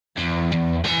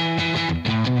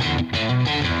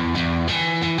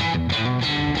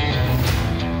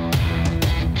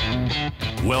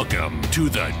Welcome to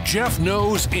the Jeff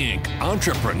Knows Inc.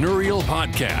 Entrepreneurial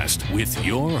Podcast with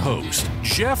your host,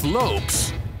 Jeff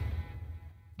Lopes.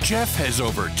 Jeff has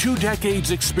over 2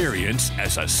 decades experience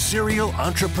as a serial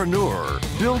entrepreneur,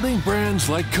 building brands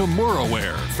like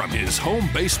Kimura from his home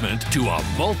basement to a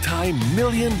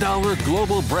multi-million-dollar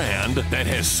global brand that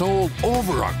has sold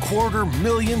over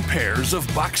 250,000 pairs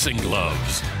of boxing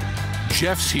gloves.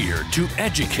 Jeff's here to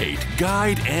educate,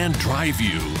 guide, and drive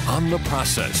you on the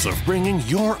process of bringing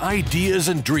your ideas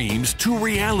and dreams to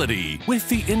reality with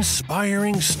the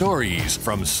inspiring stories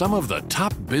from some of the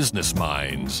top business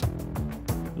minds.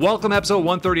 Welcome to episode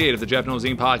 138 of the Jeff Knows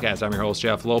Inc. podcast. I'm your host,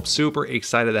 Jeff Lopes. Super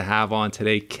excited to have on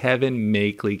today Kevin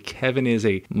Makeley. Kevin is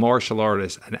a martial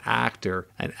artist, an actor,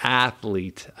 an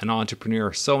athlete, an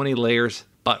entrepreneur. So many layers.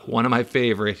 But one of my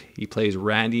favorite, he plays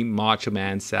Randy Macho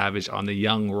Man Savage on The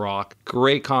Young Rock.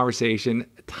 Great conversation,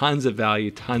 tons of value,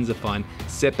 tons of fun.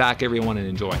 Sit back, everyone, and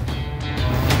enjoy.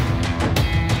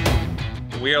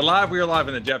 We are live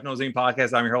in the Jeff Knows Inc.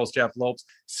 podcast. I'm your host, Jeff Lopes.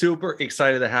 Super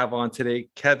excited to have on today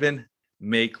Kevin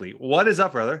Makeley. What is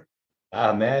up, brother?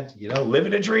 Man,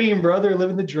 living a dream, brother,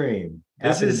 living the dream.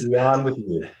 This is on with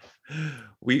you.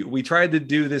 We tried to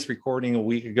do this recording a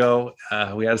week ago.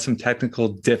 We had some technical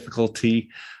difficulty.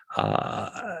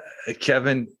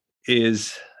 Kevin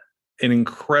is an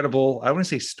incredible, I want to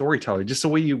say storyteller. Just the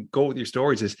way you go with your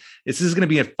stories this is going to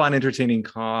be a fun, entertaining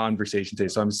conversation today.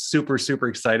 So I'm super, super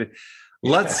excited.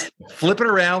 Let's flip it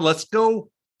around. Let's go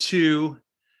to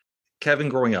Kevin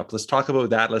growing up. Let's talk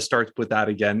about that. Let's start with that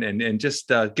again and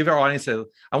just give our audience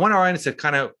I want our audience to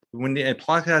kind of, when the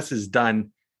podcast is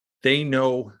done, they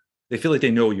feel like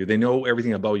they know you. They know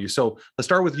everything about you. So let's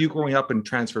start with you growing up and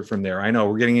transfer from there. I know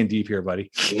we're getting in deep here, buddy.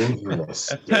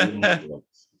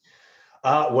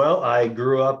 Well, I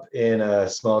grew up in a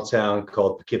small town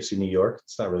called Poughkeepsie, New York.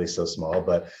 It's not really so small,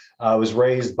 but I was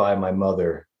raised by my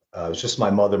mother. It was just my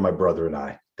mother, my brother, and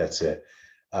I. That's it.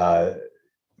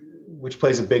 Which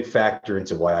plays a big factor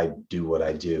into why I do what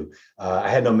I do. I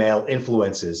had no male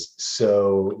influences,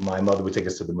 so my mother would take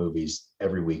us to the movies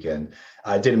every weekend.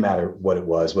 It didn't matter what it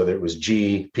was, whether it was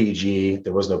G, PG.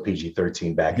 There was no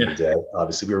PG-13 back in the day.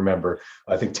 Obviously, we remember,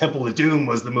 I think Temple of Doom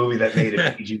was the movie that made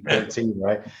it PG-13,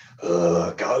 right?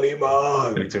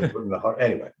 Kalima.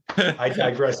 Anyway, I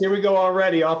digress. Here we go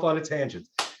already, off on a tangent.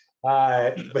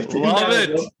 But Love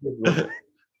it.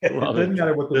 It didn't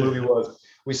matter what the movie was.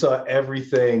 We saw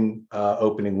everything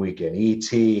opening weekend.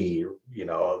 E.T.,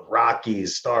 Rocky,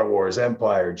 Star Wars,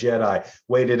 Empire, Jedi,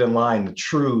 waited in line, the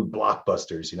true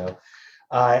blockbusters,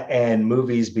 and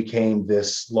movies became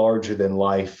this larger than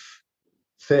life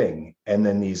thing. And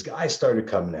then these guys started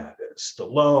coming out,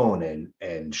 Stallone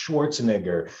and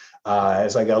Schwarzenegger.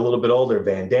 As I got a little bit older,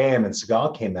 Van Damme and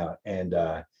Seagal came out, and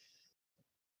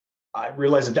I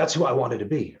realized that that's who I wanted to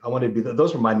be. I wanted to be.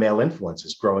 Those were my male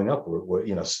influences growing up.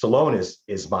 Stallone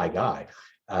is my guy.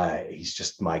 He's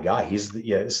just my guy.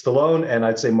 Stallone, and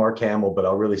I'd say Mark Hamill, but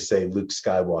I'll really say Luke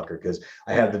Skywalker because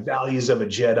I have the values of a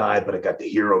Jedi, but I got the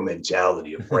hero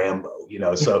mentality of Rambo.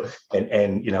 So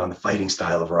and the fighting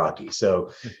style of Rocky.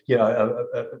 So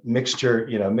a mixture.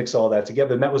 Mix all that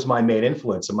together, and that was my main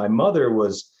influence. And my mother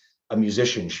was a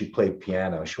musician. She played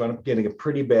piano. She wound up getting a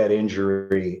pretty bad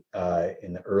injury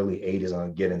in the early 80s. I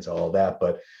don't get into all that,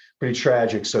 but pretty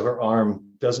tragic. So her arm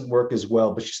doesn't work as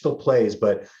well, but she still plays.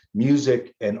 But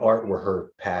music and art were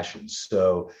her passions.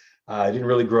 So I didn't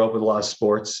really grow up with a lot of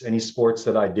sports. Any sports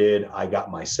that I did, I got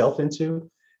myself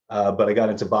into. But I got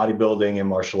into bodybuilding and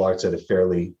martial arts at a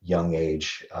fairly young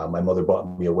age. My mother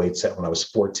bought me a weight set when I was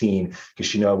 14 because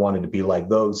she knew I wanted to be like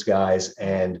those guys.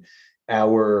 And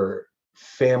our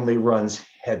family runs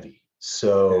heavy,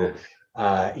 so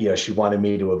she wanted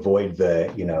me to avoid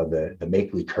the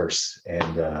Makeley curse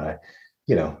and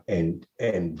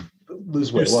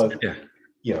lose weight.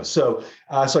 So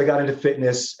I got into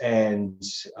fitness and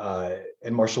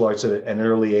martial arts at an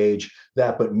early age.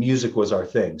 But music was our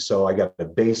thing. So I got a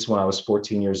bass when I was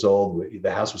 14 years old.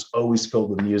 The house was always filled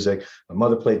with music. My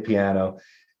mother played piano.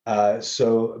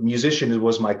 So musician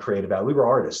was my creative outlet. We were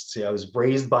artists. I was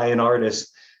raised by an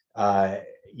artist. And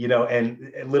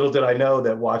little did I know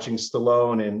that watching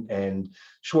Stallone and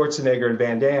Schwarzenegger and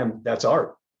Van Damme, that's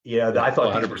art. I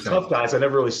thought these were tough guys. I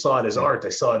never really saw it as art. I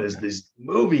saw it as these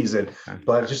movies,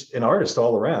 but just an artist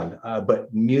all around.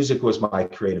 But music was my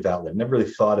creative outlet. Never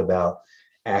really thought about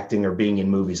acting or being in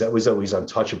movies. That was always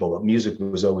untouchable, but music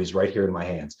was always right here in my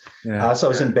hands. So I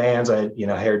was in bands. I had,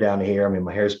 hair down to here. I mean,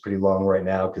 my hair is pretty long right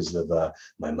now because of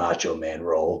my Macho Man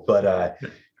role, but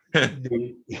hair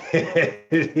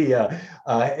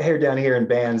down here in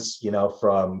bands,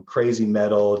 from crazy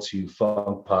metal to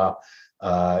funk pop.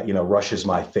 Rush is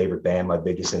my favorite band, my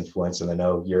biggest influence, and I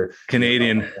know you're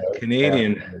Canadian.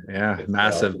 Yeah,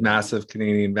 massive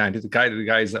Canadian band. The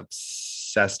guy's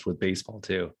obsessed with baseball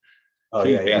too. Oh,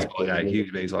 Huge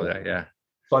baseball guy. Yeah.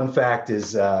 Fun fact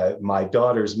is my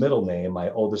daughter's middle name, my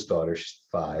oldest daughter, she's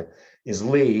 5, is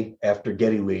Lee, after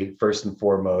Geddy Lee, first and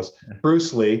foremost.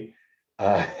 Bruce Lee,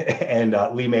 and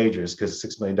Lee Majors, because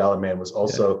 $6 Million Man was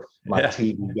also my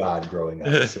TV god growing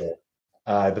up. So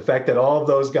the fact that all of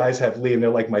those guys have Lee, and they're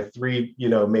like my 3,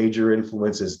 major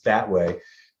influences that way,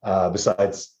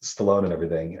 besides Stallone and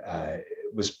everything,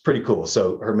 was pretty cool.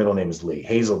 So her middle name is Lee,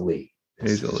 Hazel Lee.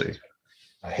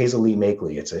 Hazel Lee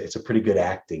Makeley. It's a pretty good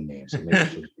acting name. So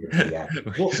maybe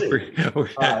we'll see.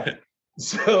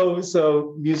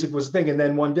 So music was a thing, and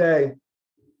then one day,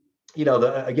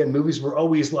 movies were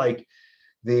always like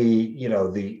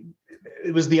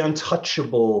it was the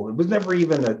untouchable. It was never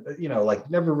even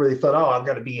never really thought, oh, I've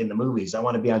got to be in the movies. I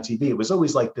want to be on TV. It was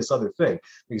always like this other thing. Like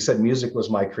you said, music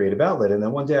was my creative outlet. And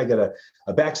then one day I got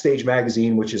a Backstage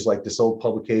magazine, which is like this old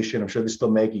publication. I'm sure they still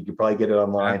make it. You could probably get it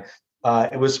online.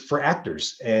 It was for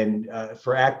actors, and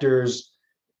for actors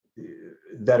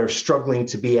that are struggling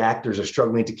to be actors or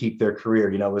struggling to keep their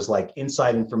career. It was like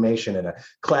inside information and a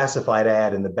classified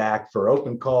ad in the back for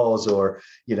open calls, or,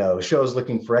 shows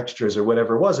looking for extras or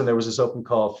whatever it was. And there was this open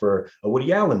call for a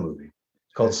Woody Allen movie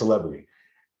called Celebrity.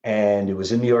 And it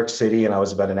was in New York City, and I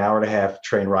was about an hour and a half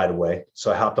train ride away.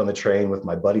 So I hopped on the train with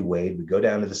my buddy Wade. We go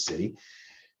down to the city,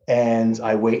 and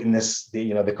I wait in this, they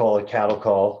call it cattle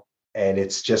call. And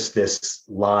it's just this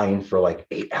line for like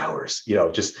 8 hours,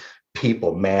 just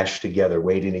people mashed together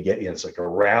waiting to get in. It's like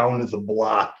around the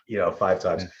block, 5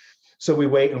 times. So we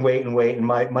wait. And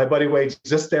my buddy Wade's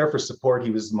just there for support.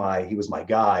 He was my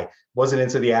guy. Wasn't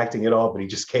into the acting at all, but he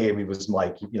just came. He was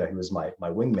like, he was my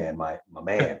wingman, my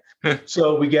man.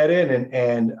 So we get in,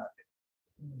 and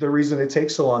the reason it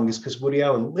takes so long is because Woody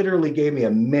Allen literally gave me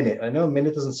a minute. I know a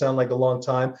minute doesn't sound like a long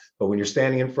time, but when you're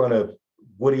standing in front of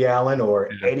Woody Allen or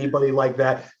anybody like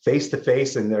that face to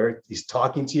face, and he's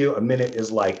talking to you, a minute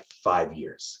is like 5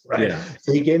 years, right? Yeah.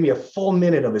 So he gave me a full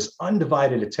minute of his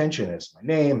undivided attention. It's my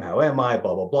name, how am I,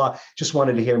 blah, blah, blah. Just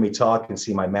wanted to hear me talk and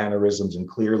see my mannerisms. And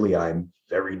clearly I'm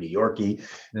very New Yorky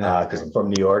because I'm from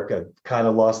New York. I've kind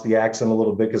of lost the accent a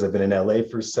little bit because I've been in LA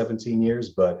for 17 years,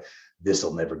 but this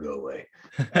will never go away.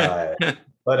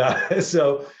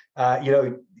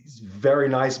 He's very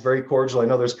nice, very cordial. I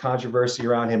know there's controversy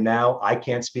around him now. I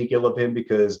can't speak ill of him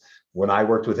because when I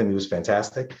worked with him, he was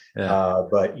fantastic. I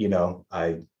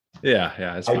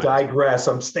digress.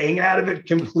 I'm staying out of it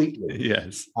completely.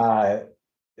 Yes.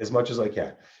 As much as I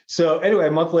can. So anyway,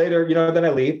 a month later, then I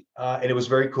leave, and it was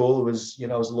very cool. It was,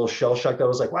 I was a little shell shocked. I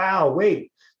was like, wow,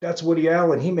 wait, that's Woody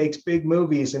Allen. He makes big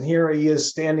movies, and here he is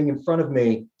standing in front of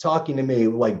me, talking to me.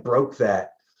 Like broke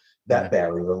that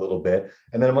barrier a little bit.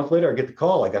 And then a month later, I get the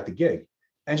call. I got the gig,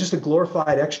 and just a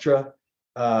glorified extra.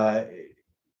 Where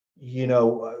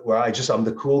I'm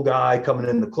the cool guy coming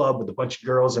in the club with a bunch of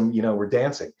girls, and we're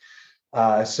dancing.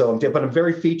 But I'm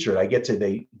very featured. I get to,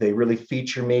 they really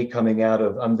feature me coming out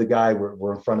of, I'm the guy,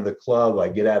 we're in front of the club. I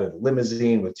get out of the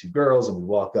limousine with 2 girls, and we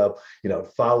walk up, it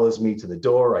follows me to the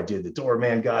door. I did the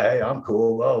doorman guy. Hey, I'm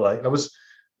cool. Oh, I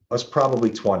was probably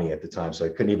 20 at the time, so I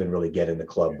couldn't even really get in the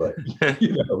club, but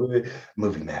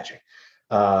movie magic.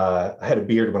 I had a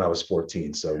beard when I was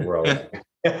 14, so we're all right.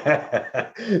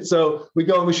 So we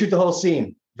go and we shoot the whole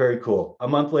scene. Very cool. A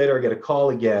month later, I get a call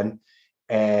again,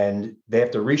 and they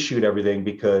have to reshoot everything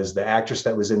because the actress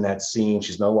that was in that scene,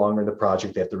 she's no longer in the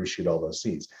project. They have to reshoot all those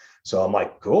scenes. So I'm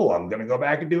like, cool, I'm going to go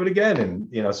back and do it again.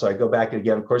 And, so I go back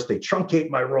again. Of course, they truncate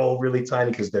my role really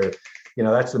tiny because they're,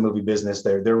 that's the movie business.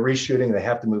 They're reshooting. They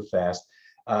have to move fast.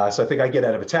 So I think I get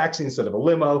out of a taxi instead of a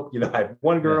limo. I have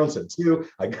 1 girl instead of 2.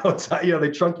 I go outside, they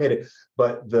truncate it.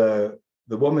 But the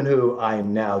woman who I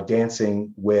am now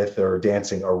dancing with or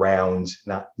dancing around,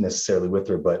 not necessarily with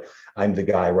her, but I'm the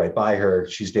guy right by her.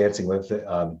 She's dancing with,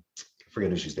 I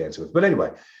forget who she's dancing with. But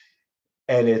anyway,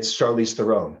 and it's Charlize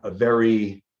Theron, a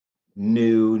very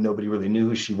new, nobody really knew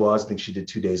who she was. I think she did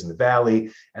 2 Days in the Valley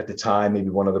at the time, maybe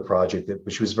one other project,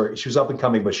 but she was up and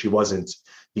coming, but she wasn't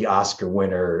the Oscar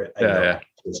winner,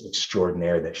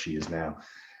 extraordinaire that she is now.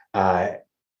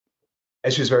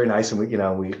 And she was very nice, and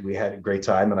we had a great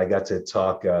time, and I got to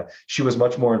talk. She was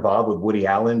much more involved with Woody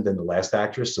Allen than the last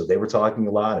actress, so they were talking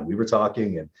a lot, and we were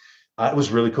talking, and it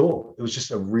was really cool. It was just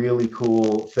a really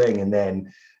cool thing. And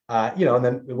then, and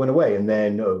then it went away. And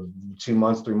then 2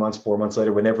 months, 3 months, 4 months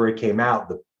later, whenever it came out,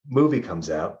 the movie comes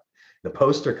out, the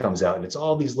poster comes out, and it's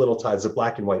all these little tiles, a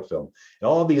black and white film, and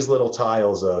all these little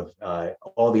tiles of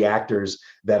all the actors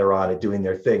that are on it doing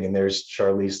their thing. And there's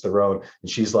Charlize Theron, and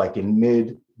she's like in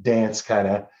dance kind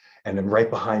of, and then right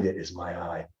behind it is my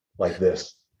eye, like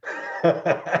this.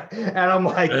 And I'm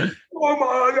like, oh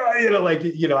my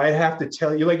God, I have to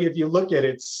tell you, like, if you look at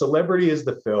it, Celebrity is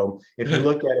the film. If you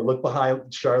look at it, look behind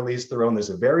Charlize Theron, there's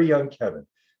a very young Kevin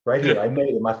right here. I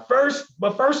made it. My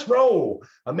first role.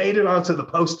 I made it onto the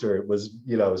poster. It was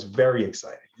very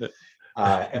exciting.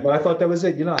 And I thought that was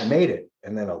it. I made it.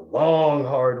 And then a long,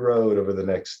 hard road over the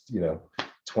next,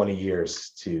 20 years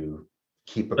to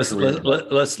keep a career.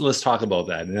 Let's talk about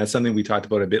that. And that's something we talked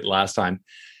about a bit last time.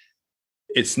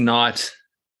 It's not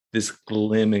this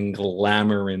glim and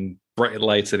glamour and bright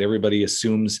lights that everybody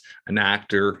assumes an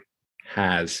actor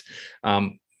has.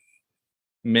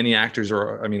 Many actors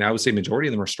are, I would say majority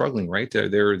of them are struggling, right?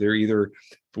 They're either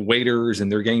waiters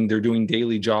and they're doing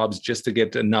daily jobs just to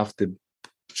get enough to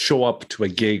show up to a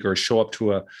gig or show up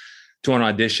to an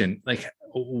audition. Like,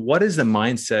 what is the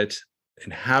mindset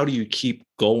and how do you keep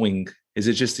going? Is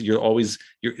it just that you're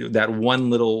that one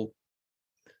little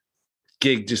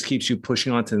gig just keeps you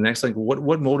pushing on to the next? Like, what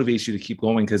motivates you to keep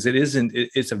going? Because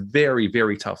it's a very,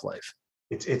 very tough life.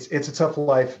 It's a tough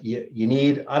life. You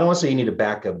need, I don't want to say you need a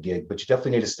backup gig, but you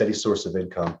definitely need a steady source of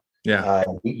income. Yeah.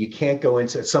 You can't go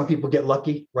into, some people get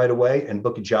lucky right away and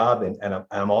book a job, and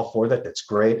I'm all for that. That's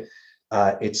great.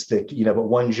 But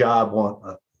one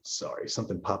job, sorry,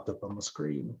 something popped up on the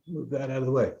screen. Move that out of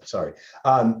the way. Sorry.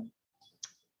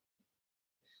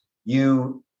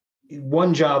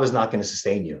 One job is not going to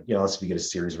sustain you, unless you get a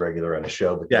series regular on a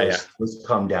show, but those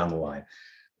come down the line.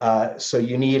 So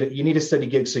you need a steady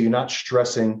gig so you're not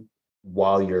stressing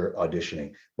while you're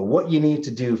auditioning. But what you need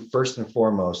to do first and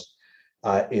foremost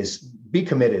is be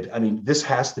committed. This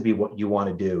has to be what you want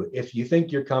to do. If you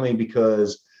think you're coming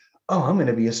because, oh, I'm going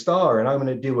to be a star and I'm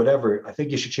going to do whatever, I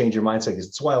think you should change your mindset, because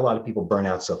it's why a lot of people burn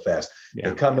out so fast. Yeah.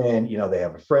 They come in, they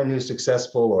have a friend who's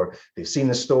successful, or they've seen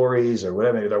the stories or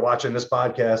whatever. Maybe they're watching this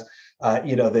podcast. I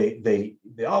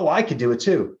could do it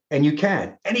too. And you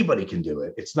can. Anybody can do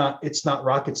it. It's not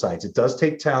rocket science. It does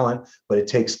take talent, but it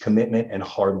takes commitment and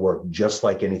hard work, just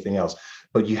like anything else.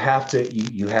 But you have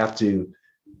to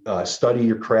study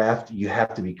your craft. You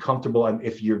have to be comfortable.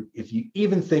 If you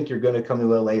even think you're going to come to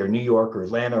LA or New York or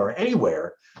Atlanta or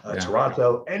anywhere,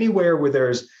 Toronto, anywhere where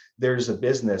there's a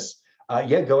business,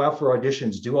 go out for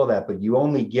auditions, do all that, but you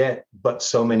only get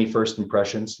so many first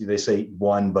impressions. They say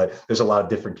one, but there's a lot of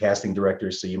different casting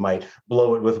directors, so you might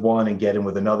blow it with one and get in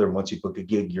with another. And once you book a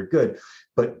gig, you're good.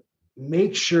 But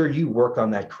make sure you work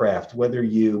on that craft. Whether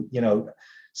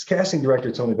this casting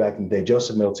director told me back in the day,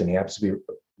 Joseph Middleton, he happens to be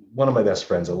one of my best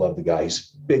friends. I love the guy.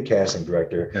 He's a big casting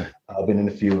director. Yeah. I've been in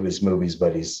a few of his movies,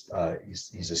 but he's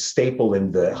a staple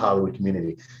in the Hollywood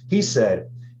community. He said,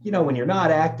 when you're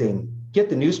not acting, get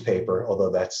the newspaper, although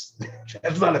that's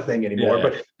not a thing anymore,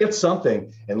 but get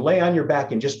something and lay on your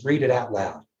back and just read it out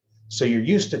loud. So you're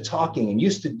used to talking and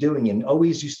used to doing and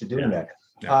always used to doing that.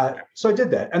 So I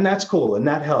did that, and that's cool. And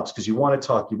that helps, because you want to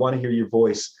talk, you want to hear your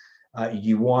voice.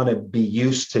 You want to be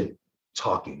used to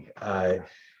talking,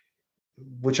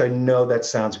 which I know that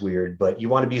sounds weird, but you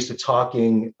want to be used to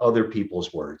talking other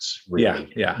people's words,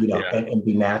 really, and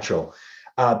be natural.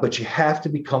 But you have to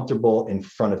be comfortable in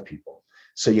front of people.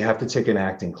 So you have to take an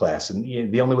acting class, and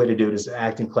the only way to do it is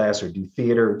acting class, or do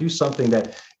theater, or do something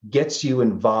that gets you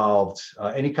involved.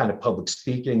 Any kind of public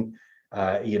speaking.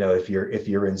 If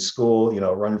you're in school,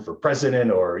 running for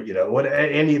president, or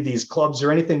any of these clubs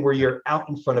or anything where you're out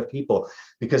in front of people,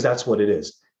 because that's what it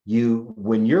is.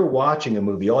 When you're watching a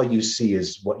movie, all you see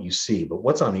is what you see, but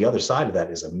what's on the other side of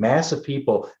that is a mass of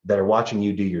people that are watching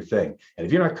you do your thing. And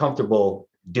if you're not comfortable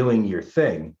doing your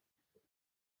thing,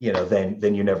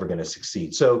 then you're never going to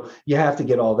succeed. So you have to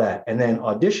get all that. And then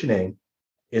auditioning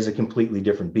is a completely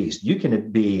different beast. You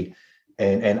can be,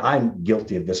 and I'm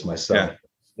guilty of this myself.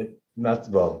 Yeah.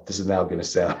 This is now going to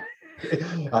sound,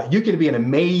 you can be an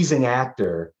amazing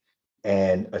actor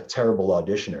and a terrible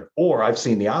auditioner. Or I've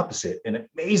seen the opposite, an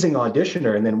amazing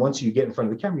auditioner, and then once you get in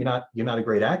front of the camera, you're not a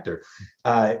great actor.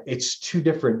 It's two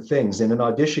different things. In an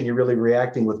audition, you're really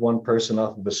reacting with one person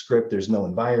off of a script. There's no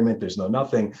environment. There's no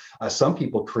nothing. Some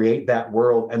people create that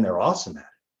world and they're awesome at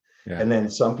it. Yeah. And then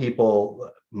some people,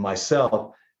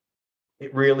 myself,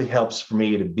 it really helps for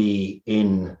me to be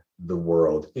in the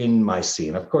world, in my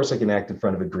scene. Of course, I can act in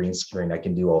front of a green screen. I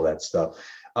can do all that stuff.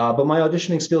 But my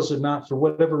auditioning skills are not, for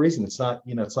whatever reason, it's not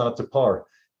up to par.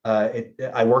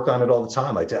 I work on it all the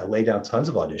time. I lay down tons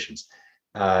of auditions.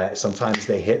 Sometimes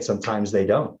they hit, sometimes they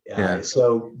don't.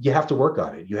 So you have to work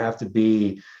on it. You have to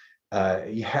be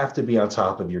on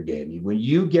top of your game. When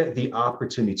you get the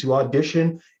opportunity to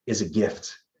audition, is a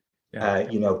gift. Yeah.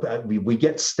 We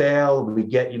get stale. We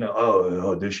get,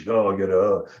 this should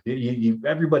go.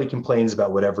 Everybody complains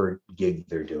about whatever gig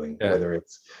they're doing, whether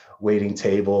it's waiting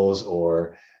tables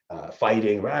or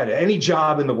fighting, right? Any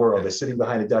job in the world is sitting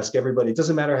behind a desk. Everybody, it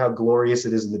doesn't matter how glorious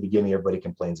it is in the beginning, everybody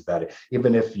complains about it.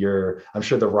 Even if I'm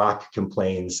sure The Rock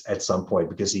complains at some point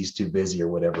because he's too busy or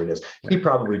whatever it is. He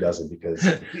probably doesn't, because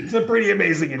he's a pretty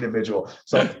amazing individual.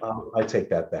 So I take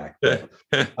that back.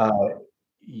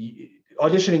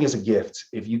 Auditioning is a gift.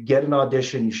 If you get an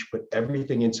audition, you should put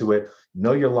everything into it,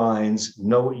 know your lines,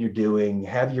 know what you're doing,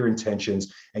 have your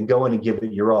intentions, and go in and give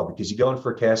it your all. Because you go in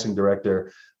for a casting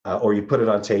director, or you put it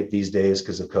on tape these days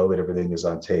because of COVID, everything is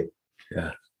on tape.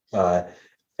 Yeah.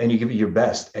 And you give it your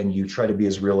best, and you try to be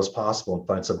as real as possible and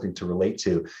find something to relate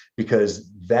to,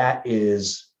 because that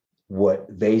is what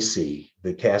they see,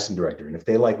 the casting director. And if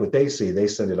they like what they see, they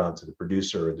send it on to the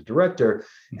producer or the director.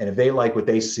 And if they like what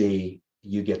they see,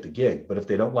 you get the gig. But if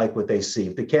they don't like what they see,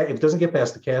 if it doesn't get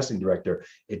past the casting director,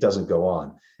 it doesn't go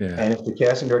on. Yeah. And if the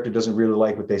casting director doesn't really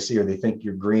like what they see, or they think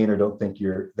you're green or don't think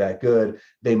you're that good,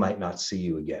 they might not see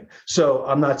you again. So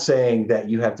I'm not saying that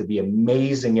you have to be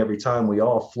amazing every time. We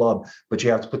all flub, but you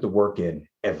have to put the work in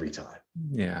every time.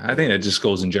 Yeah. I think that just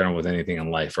goes in general with anything in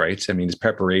life, right? I mean, it's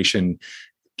preparation.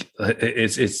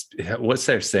 It's what's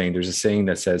that saying? There's a saying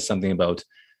that says something about,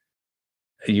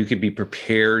 you could be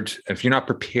prepared. If you're not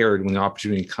prepared when the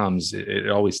opportunity comes,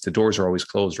 the doors are always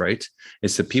closed, right?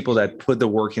 It's the people that put the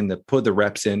work in, that put the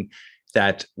reps in,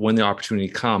 that when the opportunity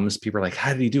comes, people are like,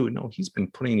 how did he do it? No, he's been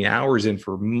putting the hours in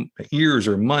for years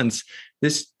or months.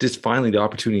 This finally, the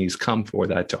opportunity has come for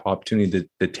that opportunity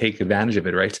to take advantage of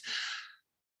it, right?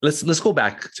 Let's go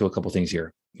back to a couple of things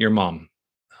here. Your mom,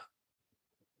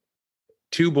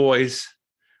 2 boys.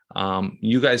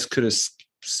 You guys could have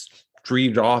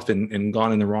streaved off and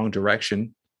gone in the wrong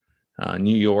direction,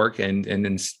 New York, and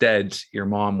instead your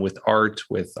mom, with art,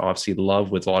 with obviously love,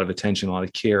 with a lot of attention, a lot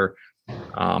of care,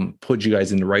 put you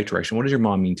guys in the right direction. What does your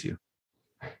mom mean to you?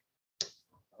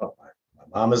 Oh,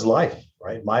 my mom is life,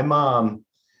 right? My mom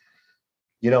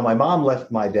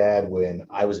left my dad when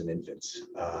I was an infant.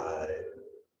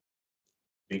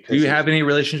 Do you have any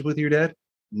relationship with your dad?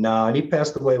 No, and he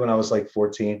passed away when I was like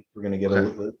 14. We're going to get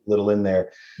a little in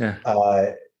there.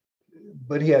 Yeah.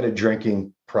 But he had a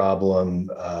drinking problem,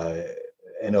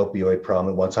 an opioid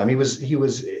problem at one time. He was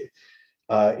in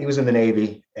the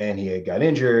Navy, and he got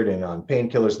injured and on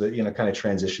painkillers that, kind of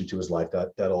transitioned to his life,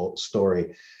 that old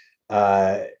story.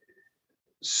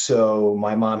 So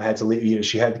my mom had to leave.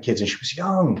 She had the kids, and she was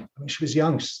young. She was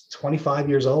young, she's 25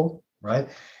 years old, right?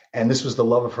 And this was the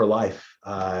love of her life.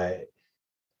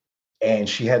 And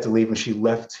she had to leave, and she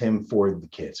left him for the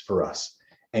kids, for us.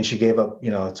 And she gave up,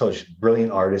 I told you,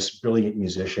 brilliant artist, brilliant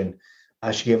musician.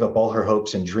 She gave up all her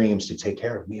hopes and dreams to take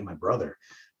care of me and my brother.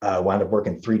 Wound up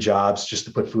working 3 jobs just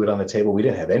to put food on the table. We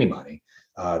didn't have any money,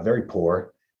 very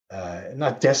poor,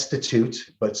 not destitute,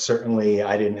 but certainly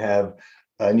I didn't have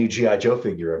a new G.I. Joe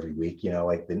figure every week,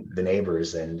 like the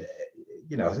neighbors. And,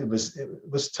 it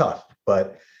was tough,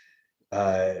 but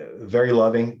very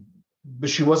loving. But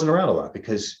she wasn't around a lot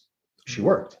because she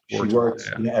worked. She worked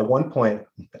at one point.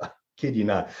 Kid you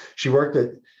not, she worked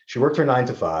her 9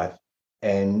 to 5,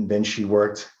 and then she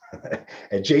worked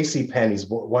at J.C. Penney's,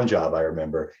 one job I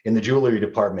remember, in the jewelry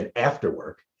department after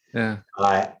work. Yeah.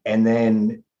 And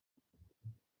then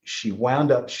she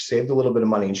saved a little bit of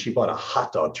money, and she bought a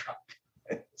hot dog truck.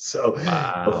 So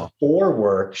before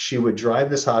work, she would drive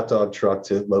this hot dog truck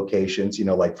to locations,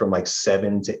 like from like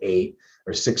 7 to 8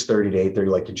 or 6:30 to 8:30,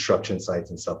 like construction sites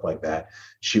and stuff like that.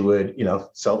 She would,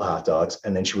 sell the hot dogs,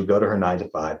 and then she would go to her 9 to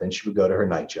 5. Then she would go to her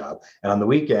night job. And on the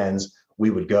weekends,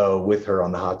 we would go with her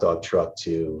on the hot dog truck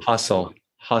to hustle.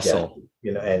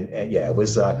 It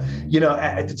was,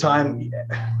 at the time,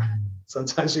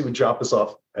 sometimes she would drop us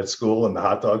off at school in the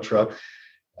hot dog truck.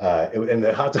 And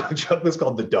the hot dog truck was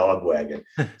called the dog wagon.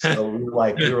 So we were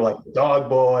like the dog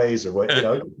boys, or what,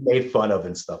 made fun of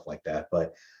and stuff like that.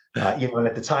 But, and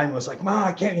at the time it was like, Mom,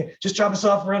 I can't just drop us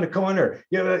off around the corner.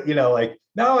 Like,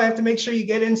 no, I have to make sure you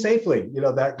get in safely,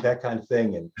 that kind of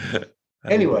thing. And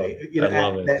anyway,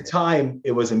 at that time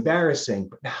it was embarrassing,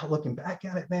 but now looking back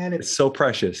at it, man, it's so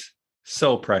precious.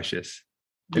 So precious.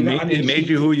 It made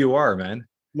you who you are, man.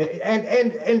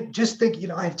 And just think,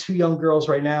 I have 2 young girls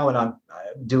right now, and I'm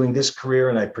doing this career,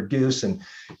 and I produce, and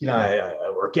I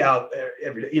work out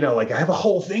every day, like I have a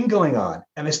whole thing going on,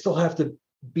 and I still have to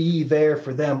be there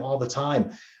for them all the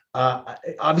time.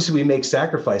 Obviously we make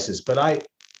sacrifices, but I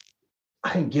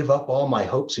didn't give up all my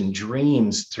hopes and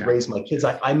dreams to raise my kids.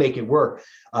 I make it work.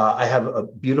 I have a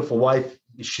beautiful wife.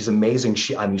 She's amazing.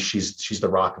 She's the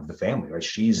rock of the family, right?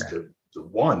 She's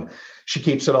one. She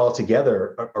keeps it all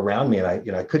together around me,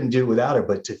 and I couldn't do it without her.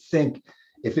 But to think,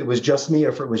 if it was just me or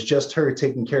if it was just her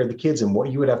taking care of the kids, and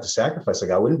what you would have to sacrifice,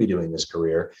 like I wouldn't be doing this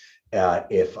career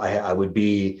if I would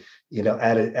be,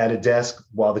 at a desk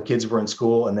while the kids were in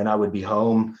school, and then I would be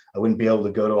home. I wouldn't be able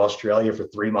to go to Australia for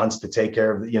 3 months to take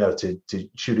care of, to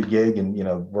shoot a gig and,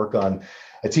 work on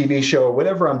a TV show or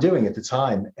whatever I'm doing at the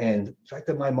time. And the fact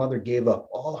that my mother gave up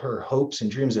all her hopes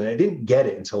and dreams, and I didn't get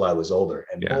it until I was older.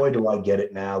 And boy, do I get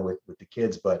it now with the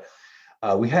kids. But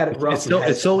we had it rough.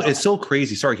 It's so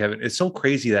crazy. Sorry, Kevin. It's so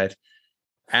crazy that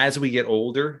as we get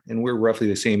older, and we're roughly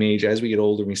the same age, as we get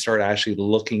older, we start actually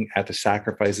looking at the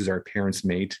sacrifices our parents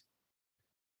made.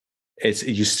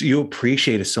 You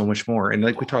appreciate it so much more. And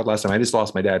like we talked last time, I just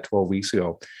lost my dad 12 weeks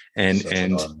ago, I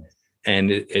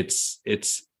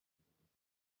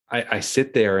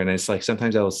sit there, and it's like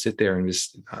sometimes I'll sit there and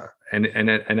just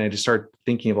and I just start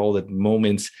thinking of all the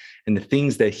moments and the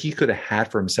things that he could have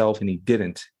had for himself, and he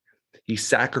didn't. He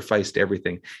sacrificed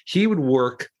everything. He would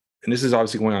work, and this is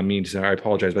obviously going on me, so I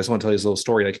apologize, but I just want to tell you this little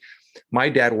story. Like, my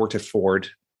dad worked at Ford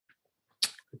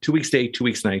 2 weeks day, 2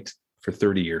 weeks night for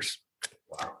 30 years.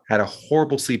 Wow. Had a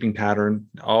horrible sleeping pattern,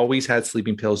 always had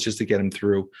sleeping pills just to get him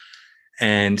through.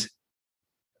 And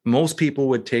most people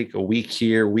would take a week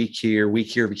here, week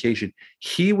vacation.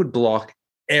 He would block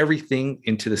everything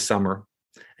into the summer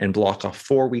and block off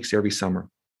 4 weeks every summer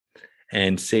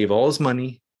and save all his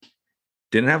money.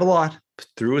 Didn't have a lot,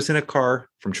 threw us in a car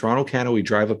from Toronto, Canada. We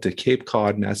drive up to Cape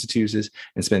Cod, Massachusetts,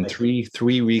 and spend three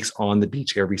weeks on the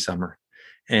beach every summer.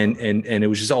 And it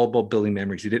was just all about building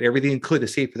memories. He did everything he could to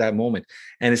save for that moment.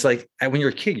 And it's like, when you're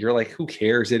a kid, you're like, who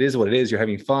cares? It is what it is. You're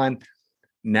having fun.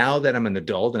 Now that I'm an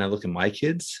adult and I look at my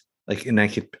kids, like, and I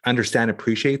could understand,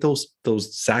 appreciate those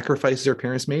sacrifices their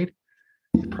parents made,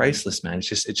 priceless, man.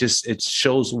 It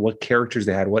shows what characters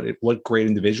they had, what great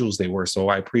individuals they were. So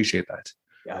I appreciate that.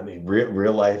 Yeah, I mean,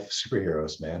 real life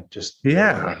superheroes, man.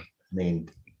 I mean,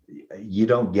 you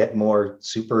don't get more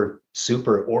super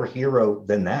or hero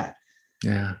than that.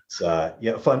 Yeah. So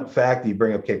fun fact, you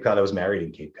bring up Cape Cod. I was married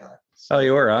in Cape Cod. Oh,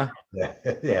 you were, huh?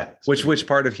 Yeah. Which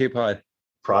part of Cape Cod?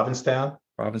 Provincetown.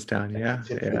 Yeah.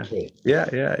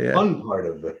 Fun part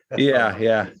of it.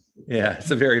 Yeah. It's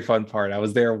a very fun part. I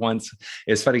was there once.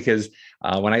 It's funny because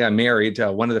when I got married,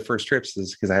 one of the first trips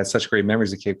is because I had such great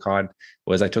memories of Cape Cod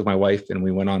was I took my wife and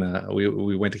we went on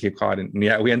we went to Cape Cod, and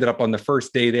we ended up on the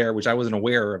first day there, which I wasn't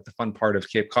aware of the fun part of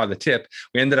Cape Cod, the tip.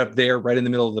 We ended up there right in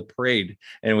the middle of the parade,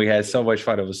 and we had so much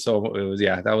fun. That was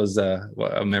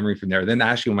a memory from there. Then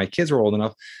actually, when my kids were old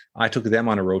enough, I took them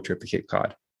on a road trip to Cape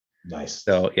Cod. Nice.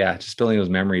 So yeah, just building those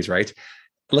memories, right?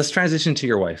 Let's transition to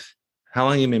your wife. How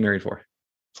long have you been married for?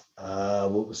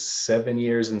 7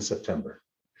 years in September.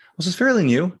 This is fairly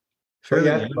new.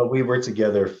 But we were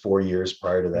together 4 years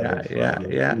prior to that. Yeah.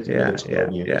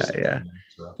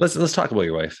 Let's talk about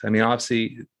your wife. I mean,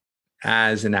 obviously,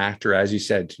 as an actor, as you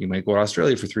said, you might go to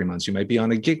Australia for 3 months. You might be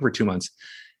on a gig for 2 months.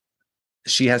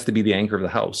 She has to be the anchor of the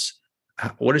house.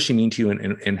 What does she mean to you,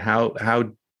 and how?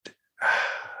 What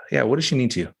does she mean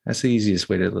to you? That's the easiest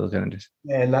way to look at it.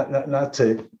 And not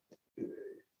to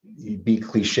be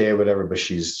cliche or whatever, but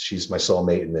she's my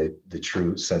soulmate in the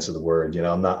true sense of the word.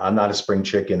 I'm not a spring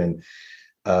chicken, and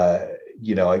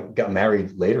I got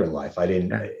married later in life. I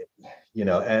didn't, and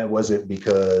it wasn't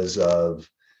because of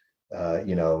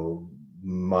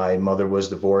my mother was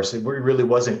divorced. It really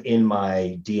wasn't in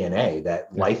my DNA,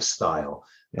 that lifestyle.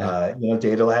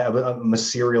 I'm a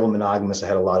serial monogamous. I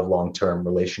had a lot of long-term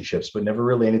relationships, but never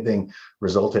really anything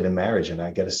resulted in marriage. And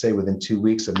I got to say, within 2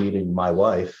 weeks of meeting my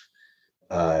wife,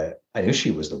 I knew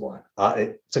she was the one.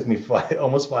 It took me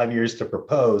almost 5 years to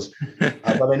propose, but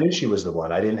I knew she was the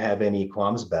one. I didn't have any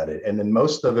qualms about it. And then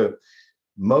most of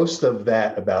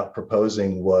that about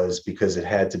proposing was because it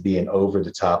had to be an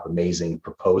over-the-top, amazing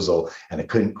proposal, and I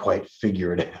couldn't quite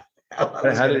figure it out.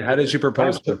 How did you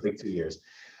propose? It took 2 years.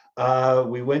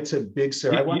 We went to Big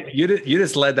Sur. You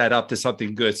just led that up to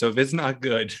something good. So if it's not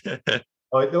good.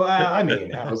 I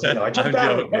jumped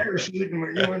out of a parachute and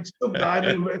we went scuba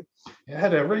diving. I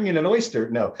had a ring and an oyster.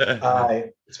 No,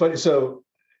 it's funny. So,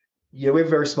 we have a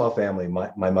very small family.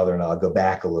 My mother and I'll go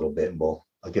back a little bit, and I'll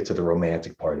get to the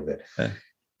romantic part of it.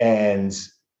 And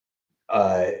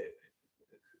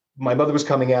my mother was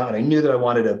coming out, and I knew that I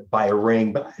wanted to buy a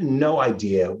ring, but I had no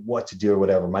idea what to do or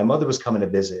whatever. My mother was coming to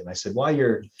visit, and I said, while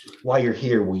you're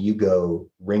here, will you go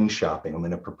ring shopping? I'm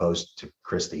going to propose to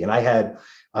Christy. And I had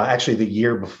actually the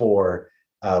year before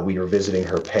we were visiting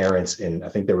her parents, and I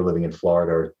think they were living in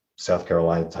Florida or South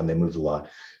Carolina at the time. They moved a lot.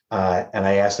 And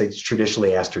I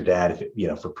traditionally asked her dad,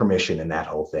 for permission and that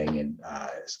whole thing. And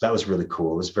so that was really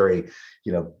cool. It was very,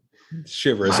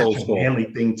 Shiver. It's old school. Manly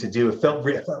thing to do. It felt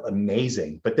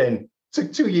amazing. But then it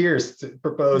took 2 years to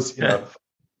propose,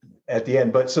 at the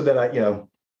end. But so that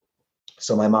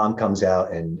so my mom comes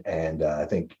out and I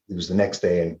think it was the next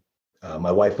day, and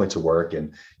my wife went to work,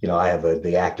 and I have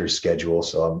the actor's schedule,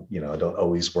 so I don't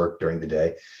always work during the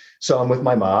day. So I'm with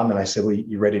my mom, and I said, "Well,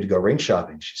 you ready to go ring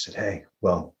shopping?" She said, "Hey,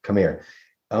 well, come here."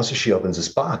 Also, she opens this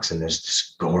box, and there's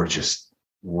this gorgeous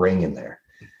ring in there.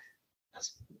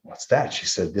 What's that? She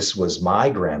said, "This was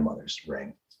my grandmother's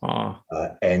ring."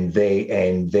 And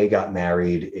they got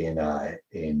married in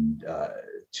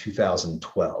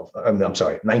 2012. I'm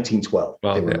sorry, 1912.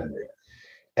 Wow, they were married.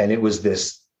 And it was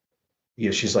this,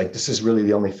 she's like, "This is really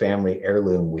the only family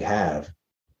heirloom we have,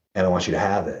 and I want you to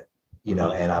have it." And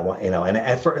I want, and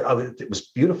at first it was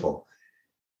beautiful.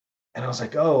 And I was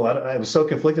like, oh, I was so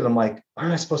conflicted. I'm like,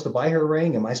 aren't I supposed to buy her a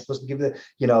ring? Am I supposed to give it,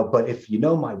 but if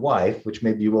my wife, which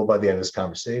maybe you will by the end of this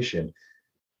conversation,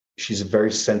 she's a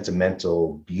very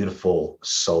sentimental, beautiful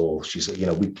soul. She's,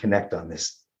 we connect on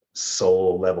this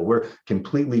soul level. We're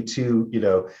completely too,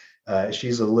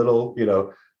 she's a little,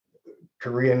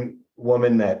 Korean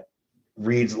woman that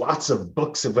reads lots of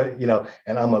books of it,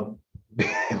 and I'm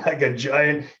like a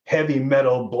giant heavy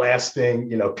metal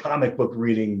blasting, comic book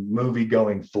reading, movie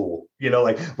going fool,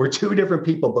 like we're two different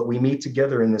people, but we meet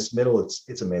together in this middle.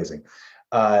 It's amazing.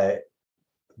 But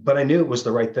I knew it was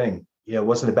the right thing.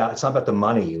 It's not about the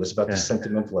money. It was about the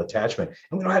sentimental attachment.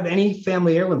 And we don't have any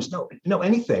family heirlooms. No,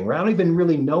 anything. I don't even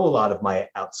really know a lot of my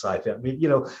outside family.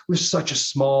 We're such a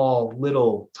small,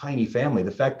 little, tiny family.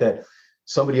 The fact that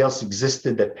somebody else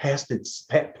existed that passed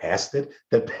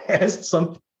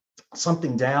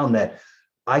something down that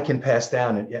I can pass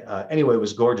down. And anyway, it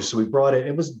was gorgeous. So we brought it.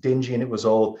 It was dingy and it was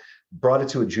old. Brought it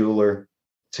to a jeweler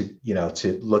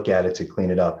to look at it, to clean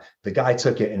it up. The guy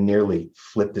took it and nearly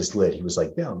flipped his lid. He was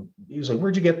like,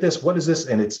 "Where'd you get this? What is this?"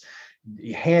 And it's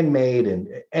handmade. And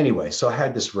anyway, so I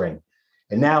had this ring.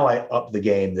 And now I up the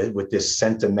game with this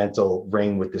sentimental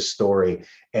ring with this story.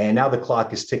 And now the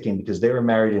clock is ticking because they were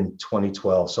married in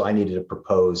 2012. So I needed to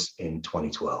propose in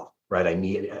 2012. Right.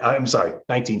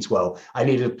 1912. I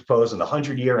needed to propose on the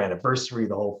 100-year anniversary,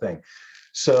 the whole thing.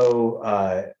 So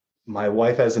my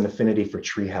wife has an affinity for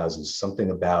tree houses,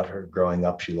 something about her growing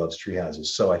up. She loves tree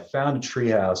houses. So I found a tree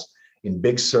house in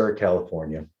Big Sur,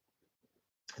 California,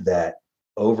 that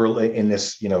overlay in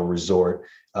this, resort.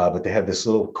 But they have this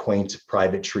little quaint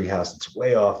private tree house that's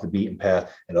way off the beaten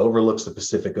path and overlooks the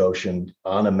Pacific Ocean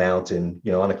on a mountain,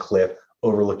 on a cliff,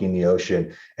 overlooking the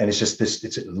ocean. And it's just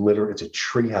it's a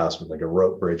tree house with like a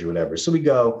rope bridge or whatever. So we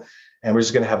go and we're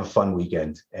just going to have a fun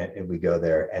weekend. And we go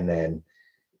there. And then,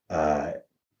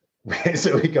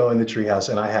 so we go in the tree house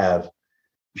and I have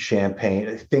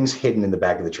champagne, things hidden in the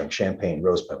back of the trunk, champagne,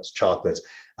 rose petals, chocolates.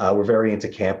 We're very into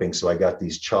camping. So I got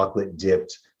these chocolate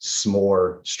dipped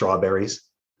s'more strawberries,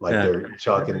 like they're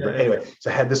chocolate. Anyway, so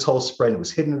I had this whole spread. It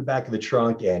was hidden in the back of the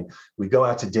trunk. And we go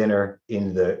out to dinner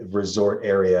in the resort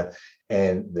area.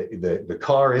 And the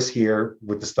car is here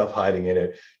with the stuff hiding in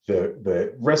it.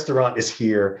 The restaurant is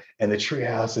here, and the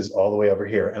treehouse is all the way over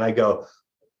here. And I go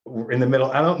in the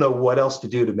middle. I don't know what else to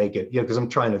do to make it, because I'm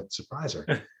trying to surprise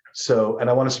her. So, and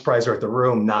I want to surprise her at the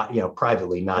room, not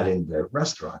privately, not in the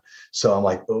restaurant. So I'm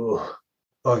like, oh,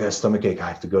 I got a stomach ache. I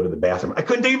have to go to the bathroom. I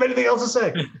couldn't think of anything else to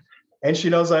say. And she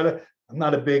knows I'm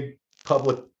not a big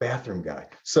public bathroom guy.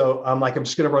 So I'm like, I'm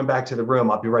just going to run back to the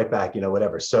room. I'll be right back,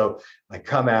 whatever. So I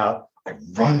come out. I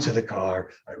run to the car,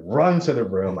 I run to the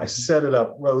room, I set it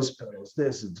up, rose petals,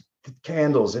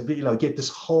 candles, and, get this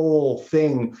whole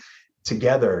thing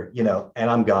together, and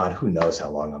I'm gone. Who knows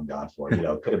how long I'm gone for?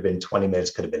 Could have been 20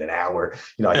 minutes, could have been an hour.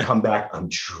 I come back, I'm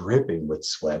dripping with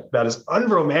sweat. About as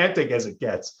unromantic as it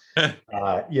gets.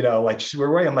 Like we're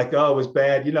away. I'm like, oh, it was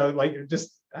bad.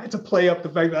 I had to play up the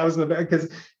fact that I was in the back because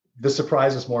the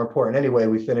surprise was more important. Anyway,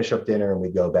 we finish up dinner and we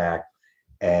go back.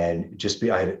 And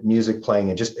I had music playing,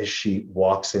 and just as she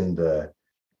walks in the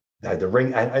ring,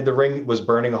 the ring was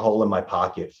burning a hole in my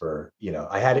pocket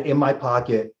I had it in my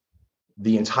pocket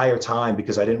the entire time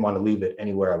because I didn't want to leave it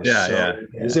anywhere.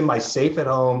 It was in my safe at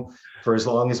home for as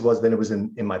long as it was. Then it was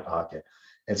in my pocket.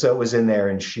 And so it was in there,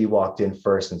 and she walked in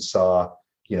first and saw,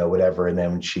 whatever. And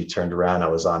then when she turned around, I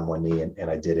was on one knee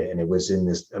and I did it. And it was in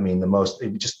this,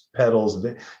 just petals,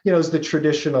 it was the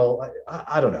traditional,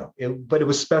 I don't know, but it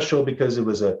was special because it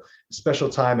was a special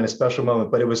time and a special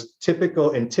moment, but it was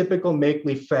typical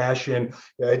Makeley fashion.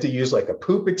 I had to use like a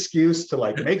poop excuse to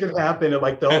like make it happen. And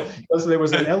like so there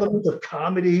was an element of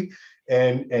comedy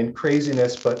and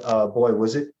craziness, but boy,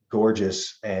 was it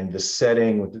gorgeous. And the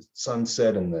setting with the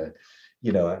sunset and the,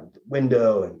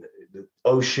 window and the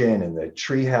ocean and the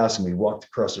treehouse, and we walked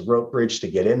across a rope bridge to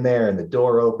get in there, and the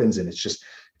door opens and it's just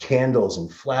candles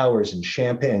and flowers and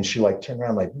champagne. And she like turned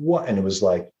around like, what? And it was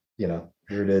like, here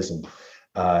it is. And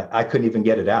I couldn't even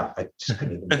get it out. I just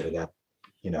couldn't even get it out.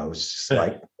 It was just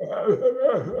like,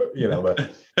 but,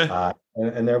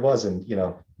 and there was, and,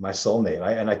 my soulmate,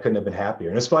 I couldn't have been happier.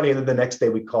 And it's funny that the next day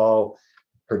we call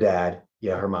her dad,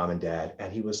 her mom and dad,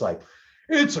 and he was like,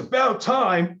 it's about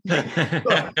time. He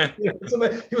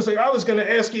was like, I was going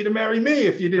to ask you to marry me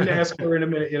if you didn't ask her in a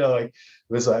minute. It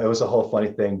was a whole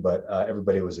funny thing, but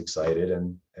everybody was excited,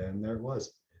 and there it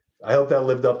was. I hope that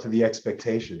lived up to the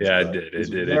expectations. Yeah, it did.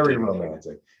 It did. Very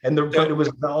romantic, but it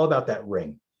was all about that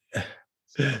ring.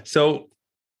 So,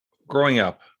 growing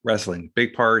up, wrestling,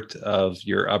 big part of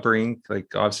your upbringing.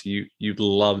 Like, obviously, you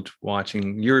loved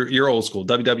watching. You're old school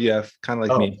WWF, kind of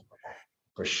like me.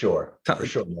 For sure,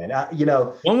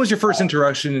 man. When was your first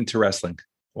introduction into wrestling?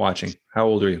 Watching? How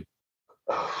old are you?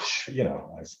 I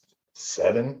was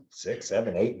 7, 6,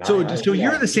 7, 8, 9. So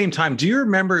you're at the same time. Do you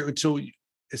remember? So,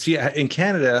 see, in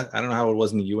Canada, I don't know how it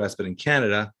was in the US, but in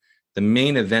Canada, the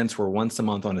main events were once a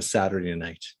month on a Saturday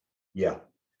night. Yeah.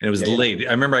 And it was late.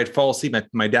 I remember I'd fall asleep.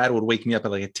 My dad would wake me up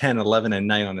at like 10, 11 at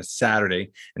night on a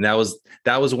Saturday. And that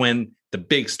was when the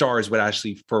big stars would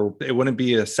actually, it wouldn't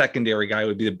be a secondary guy, it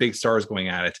would be the big stars going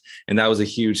at it. And that was a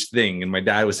huge thing. And my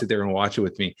dad would sit there and watch it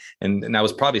with me. And that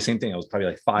was probably the same thing. I was probably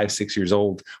like 5, 6 years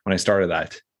old when I started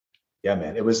that. Yeah,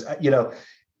 man. It was,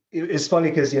 it's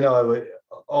funny because, I would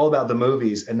all about the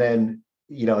movies, and then,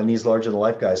 and these larger than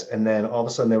life guys. And then all of a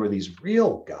sudden there were these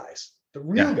real guys, the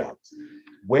real guys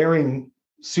wearing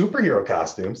superhero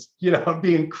costumes,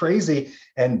 being crazy,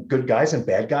 and good guys and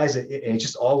bad guys, and it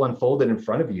just all unfolded in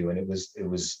front of you, and it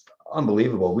was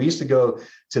unbelievable. We used to go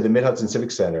to the Mid-Hudson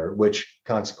Civic Center, which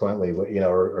consequently,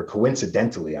 or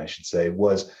coincidentally, I should say,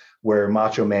 was where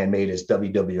Macho Man made his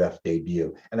WWF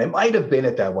debut. And I might have been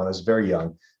at that one. I was very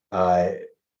young.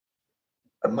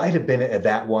 I might have been at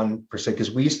that one per se,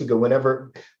 because we used to go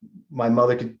whenever my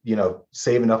mother could,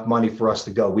 save enough money for us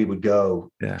to go, we would go,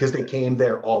 because they came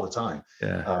there all the time.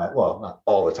 Yeah. Well, not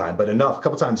all the time, but enough, a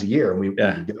couple times a year, and we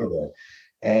would go there.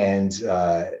 And,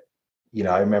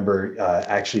 I remember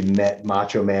actually met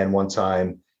Macho Man one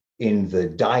time in the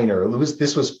diner.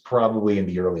 This was probably in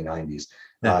the early 90s.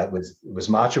 It was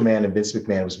Macho Man and Vince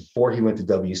McMahon. It was before he went to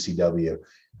WCW.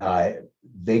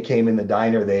 They came in the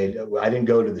diner. I didn't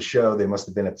go to the show. They must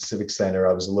have been at the Civic Center.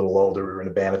 I was a little older. We were in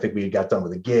a band. I think we had got done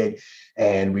with a gig,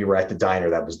 and we were at the diner.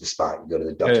 That was the spot. You go to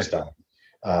the Duchess Diner,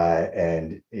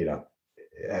 and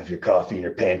have your coffee and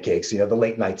your pancakes. The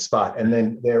late night spot. And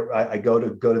then there, I go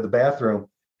to the bathroom,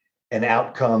 and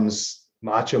out comes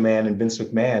Macho Man and Vince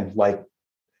McMahon, like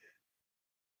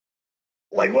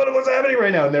what's happening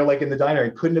right now? And they're like in the diner.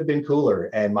 It couldn't have been cooler.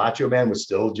 And Macho Man was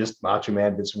still just Macho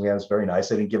Man. Vince McMahon was very nice.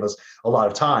 They didn't give us a lot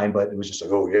of time, but it was just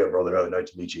like, oh yeah, brother, oh,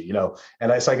 nice to meet you,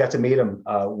 And so I got to meet him,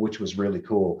 which was really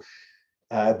cool.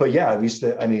 But yeah, I used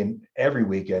to, every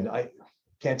weekend, I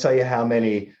can't tell you how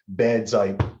many beds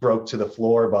I broke to the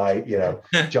floor by,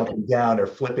 jumping down or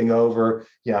flipping over.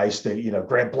 I used to,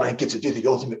 grab blankets and do the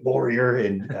Ultimate Warrior.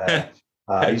 And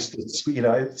I used to,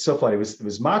 it's so funny. It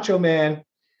was Macho Man,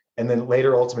 and then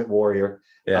later Ultimate Warrior.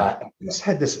 I just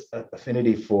had this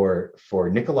affinity for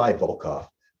Nikolai Volkov.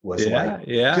 Was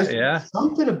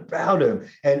something about him,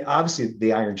 and obviously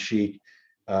the Iron Sheik.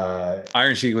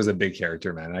 Iron Sheik was a big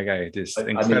character, man. That guy, just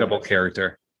incredible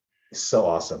character. So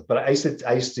awesome. But I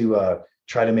used to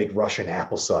try to make Russian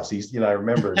applesauce. I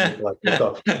remember I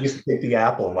used to take the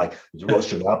apple and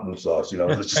Russian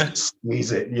applesauce, let's just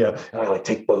squeeze it, and I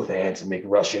take both hands and make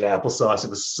Russian applesauce. It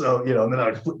was so, and then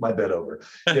I'd flip my bed over.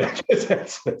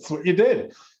 That's what you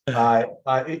did.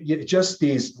 Just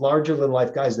these larger than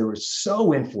life guys that were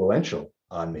so influential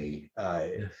on me.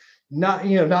 Not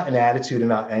an attitude and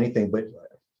not anything, but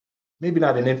maybe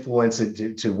not an influence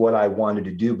to what I wanted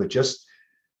to do, but just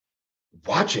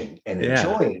watching and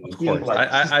enjoying. Of course.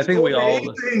 I think we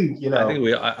all,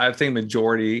 I think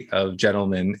majority of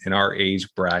gentlemen in our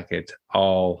age bracket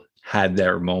all had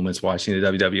their moments watching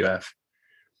the WWF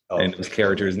and those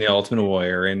characters and the Ultimate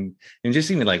Warrior and just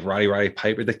even like Roddy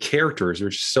Piper. The characters were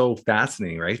so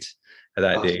fascinating, right? At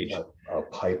that age.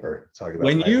 Piper. Talk about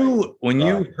when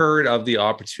you heard of the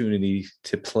opportunity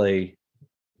to play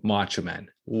Macho Man,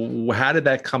 how did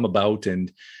that come about,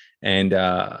 and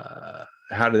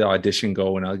how did the audition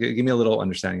go? And give me a little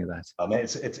understanding of that. Oh man,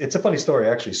 it's a funny story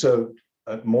actually. So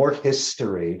more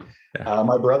history.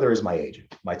 My brother is my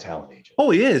agent, my talent agent.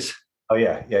 Oh, he is. Oh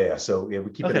yeah. So yeah,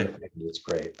 we keep it in Okay. the family. It's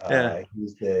great. Yeah.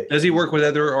 Does he he's work with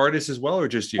other artists as well, or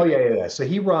just you? Oh yeah. So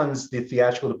he runs the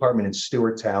theatrical department in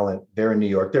Stewart Talent. They're in New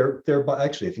York. They're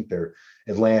actually, I think they're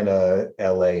Atlanta,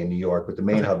 LA, and New York, but the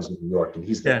main Okay. hub is in New York, and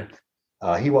he's Yeah.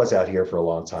 there. He was out here for a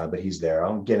long time, but he's there.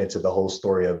 I'm getting into the whole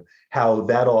story of how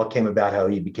that all came about, how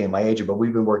he became my agent, but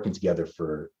we've been working together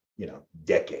for,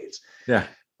 decades. Yeah.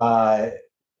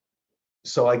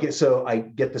 So I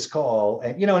get this call,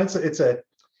 and and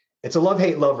it's a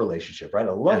love-hate-love relationship, right?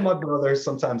 I love my brother.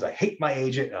 Sometimes I hate my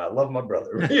agent, and I love my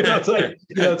brother. It's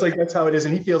like that's how it is,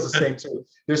 and he feels the same too.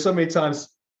 There's so many times,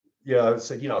 I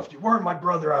said, if you weren't my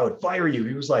brother, I would fire you.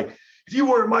 He was like, if you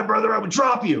weren't my brother, I would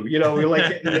drop you. We're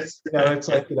like, it's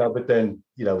like, but then,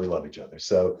 we love each other.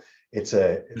 So it's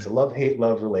a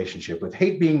love-hate-love relationship, with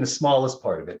hate being the smallest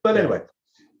part of it. But anyway,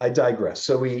 I digress.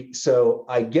 So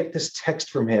I get this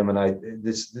text from him, and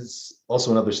this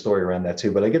also another story around that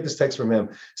too, but I get this text from him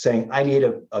saying, I need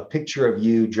a picture of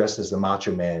you dressed as the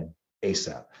Macho Man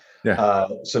ASAP. Yeah.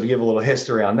 So to give a little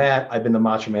history on that, I've been the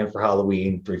Macho Man for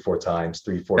Halloween 3-4 times,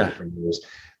 3-4 different years.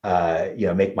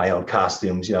 Make my own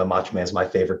costumes. Macho Man's my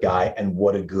favorite guy, and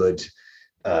what a good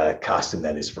costume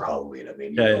that is for Halloween. I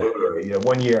mean,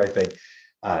 1 year,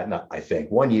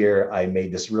 one year I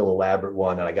made this real elaborate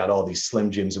one, and I got all these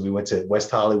Slim Jims, and we went to West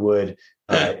Hollywood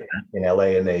in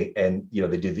LA, and they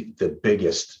do the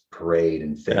biggest parade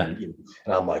and thing,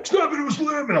 and I'm like, stop it,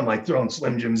 Slim, and I'm like throwing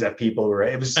Slim Jims at people.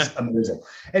 Right? It was amazing.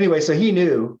 Anyway, so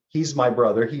he's my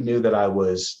brother. He knew that I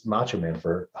was Macho Man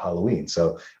for Halloween,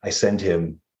 so I send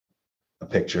him a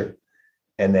picture,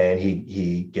 and then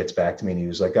he gets back to me, and he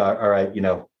was like, all right,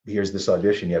 here's this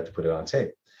audition, you have to put it on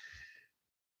tape.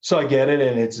 So I get it,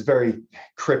 and it's very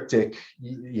cryptic.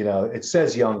 It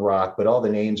says Young Rock, but all the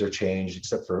names are changed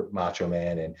except for Macho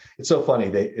Man. And it's so funny.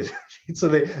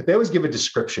 They always give a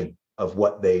description of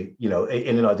what they,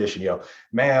 in an audition,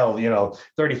 male,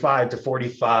 35 to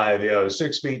 45,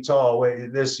 6 feet tall,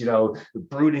 this,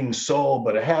 brooding soul,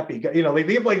 but a happy guy.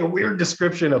 They have like a weird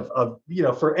description of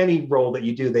for any role that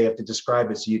you do, they have to describe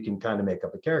it so you can kind of make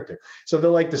up a character. So they're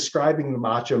like describing the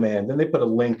Macho Man. Then they put a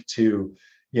link to,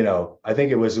 I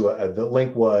think it was the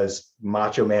link was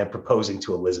Macho Man proposing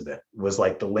to Elizabeth was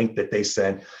like the link that they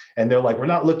sent. And they're like, we're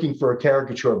not looking for a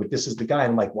caricature, but this is the guy.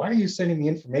 And I'm like, why are you sending me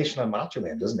information on Macho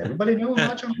Man? Doesn't everybody know who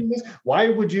Macho Man is? Why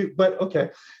would you? But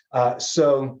okay.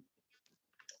 So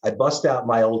I bust out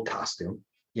my old costume,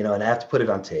 and I have to put it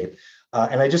on tape.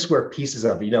 And I just wear pieces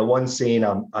of it. One scene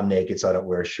I'm naked, so I don't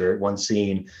wear a shirt. One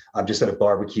scene I'm just at a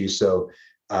barbecue. So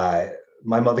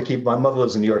my mother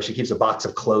lives in New York. She keeps a box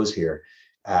of clothes here.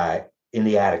 In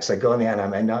the attic. So I go in the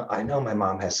attic. I know my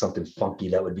mom has something funky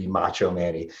that would be Macho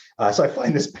Man-y. So I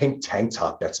find this pink tank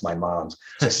top that's my mom's.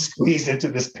 So I squeeze into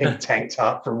this pink tank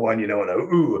top for one,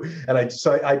 and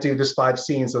I do this 5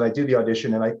 scenes, and I do the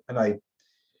audition, and I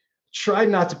try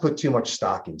not to put too much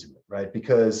stock into it, right?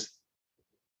 Because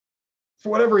for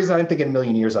whatever reason, I didn't think in a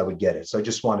million years I would get it. So I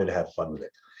just wanted to have fun with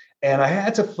it. And I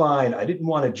had to find, I didn't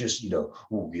want to just, I'm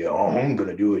going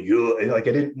to do it. Like,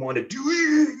 I didn't want to do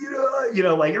it,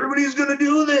 like everybody's going to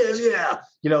do this. Yeah.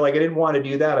 Like I didn't want to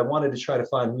do that. I wanted to try to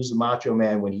find who's the Macho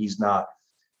Man when he's not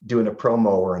doing a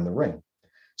promo or in the ring.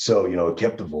 So, I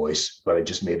kept the voice, but I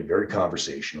just made it very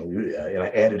conversational. And I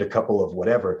added a couple of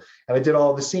whatever, and I did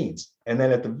all the scenes. And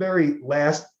then at the very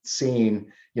last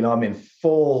scene, I'm in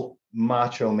full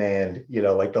Macho Man,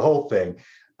 like the whole thing.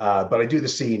 But I do the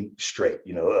scene straight,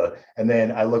 and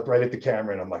then I look right at the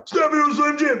camera, and I'm like, "Stop it,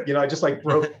 Slim Jim!" I just like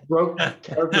broke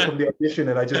character from the audition,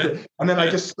 and I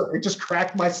just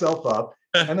cracked myself up,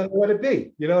 and then I let it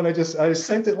be, and I just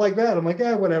sent it like that. I'm like,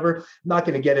 yeah, whatever. I'm not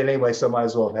going to get it anyway, so might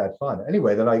as well have had fun.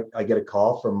 Anyway, then I get a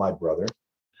call from my brother.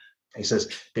 He says,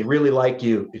 they really like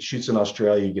you. It shoots in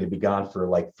Australia. You're going to be gone for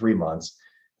like 3 months.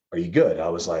 Are you good? I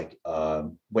was like,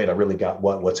 wait, I really got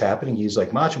what's happening? He's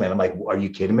like, Macho Man. I'm like, are you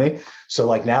kidding me? So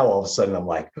like now all of a sudden I'm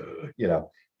like,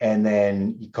 and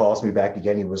then he calls me back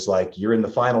again. He was like, you're in the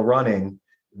final running.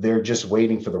 They're just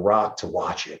waiting for The Rock to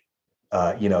watch it,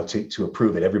 to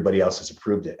approve it. Everybody else has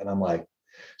approved it. And I'm like,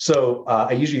 so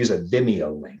I usually use a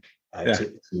Vimeo link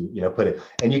to put it.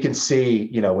 And you can see,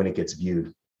 when it gets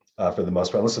viewed. For the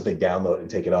most part, unless if they download it and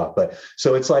take it off. But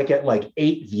so it's like at like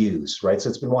 8 views, right? So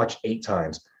it's been watched 8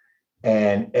 times.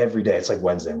 And every day, it's like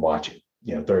Wednesday, I'm watching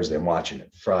it. Thursday, I'm watching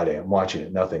it. Friday, I'm watching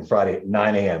it. Nothing. Friday at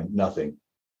 9 a.m., nothing.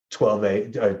 12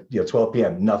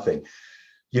 p.m., nothing.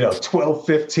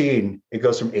 12:15, it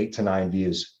goes from 8 to 9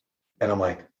 views. And I'm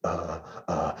like, The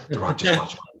Rock just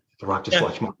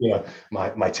watched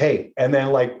my tape. And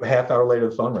then like a half hour later,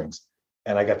 the phone rings.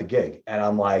 And I got the gig, and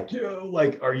I'm like,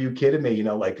 are you kidding me?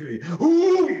 Like,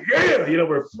 ooh, yeah,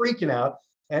 we're freaking out.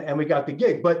 and we got the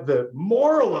gig. But the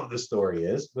moral of the story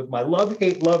is, with my love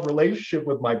relationship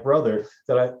with my brother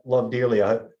that I love dearly,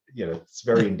 it's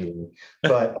very endearing.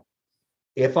 But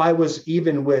if I was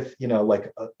even with,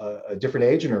 like a different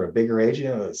agent or a bigger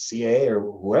agent, a CA or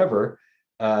whoever,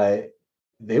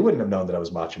 they wouldn't have known that I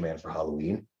was Macho Man for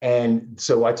Halloween. And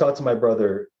so I talked to my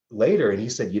brother later, and he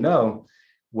said,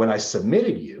 when I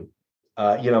submitted you,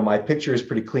 my picture is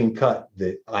pretty clean cut,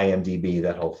 the IMDb,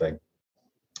 that whole thing.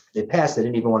 They passed. They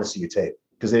didn't even want to see your tape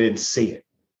because they didn't see it.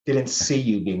 They didn't see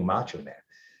you being Macho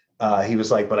Man. He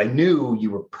was like, but I knew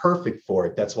you were perfect for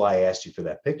it. That's why I asked you for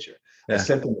that picture. Yeah. I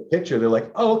sent them the picture. They're like,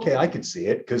 oh, okay, I could see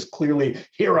it because clearly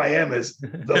here I am as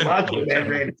the Macho Man,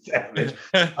 Randy Savage.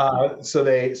 So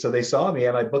they saw me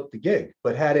and I booked the gig.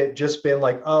 But had it just been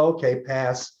like, oh, okay,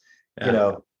 pass,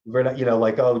 we're not,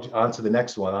 like, oh, on to the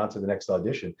next one, on to the next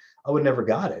audition, I would never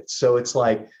got it. So it's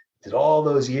like, did all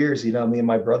those years, me and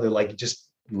my brother, like, just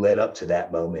led up to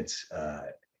that moment,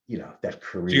 that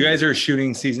career. So you guys are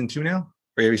shooting season 2 now?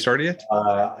 Or have you started yet?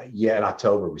 Yeah, in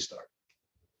October we start.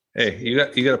 Hey, you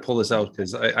got to pull this out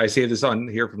because I saved this on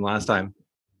here from last time.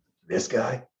 This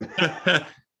guy. High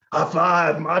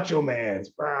five, Macho Man.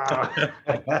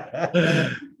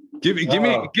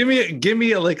 give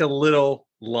me like a little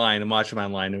line, a Macho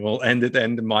Man line, and we'll end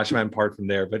the Macho Man part from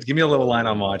there. But give me a little line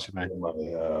on Macho Man.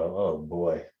 Oh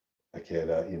boy, I can't.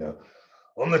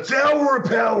 On the tower of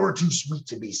power, too sweet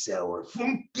to be sour,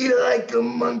 funky like a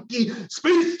monkey,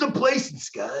 space the place and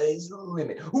sky's the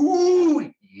limit.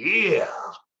 Ooh, yeah.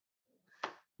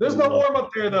 There's no warm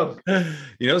up there, though.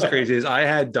 What's crazy is I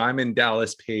had Diamond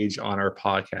Dallas Page on our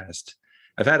podcast.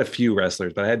 I've had a few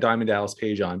wrestlers, but I had Diamond Dallas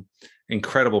Page on.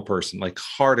 Incredible person, like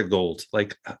heart of gold.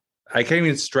 Like I can't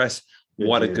even stress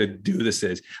what a good dude this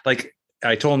is. Like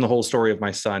I told him the whole story of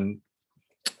my son,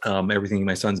 everything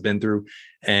my son's been through.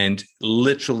 And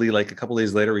literally like a couple of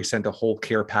days later, he sent a whole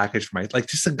care package for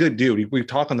just a good dude. We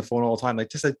talk on the phone all the time, like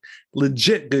just a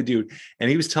legit good dude.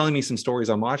 And he was telling me some stories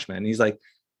on Macho Man. And he's like,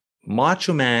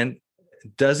 Macho Man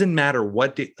doesn't matter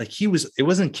what day, like it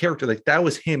wasn't character. Like that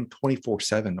was him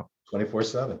 24/7.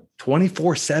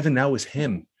 24/7. That was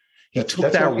him. He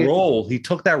took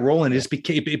that role and it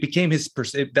became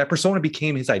that persona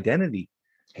became his identity.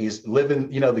 He's living,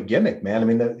 the gimmick, man. I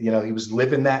mean, he was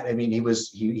living that. I mean,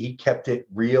 he kept it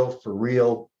real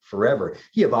forever.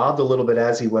 He evolved a little bit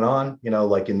as he went on,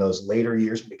 like in those later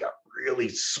years when he got really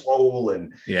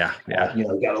swollen. Got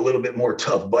a little bit more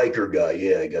tough biker guy.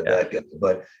 Yeah, I got that guy,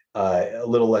 but a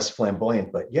little less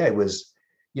flamboyant. But yeah, it was,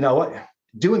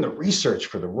 doing the research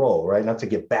for the role, right? Not to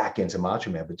get back into Macho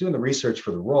Man, but doing the research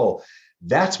for the role.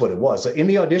 That's what it was. So in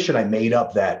the audition, I made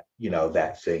up that,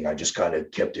 that thing. I just kind of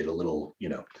kept it a little,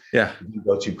 didn't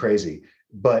go too crazy.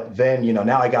 But then,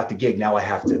 now I got the gig. Now I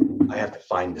have to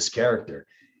find this character.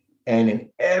 And in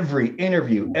every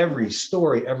interview, every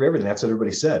story, everything, that's what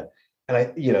everybody said.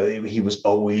 And he was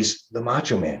always the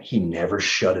Macho Man. He never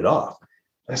shut it off.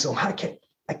 And I said, well,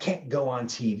 I can't go on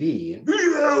TV and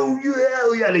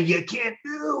you can't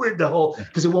do it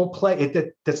because it won't play.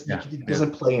 It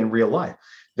doesn't play in real life.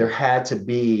 There had to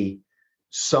be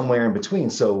somewhere in between.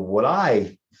 So what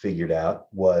I figured out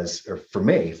was, or for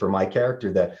my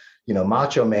character, that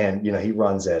Macho Man, he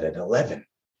runs at an 11.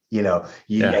 And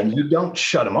you don't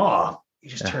shut him off. You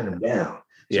just turn him down.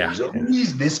 So he's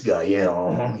always this guy.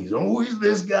 He's always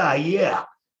this guy. Yeah,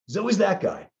 he's always that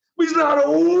guy. He's not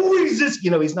always this,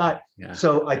 he's not. Yeah.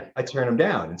 So I turn him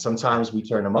down, and sometimes we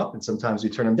turn him up and sometimes we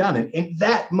turn him down. And in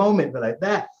that moment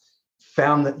that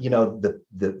found that,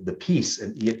 the peace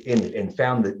in it, and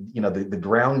found that, the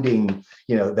grounding,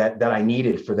 that I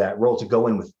needed for that role to go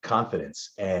in with confidence.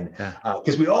 And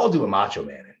because we all do a Macho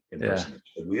Man impersonation.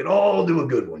 We'd all do a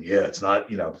good one. Yeah. It's not,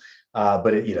 but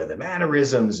the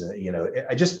mannerisms,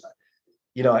 I just,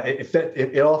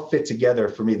 it all fit together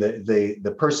for me.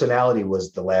 The personality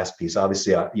was the last piece.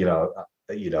 Obviously, I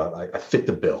fit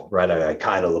the bill, right? I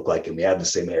kind of look like him. We have the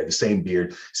same hair, the same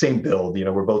beard, same build.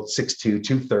 We're both 6'2",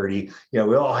 230. We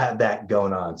all had that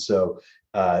going on. So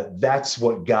that's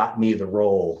what got me the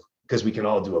role, because we can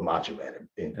all do a Macho Man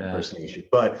impersonation.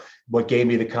 But what gave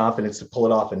me the confidence to pull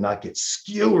it off and not get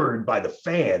skewered by the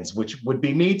fans, which would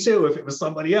be me too if it was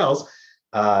somebody else,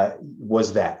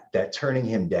 was that turning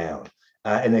him down.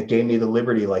 And it gave me the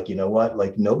liberty, like,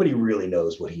 like nobody really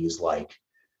knows what he's like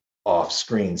off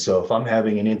screen. So if I'm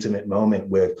having an intimate moment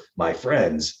with my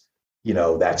friends,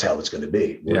 that's how it's going to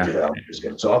be. We're just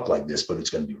going to talk like this, but it's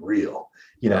going to be real,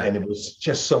 and it was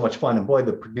just so much fun. And boy,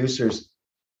 the producers,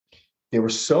 they were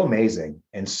so amazing.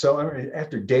 And so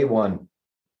after day one,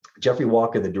 Jeffrey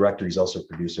Walker, the director, he's also a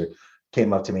producer,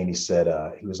 came up to me and he said,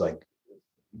 he was like,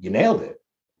 you nailed it.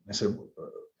 I said,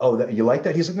 oh, you like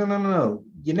that? He's like, no,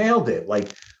 you nailed it.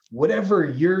 Like whatever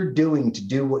you're doing to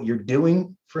do what you're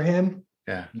doing for him,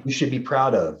 you should be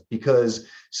proud of, because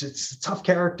it's a tough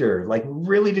character. Like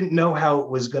really didn't know how it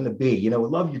was going to be. We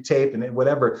love your tape and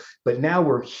whatever, but now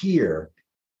we're here.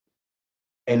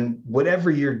 And whatever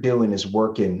you're doing is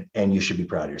working, and you should be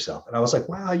proud of yourself. And I was like,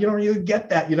 wow, you don't really get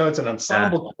that. It's an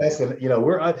ensemble cast, and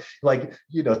we're like,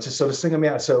 to sing them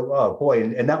out. So, oh boy,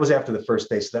 and that was after the first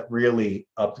day. So that really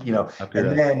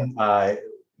and then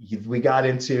we got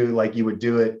into like you would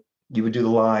do the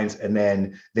lines, and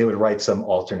then they would write some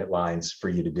alternate lines for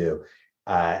you to do.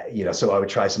 So I would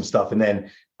try some stuff, and then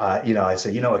I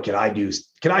said, what can I do?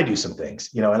 Can I do some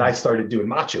things? And I started doing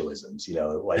machoisms,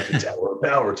 like the Tower of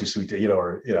Power, too sweet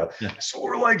to,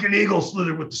 soar like an eagle,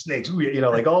 slither with the snakes,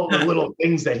 like all the little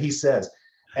things that he says.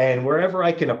 And wherever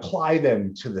I can apply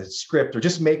them to the script or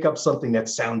just make up something that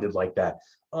sounded like that,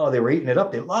 oh, they were eating it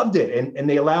up. They loved it. And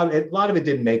they allowed it. A lot of it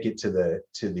didn't make it to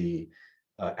the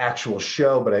actual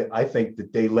show, but I think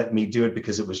that they let me do it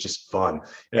because it was just fun.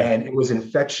 And it was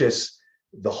infectious.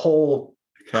 The whole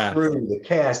crew, the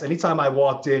cast. Anytime I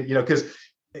walked in, because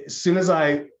as soon as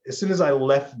I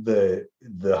left the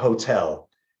hotel,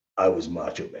 I was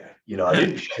Macho Man. I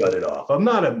didn't shut it off. I'm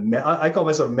not I call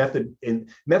myself method in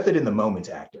the moment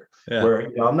actor,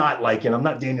 where I'm not like, I'm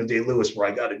not Daniel Day-Lewis where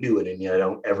I got to do it and I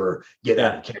don't ever get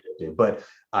out of character. But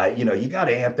you got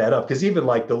to amp that up, because even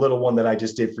like the little one that I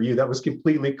just did for you, that was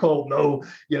completely cold. No,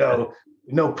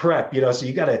 no prep. So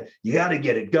you gotta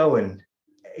get it going.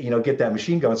 Get that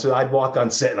machine going. So I'd walk on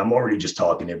set and I'm already just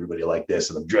talking to everybody like this,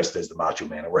 and I'm dressed as the Macho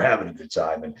Man, and we're having a good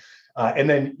time. And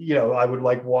then, I would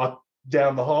like walk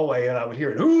down the hallway and I would hear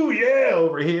it. Oh yeah,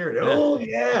 over here. And, oh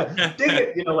yeah, dig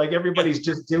it. Like everybody's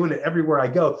just doing it everywhere I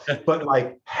go, but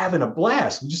like having a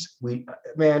blast.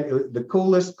 The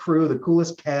coolest crew, the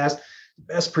coolest cast,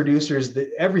 best producers,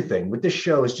 everything with this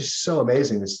show is just so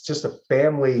amazing. It's just a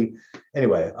family.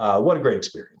 Anyway, what a great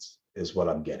experience is what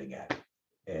I'm getting at.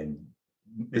 And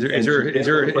is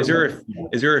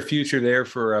there a future there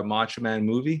for a Macho Man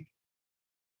movie?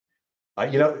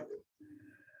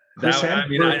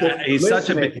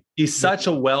 He's such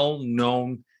a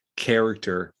well-known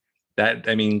character that,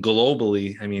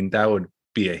 globally, that would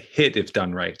be a hit if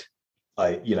done right.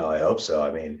 I hope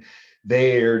so.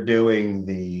 They're doing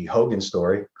the Hogan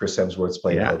story. Chris Hemsworth's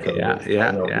playing Hogan. I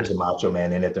don't know if there's a Macho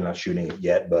Man in it. They're not shooting it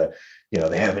yet, but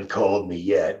they haven't called me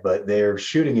yet. But they're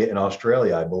shooting it in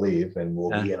Australia, I believe, and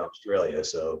we'll be in Australia.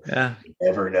 So you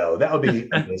never know. That would be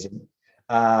amazing.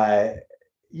 But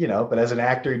as an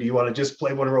actor, do you want to just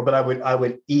play one role? But I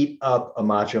would eat up a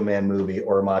Macho Man movie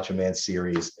or a Macho Man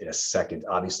series in a second.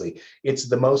 Obviously, it's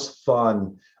the most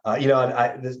fun. My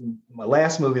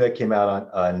last movie that came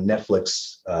out on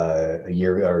Netflix a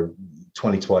year or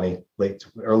 2020,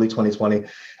 early 2020,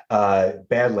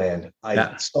 Badland.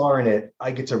 I star in it.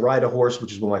 I get to ride a horse,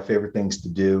 which is one of my favorite things to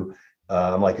do.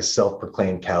 I'm like a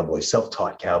self-proclaimed cowboy,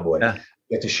 self-taught cowboy.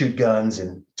 Get to shoot guns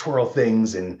and twirl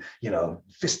things and,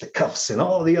 fisticuffs and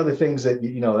all the other things that,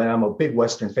 and I'm a big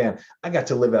Western fan. I got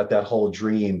to live out that whole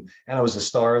dream, and I was the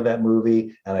star of that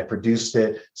movie and I produced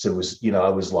it. So it was, I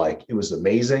was like, it was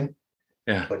amazing.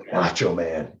 Yeah. But Macho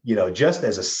Man, just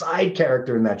as a side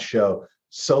character in that show,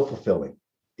 so fulfilling.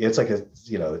 It's like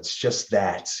it's just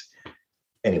that.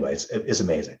 Anyway, it's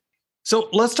amazing. So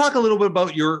let's talk a little bit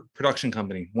about your production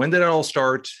company. When did it all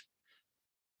start?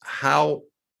 How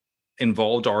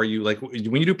involved are you? Like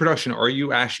when you do production, are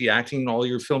you actually acting in all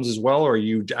your films as well? Or are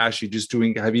you actually just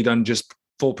have you done just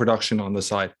full production on the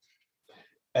side?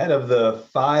 Out of the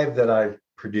 5 that I've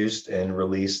produced and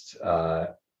released,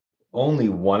 only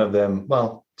one of them,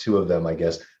 well, 2 of them, I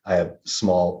guess, I have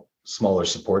smaller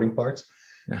supporting parts.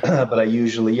 But I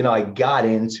usually, I got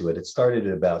into it. It started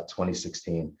in about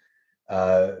 2016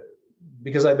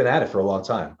 because I've been at it for a long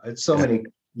time. It's so many,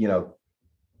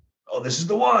 oh, this is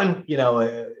the one,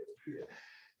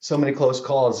 so many close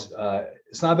calls.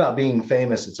 It's not about being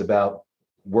famous. It's about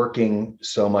working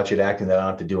so much at acting that I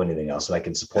don't have to do anything else, and I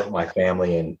can support my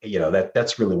family. And,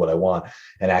 that's really what I want.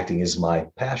 And acting is my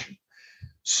passion.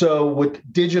 So with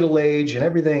digital age and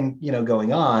everything,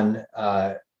 going on,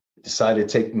 decided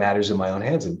to take matters in my own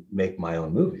hands and make my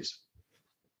own movies.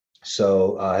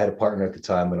 So I had a partner at the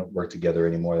time. We don't work together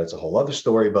anymore. That's a whole other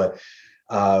story. But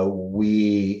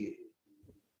we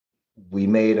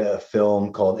made a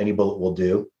film called Any Bullet Will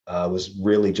Do. Was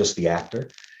really just the actor.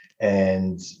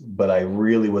 But I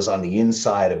really was on the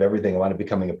inside of everything. I wound up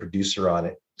becoming a producer on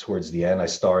it towards the end. I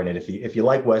star in it. If you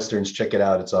like Westerns, check it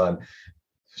out. It's on,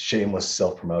 shameless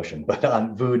self-promotion, but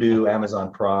on Vudu,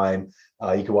 Amazon Prime.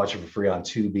 You can watch it for free on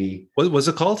Tubi. What was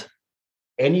it called?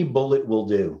 Any Bullet Will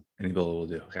Do. Any bullet will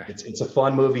do. Okay. It's a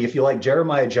fun movie. If you like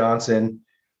Jeremiah Johnson,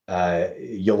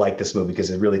 you'll like this movie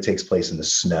because it really takes place in the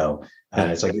snow.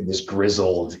 And it's like this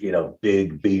grizzled,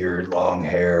 big beard, long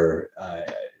hair,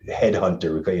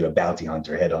 headhunter, bounty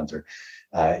hunter, headhunter.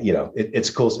 It's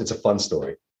cool. It's a fun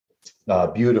story.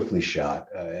 Beautifully shot,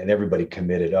 and everybody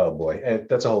committed. Oh boy, and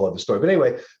that's a whole other story. But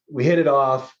anyway, we hit it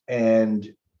off and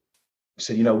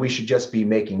said, we should just be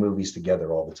making movies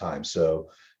together all the time. So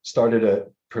started a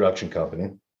production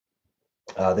company.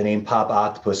 The name Pop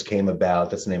Octopus came about.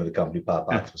 That's the name of the company, Pop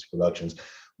Octopus Productions.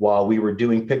 While we were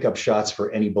doing pickup shots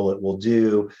for Any Bullet Will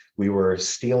Do, we were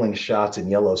stealing shots in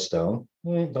Yellowstone.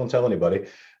 Don't tell anybody.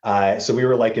 So we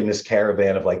were like in this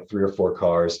caravan of like 3 or 4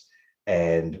 cars,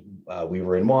 and we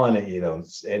were in one.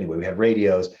 Anyway, we had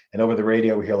radios, and over the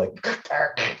radio we hear like,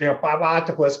 Pop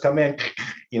Octopus, come in.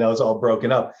 It's all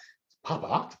broken up. Pop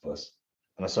Octopus.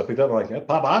 And so I picked up, I'm like,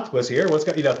 Pop Octopus here. What's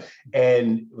going,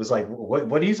 and it was like,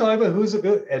 what are you talking about? Who's it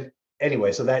good? And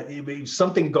anyway, so that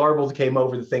something garbled came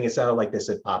over the thing. It sounded like they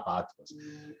said Pop Octopus.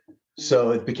 So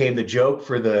it became the joke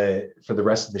for the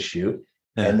rest of the shoot.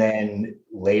 Yeah. And then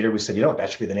later we said, that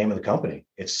should be the name of the company.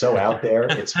 It's so out there.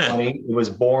 It's funny. It was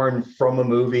born from a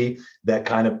movie that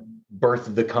kind of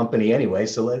birthed the company anyway.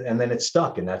 So, and then it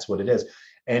stuck, and that's what it is.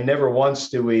 And never once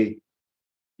do we,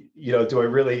 do I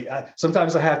really,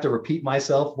 sometimes I have to repeat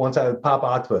myself. One time, Pop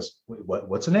Octopus.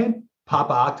 What's the name? Pop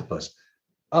Octopus.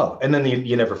 Oh, and then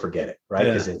you never forget it, right?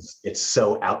 Because it's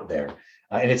so out there.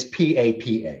 And it's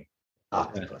PAPA,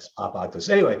 Octopus, Pop Octopus.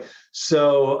 Anyway,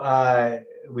 so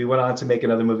we went on to make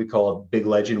another movie called Big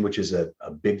Legend, which is a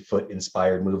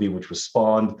Bigfoot-inspired movie, which was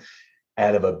spawned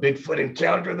out of a Bigfoot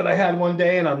encounter that I had one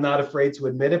day, and I'm not afraid to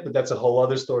admit it, but that's a whole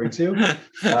other story too.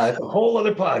 It's a whole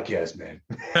other podcast, man.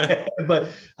 But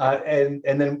and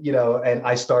then and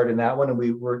I starred in that one, and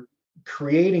we were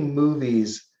creating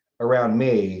movies around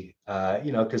me,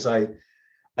 because I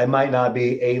might not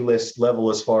be A-list level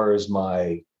as far as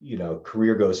my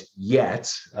career goes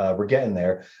yet. We're getting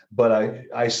there, but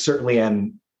I certainly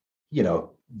am,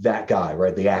 that guy,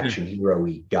 right? The action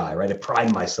hero-y guy, right? I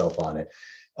pride myself on it.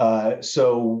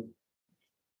 So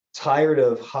tired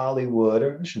of Hollywood,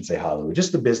 or I shouldn't say Hollywood,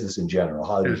 just the business in general.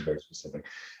 Hollywood is very specific.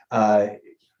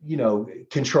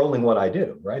 Controlling what I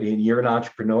do, right? And you're an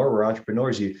entrepreneur. We're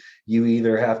entrepreneurs. You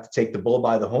either have to take the bull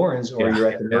by the horns, or you're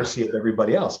at the mercy of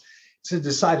everybody else. So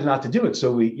decided not to do it.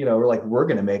 So we're like, we're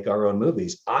going to make our own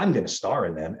movies. I'm going to star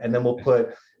in them, and then we'll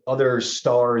put other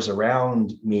stars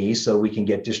around me so we can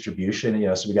get distribution.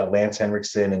 So we got Lance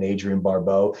Henriksen and Adrienne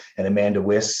Barbeau and Amanda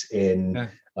Wyss in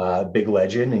Big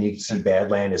Legend, and you can see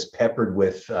Badland is peppered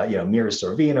with Mira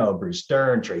Sorvino, Bruce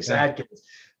Dern, Trace Adkins,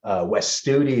 Wes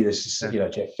Studi. There's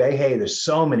Jeff Fahey. There's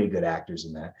so many good actors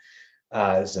in that.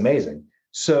 It's amazing.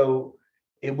 So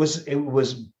it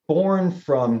was born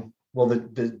from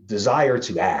the desire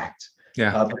to act,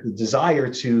 but the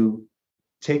desire to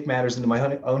take matters into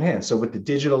my own hands. So with the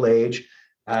digital age,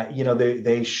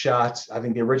 they shot, I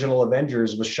think the original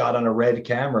Avengers was shot on a red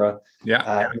camera.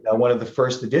 One of the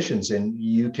first editions, and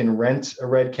you can rent a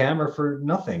red camera for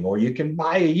nothing, or you can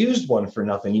buy a used one for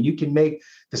nothing, and you can make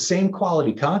the same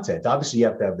quality content. Obviously you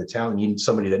have to have the talent. You need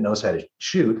somebody that knows how to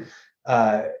shoot.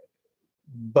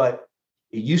 But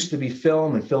it used to be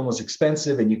film, and film was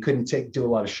expensive, and you couldn't do a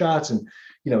lot of shots, and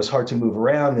it was hard to move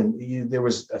around, and there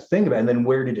was a thing about it. And then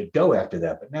where did it go after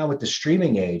that? But now with the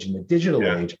streaming age and the digital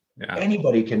age,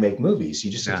 anybody can make movies.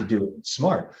 You just have to do it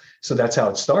smart. So that's how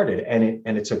it started,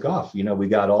 and it took off. We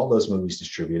got all those movies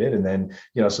distributed, and then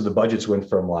so the budgets went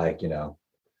from like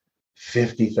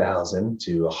 50,000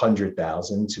 to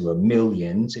 100,000 to $1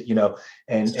 million to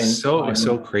and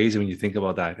so crazy when you think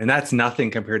about that, and that's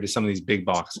nothing compared to some of these big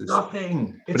boxes.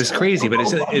 Nothing, but it's crazy. But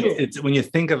it's when you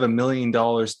think of $1 million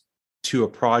to a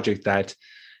project that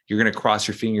you're going to cross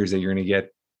your fingers that you're going to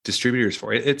get distributors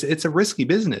for. It's a risky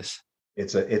business.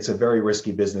 It's a very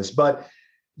risky business, but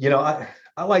I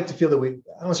like to feel that I don't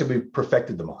want to say we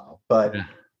perfected the model, but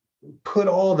put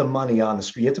all the money on the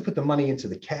screen. You have to put the money into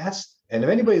the cast. And if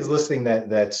anybody's listening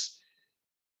that's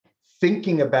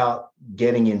thinking about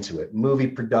getting into it, movie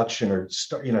production, or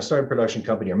starting a production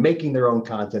company, or making their own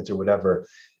content or whatever,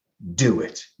 do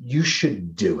it. You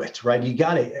should do it, right? You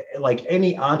got to, like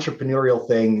any entrepreneurial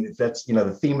thing, that's,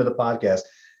 the theme of the podcast,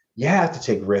 you have to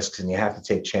take risks and you have to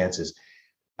take chances.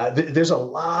 There's a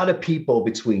lot of people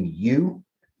between you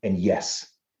and yes.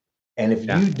 And if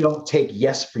you don't take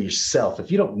yes for yourself,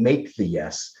 if you don't make the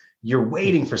yes, you're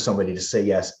waiting for somebody to say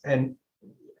yes. And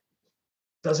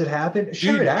does it happen?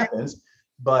 Sure, it happens.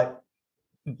 But,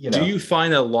 do you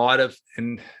find a lot of,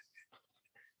 and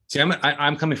see,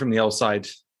 I'm coming from the outside,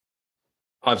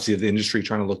 obviously, of the industry,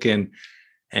 trying to look in,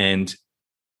 and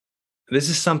this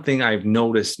is something I've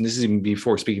noticed, and this is even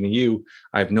before speaking to you,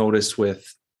 I've noticed with,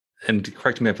 and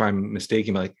correct me if I'm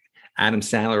mistaken, like Adam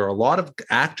Sandler, or a lot of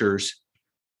actors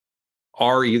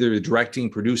are either directing,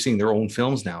 producing their own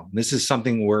films now. And this is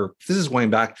something where this is going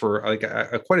back for like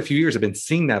quite a few years. I've been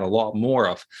seeing that a lot more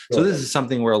of. So this is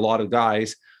something where a lot of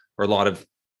guys or a lot of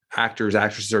actors,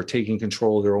 actresses are taking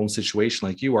control of their own situation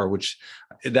like you are, which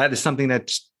that is something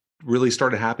that's really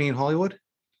started happening in Hollywood.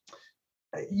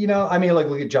 You know, I mean, like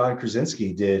look at John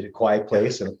Krasinski did A Quiet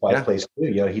Place and A Quiet Place 2.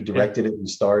 You know, he directed it and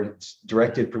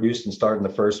directed, produced, and starred in the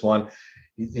first one.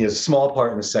 He has a small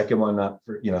part in the second one, not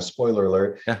for, you know, spoiler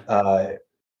alert.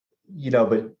 You know,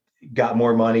 but got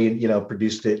more money, you know,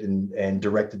 produced it and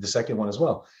directed the second one as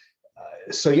well.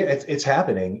 So yeah, it's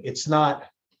happening. It's not,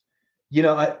 you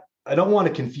know, I don't want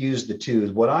to confuse the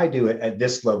two. What I do at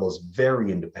this level is very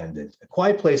independent. A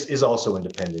Quiet Place is also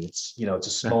independent. It's, you know, it's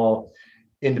a small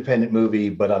independent movie,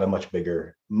 but on a much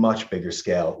bigger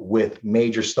scale with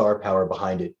major star power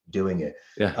behind it doing it.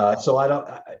 So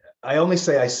I only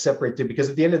say I separate it because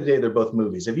at the end of the day, they're both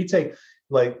movies. If you take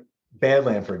like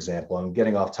Badland, for example, I'm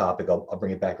getting off topic. I'll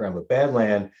bring it back around. But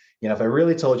Badland, you know, if I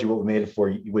really told you what we made it for,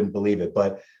 you wouldn't believe it.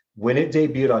 But when it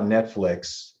debuted on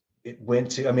Netflix, it went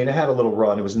to, I mean, it had a little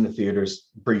run. It was in the theaters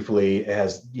briefly. It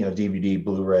has, you know, DVD,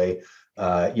 Blu-ray,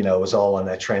 you know, it was all on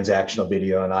that transactional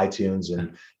video on iTunes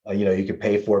and, you know, you could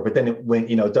pay for it, but then it went,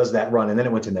 you know, it does that run. And then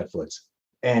it went to Netflix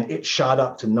and it shot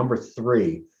up to number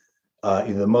 3,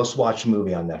 the most watched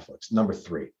movie on Netflix, number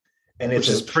 3. And it's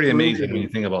just pretty amazing when you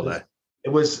think about that. It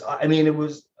was, I mean,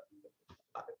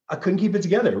 I couldn't keep it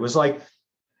together. It was like,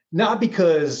 not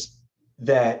because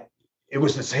that it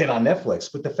was this hit on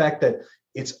Netflix, but the fact that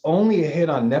it's only a hit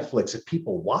on Netflix if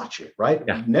people watch it, right?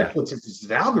 Netflix is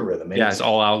an algorithm. It's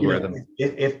all algorithm. You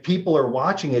know, if people are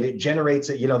watching it, it generates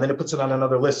it, you know, then it puts it on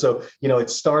another list. So, you know, it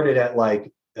started at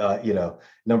like, you know,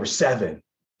 number 7,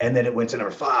 and then it went to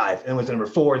number 5 and went to number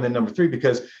 4 and then number 3,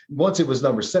 because once it was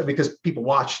number 7, because people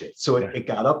watched it. So it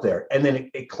got up there and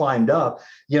then it climbed up,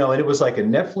 you know, and it was like a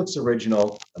Netflix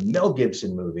original, a Mel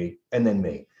Gibson movie, and then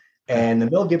me. And the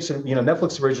Mel Gibson, you know,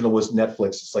 Netflix original was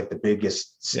Netflix. It's like the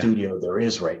biggest studio there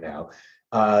is right now.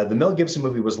 The Mel Gibson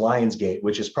movie was Lionsgate,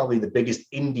 which is probably the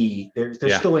biggest indie. They're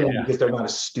still indie because they're not a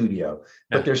studio,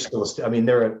 but they're still. I mean,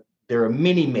 they're a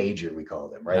mini major, we call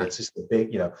them, right? It's just a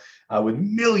big, you know, with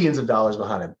millions of dollars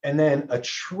behind them. And then a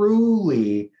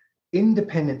truly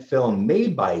independent film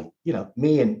made by, you know,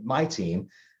 me and my team,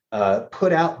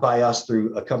 put out by us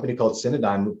through a company called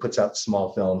Cinedigm, who puts out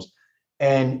small films.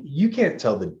 And you can't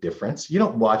tell the difference. You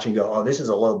don't watch and go, "Oh, this is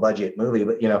a low budget movie,"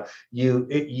 but you know,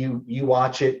 you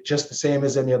watch it just the same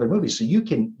as any other movie. So you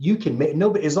can make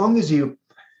nobody, as long as you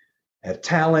have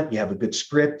talent, you have a good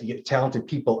script, you get talented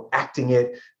people acting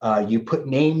it, you put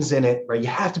names in it, right? You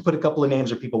have to put a couple of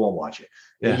names or people won't watch it.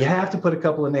 You have to put a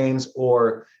couple of names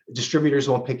or distributors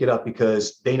won't pick it up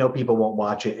because they know people won't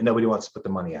watch it and nobody wants to put the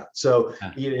money out. So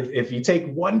if you take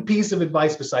one piece of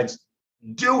advice besides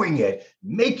doing it,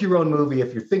 make your own movie.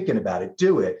 If you're thinking about it,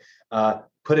 do it.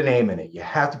 Put a name in it. You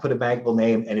have to put a bankable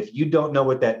name. And if you don't know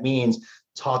what that means,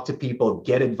 talk to people,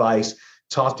 get advice,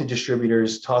 talk to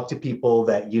distributors, talk to people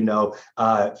that you know.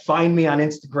 Find me on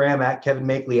Instagram at Kevin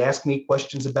Makeley. Ask me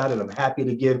questions about it. I'm happy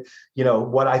to give, you know,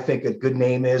 what I think a good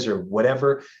name is or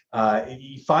whatever.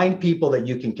 Find people that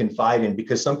you can confide in,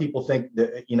 because some people think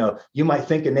that, you know, you might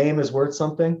think a name is worth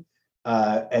something.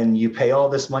 And you pay all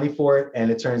this money for it,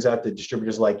 and it turns out the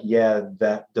distributor's like, yeah,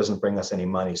 that doesn't bring us any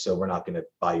money, so we're not going to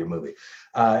buy your movie.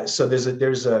 So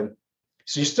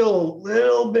so you're still a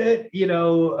little bit, you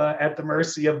know, at the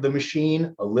mercy of the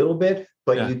machine, a little bit,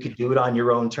 but you could do it on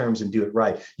your own terms and do it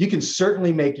right. You can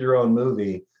certainly make your own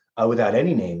movie without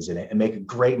any names in it and make a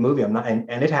great movie. And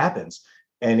it happens,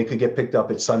 and it could get picked up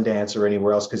at Sundance or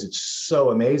anywhere else because it's so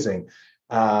amazing.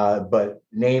 But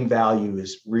name value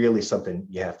is really something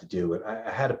you have to do. And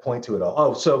I had a point to it all.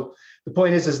 Oh, so the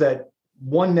point is that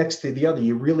one next to the other,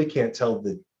 you really can't tell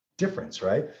the difference,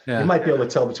 right? You might be able to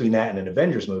tell between that and an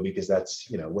Avengers movie because that's,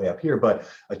 you know, way up here, but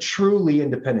a truly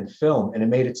independent film, and it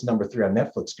made it to number 3 on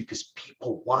Netflix because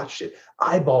people watched it.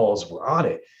 Eyeballs were on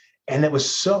it. And it was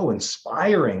so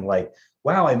inspiring. Like,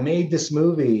 wow, I made this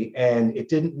movie and it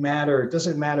didn't matter. It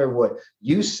doesn't matter what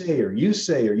you say or you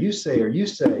say or you say or you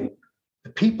say. The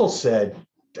people said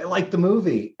they liked the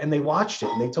movie and they watched it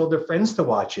and they told their friends to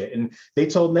watch it. And they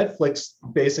told Netflix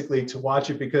basically to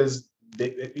watch it because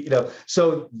they, you know,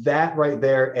 so that right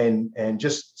there. And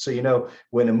just so you know,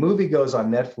 when a movie goes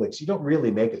on Netflix, you don't really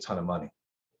make a ton of money.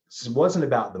 This wasn't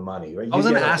about the money, right? I was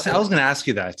going to ask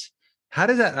you that. How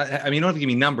does that, I mean, you don't have to give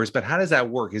me numbers, but how does that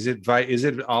work? Is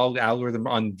it all algorithm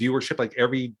on viewership? Like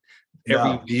every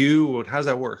view, how does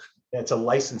that work? It's a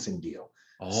licensing deal.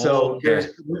 Oh, So okay.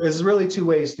 there's really two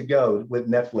ways to go with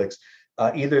Netflix.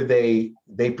 Either they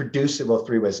produce it, well,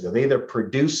 three ways to go. They either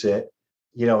produce it,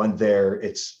 and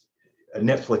it's a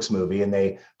Netflix movie, and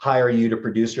they hire you to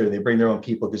produce it, or they bring their own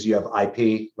people because you have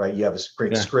IP, right? You have a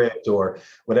great script or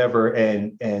whatever,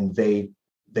 and they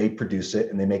produce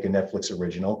it and they make a Netflix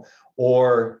original,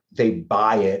 or they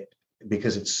buy it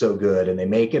because it's so good and they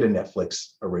make it a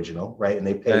Netflix original, right? And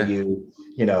they pay you,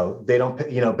 they don't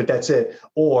pay, but that's it.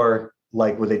 Or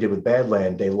like what they did with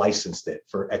Badland, they licensed it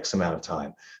for X amount of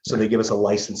time. So they give us a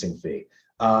licensing fee.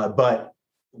 But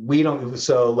we don't,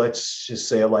 so let's just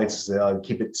say a license,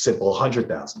 keep it simple,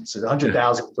 100,000. So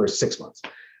 100,000 for 6 months.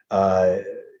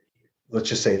 Let's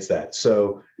just say it's that.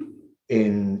 So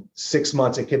in 6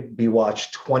 months, it could be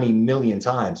watched 20 million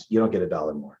times. You don't get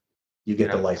 $1 more. You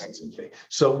get the licensing fee.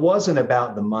 So it wasn't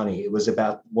about the money. It was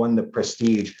about, one, the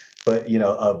prestige, but,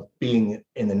 of being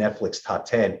in the Netflix top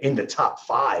 10, in the top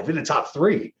 5, in the top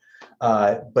 3.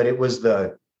 But it was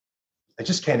I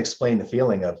just can't explain the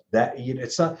feeling of that.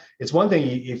 It's one thing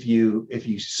if you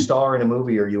star in a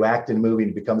movie or you act in a movie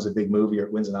and it becomes a big movie or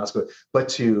it wins an Oscar, but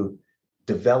to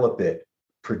develop it,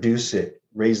 produce it,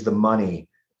 raise the money,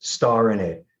 star in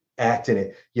it, act in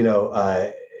it,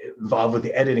 involved with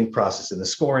the editing process and the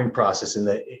scoring process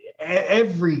and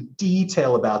every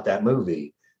detail about that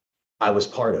movie, I was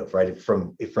part of, right?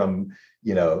 From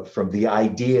the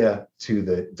idea to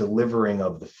the delivering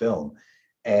of the film.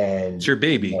 And it's your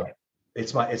baby.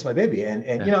 It's my baby. And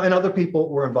and other people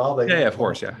were involved. Of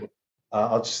course. Yeah.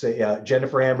 I'll just say,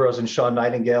 Jennifer Ambrose and Sean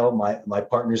Nightingale, my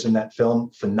partners in that film,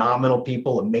 phenomenal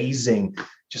people, amazing,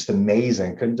 just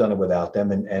amazing. Couldn't have done it without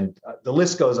them. And the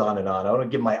list goes on and on. I want to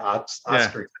give my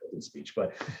Oscar speech,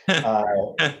 but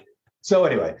so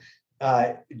anyway,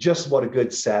 just what a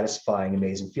good, satisfying,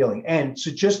 amazing feeling. And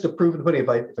so just to prove the pudding, if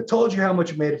I told you how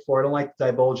much you made it for, I don't like to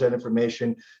divulge that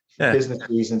information for business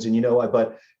reasons, and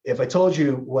but if I told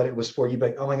you what it was for, you'd be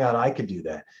like, oh my God, I could do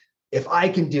that. If I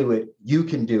can do it, you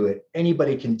can do it.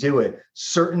 Anybody can do it.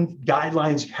 Certain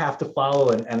guidelines you have to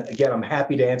follow. And again, I'm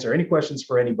happy to answer any questions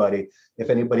for anybody. If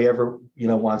anybody ever,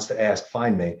 wants to ask,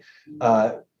 find me.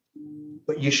 But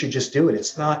you should just do it.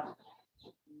 It's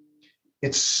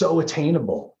so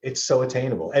attainable. It's so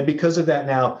attainable. And because of that,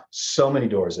 now so many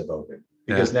doors have opened.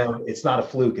 Because now it's not a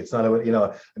fluke. It's not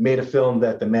I made a film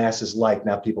that the masses like.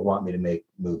 Now people want me to make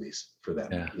movies for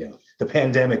them. The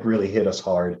pandemic really hit us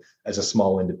hard as a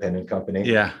small independent company.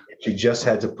 She just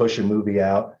had to push a movie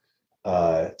out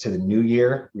to the new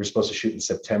year. We were supposed to shoot in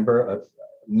September.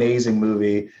 Amazing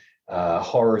movie,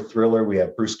 horror thriller. We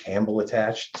have Bruce Campbell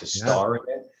attached to star in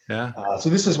it. So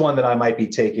this is one that I might be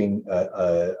taking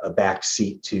a back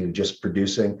seat to just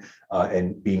producing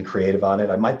and being creative on it.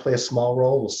 I might play a small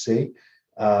role. We'll see.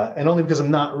 And only because I'm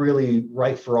not really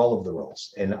right for all of the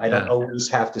roles, and I don't always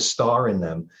have to star in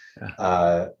them.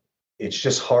 It's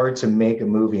just hard to make a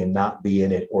movie and not be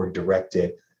in it or direct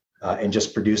it and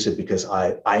just produce it, because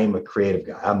I am a creative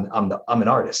guy. I'm an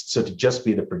artist. So to just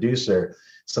be the producer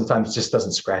sometimes just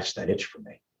doesn't scratch that itch for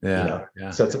me. So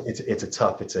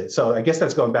so I guess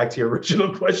that's going back to your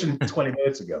original question 20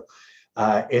 minutes ago.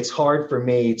 It's hard for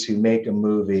me to make a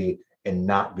movie and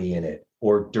not be in it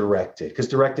or direct it, because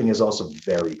directing is also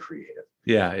very creative.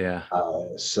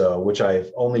 So which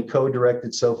I've only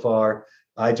co-directed so far.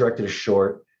 I directed a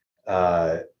short,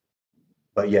 but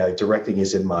directing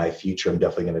is in my future. I'm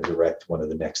definitely going to direct one of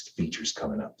the next features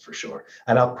coming up for sure.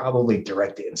 And I'll probably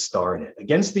direct it and star in it,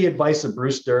 against the advice of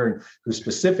Bruce Dern, who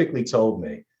specifically told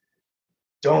me,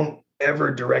 don't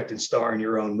ever direct and star in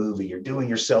your own movie. You're doing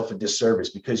yourself a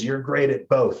disservice, because you're great at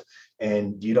both.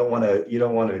 And you don't want to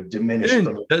diminish.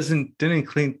 Didn't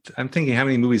Clint? I'm thinking how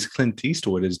many movies Clint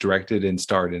Eastwood has directed and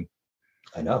starred in.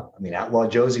 I know. I mean, Outlaw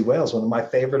Josie Wales, one of my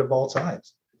favorite of all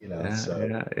times.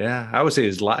 I would say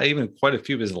even quite a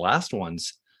few of his last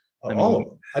ones.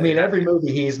 Every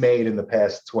movie he's made in the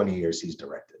past 20 years, he's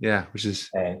directed. Which is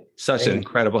such an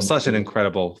incredible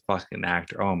fucking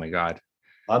actor. Oh my God.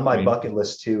 On my bucket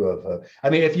list too of,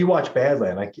 if you watch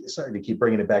Badland, sorry to keep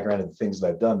bringing it back around to the things that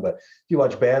I've done, but if you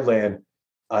watch Badland,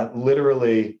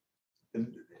 literally,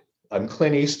 I'm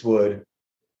Clint Eastwood,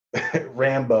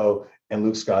 Rambo, and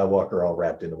Luke Skywalker all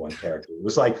wrapped into one character.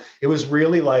 It was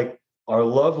really like our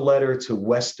love letter to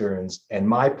Westerns and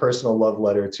my personal love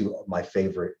letter to my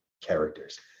favorite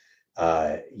characters.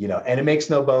 And it makes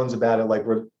no bones about it. Like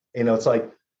it's like,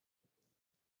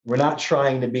 we're not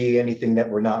trying to be anything that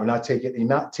we're not. You're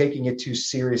not taking it too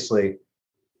seriously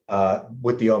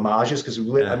with the homages, because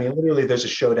literally, there's a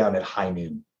showdown at high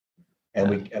noon, and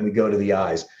we go to the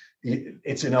eyes.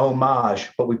 It's an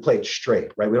homage, but we play it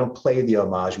straight, right? We don't play the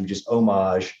homage. We just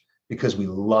homage because we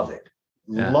love it.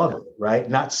 Love it, right?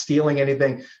 Not stealing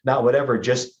anything, not whatever,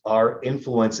 just our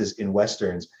influences in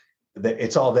Westerns.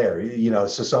 It's all there,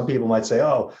 so some people might say,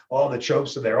 oh, all the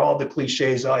tropes are there, all the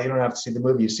cliches, oh, you don't have to see the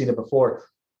movie, you've seen it before.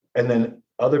 And then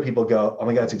other people go, oh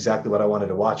my God, it's exactly what I wanted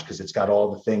to watch, because it's got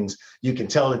all the things. You can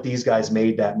tell that these guys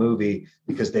made that movie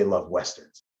because they love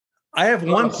Westerns. I have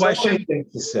one question. So many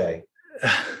things to say.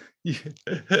 We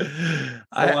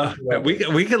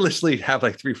could literally have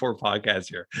like 3-4 podcasts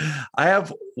here. I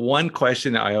have one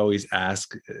question I always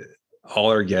ask all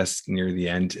our guests near the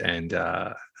end, and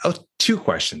two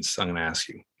questions I'm going to ask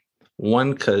you.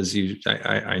 One, because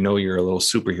I know you're a little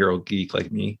superhero geek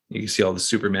like me. You can see all the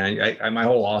Superman. My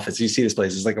whole office, you see this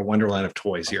place, is like a wonderland of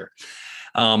toys here.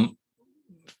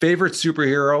 Favorite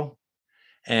superhero,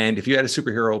 and if you had a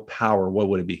superhero power, what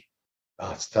would it be?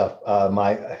 Oh, it's tough.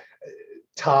 My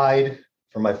tied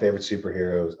for my favorite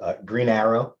superheroes, Green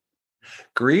Arrow.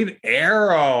 Green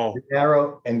Arrow. Green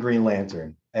Arrow and Green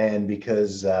Lantern. And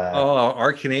because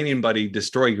our Canadian buddy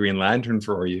destroyed Green Lantern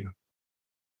for you.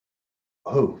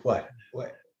 Oh, what?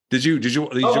 Did you watch?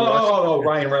 Oh,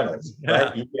 Ryan Reynolds.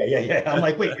 Right? Yeah. I'm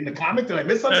like, wait, in the comic, did I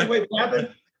miss something? Wait, what happened?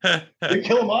 Did you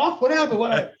kill him off? What happened?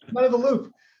 I'm out of the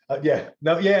loop. I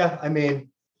mean,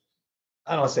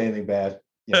 I don't want to say anything bad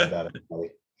about it.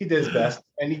 He did his best.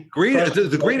 And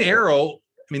the Green Arrow,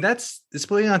 I mean, it's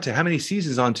playing on to how many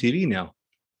seasons on TV now?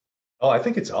 Oh, I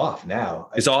think it's off now.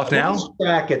 It's off now?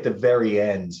 Back at the very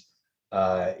end,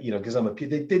 because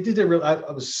they did it real.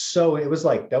 It was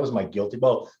like, that was my guilty.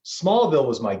 Well, Smallville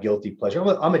was my guilty pleasure.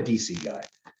 I'm a DC guy.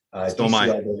 So am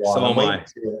I.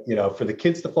 For the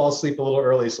kids to fall asleep a little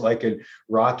early so I could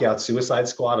rock out Suicide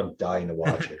Squad. I'm dying to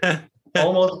watch it.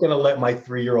 Almost going to let my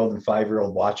 3-year-old and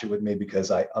 5-year-old watch it with me,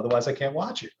 because otherwise I can't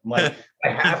watch it. I'm like, I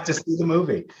have to see the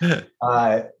movie.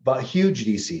 But huge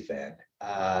DC fan.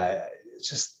 I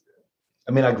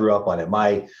grew up on it.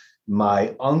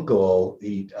 My uncle,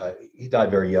 he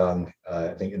died very young,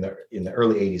 I think in the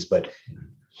early 80s, but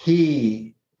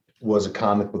he was a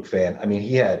comic book fan. I mean,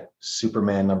 he had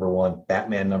Superman #1,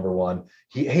 Batman #1.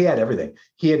 He had everything.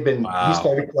 He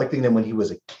started collecting them when he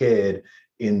was a kid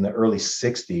in the early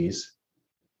 60s,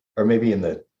 or maybe in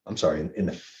the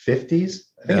 50s.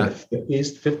 I think in the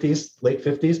 50s, late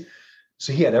 50s.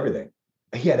 So he had everything.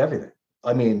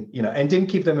 I mean, and didn't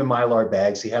keep them in Mylar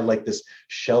bags. He had like this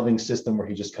shelving system where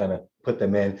he just kind of put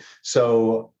them in.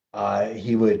 So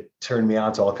he would turn me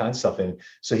on to all kinds of stuff. And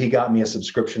so he got me a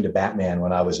subscription to Batman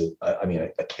when I was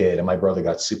a kid, and my brother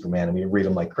got Superman, and we read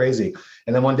them like crazy.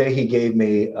 And then one day he gave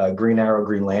me a Green Arrow,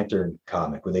 Green Lantern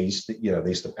comic where they used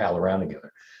to pal around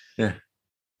together. Yeah.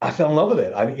 I fell in love with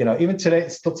it. Even today,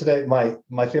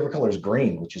 my favorite color is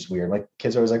green, which is weird. My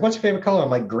kids are always like, "What's your favorite color?" I'm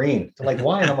like, green. They're like,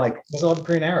 "Why?" And I'm like, "Because I love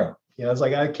Green Arrow." It's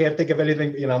like, I can't think of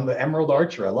anything. I'm the Emerald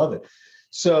Archer. I love it.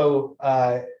 So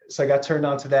I got turned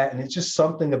on to that, and it's just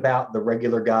something about the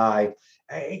regular guy,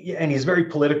 and he's very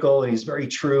political and he's very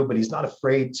true, but he's not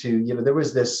afraid to. There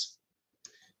was this.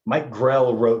 Mike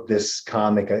Grell wrote this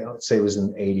comic. I would say it was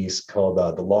in the 80s, called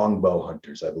The Longbow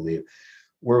Hunters, I believe,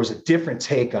 where it was a different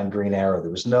take on Green Arrow. There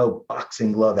was no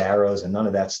boxing glove arrows and none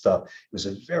of that stuff. It was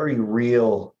a very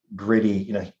real, gritty.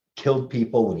 He killed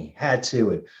people when he had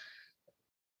to, and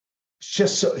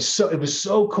just so it was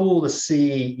so cool to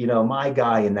see, my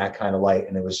guy in that kind of light.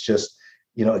 And it was just,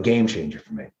 a game changer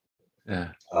for me. Yeah.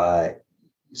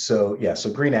 So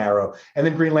Green Arrow, and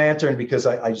then Green Lantern, because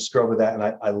I just grew up with that, and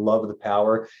I love the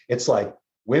power. It's like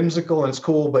whimsical and it's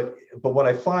cool, but what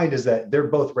I find is that they're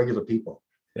both regular people.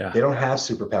 Yeah. They don't have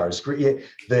superpowers.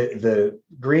 The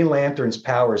Green Lantern's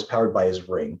power is powered by his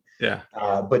ring. Yeah.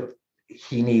 But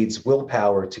he needs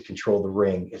willpower to control the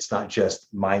ring. It's not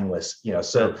just mindless,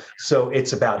 so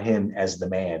it's about him as the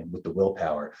man with the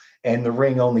willpower, and the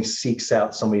ring only seeks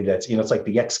out somebody that's, it's like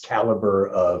the Excalibur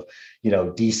of,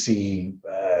 DC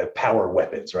power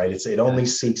weapons, right? It only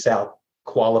seeks out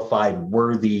qualified,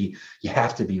 worthy. You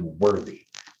have to be worthy,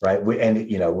 right? And,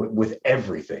 with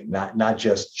everything, not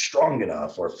just strong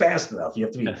enough or fast enough. You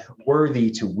have to be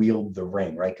worthy to wield the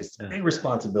ring, right? Because it's a big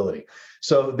responsibility.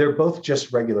 So they're both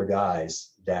just regular guys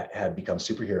that have become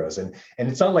superheroes. And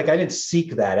it's not like I didn't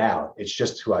seek that out. It's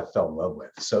just who I fell in love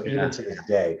with. So even to this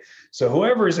day. So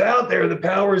whoever's out there, the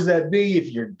powers that be,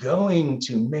 if you're going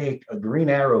to make a Green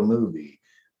Arrow movie,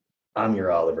 I'm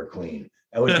your Oliver Queen.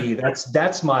 That would be,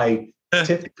 that's my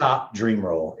tip-top dream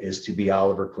role, is to be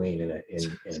Oliver Queen in a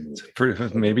movie.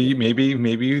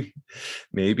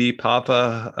 Maybe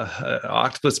Papa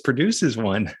Octopus produces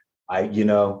one.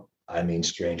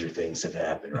 Stranger things have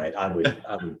happened, right? I would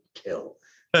kill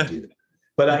to do that.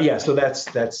 But so that's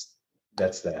that.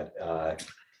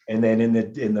 And then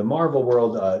in the Marvel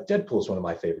world, Deadpool is one of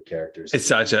my favorite characters. It's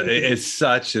such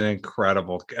an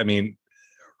incredible. I mean,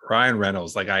 Ryan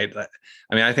Reynolds, like I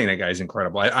think that guy's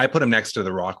incredible. I put him next to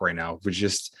The Rock right now for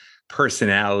just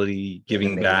personality,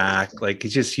 giving back. Like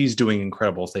he's doing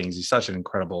incredible things. He's such an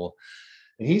incredible.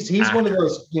 And he's one of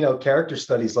those, character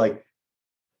studies. Like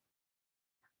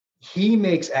he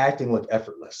makes acting look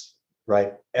effortless,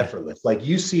 right? Effortless. Like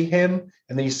you see him,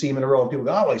 and then you see him in a role, and people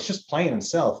go, "Oh, he's just playing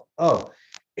himself." Oh,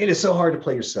 it is so hard to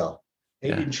play yourself.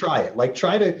 And you can try it. Like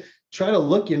try to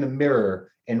look in the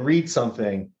mirror and read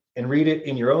something. And read it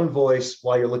in your own voice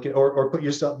while you're looking, or put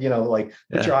yourself, put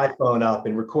your iPhone up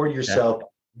and record yourself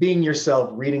being yourself,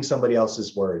 reading somebody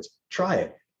else's words. Try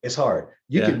it. It's hard.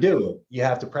 You can do it. You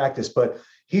have to practice, but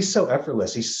he's so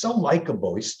effortless. He's so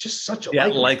likable. He's just such a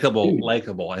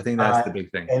likable. I think that's the big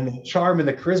thing. And the charm and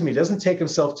the charisma. He doesn't take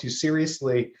himself too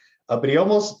seriously, but he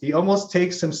almost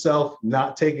takes himself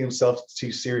not taking himself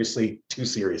too seriously.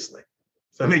 Does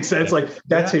that make sense? Like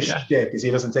that's his shtick, is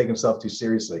he doesn't take himself too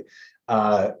seriously.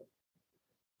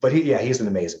 But he's an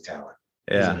amazing talent.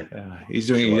 He's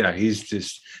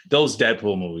just those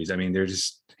Deadpool movies. I mean, you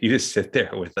just sit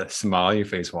there with a smile on your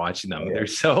face watching them. They're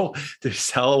so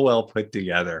well put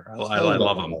together. I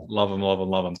love them.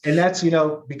 And that's,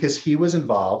 because he was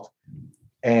involved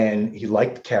and he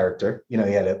liked the character, he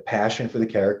had a passion for the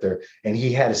character and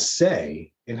he had a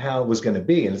say in how it was going to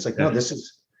be. And it's like, no, this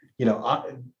is,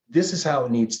 this is how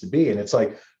it needs to be. And it's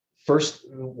like,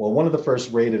 one of the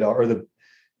first rated R, or the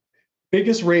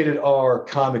biggest rated R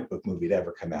comic book movie to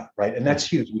ever come out, right? And that's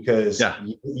huge because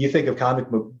you think of comic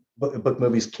book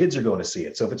movies, kids are going to see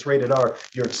it. So if it's rated R,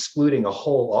 you're excluding a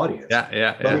whole audience. But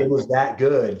it was that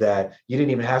good that you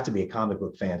didn't even have to be a comic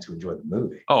book fan to enjoy the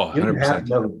movie. Oh, 100%. You didn't have to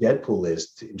know who Deadpool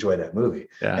is to enjoy that movie.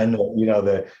 And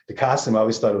the costume, I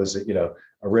always thought it was a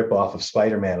rip-off of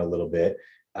Spider-Man a little bit.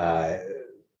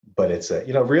 But it's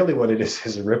really what it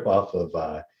is a rip-off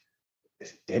of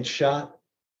Deadshot.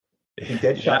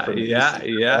 Deadshot.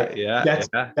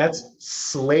 That's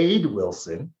Slade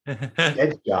Wilson,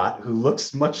 Deadshot, who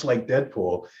looks much like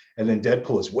Deadpool, and then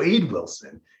Deadpool is Wade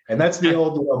Wilson, and that's the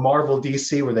old Marvel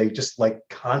DC where they just like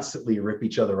constantly rip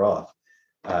each other off.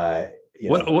 How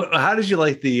did you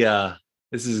like the?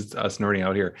 This is us nerding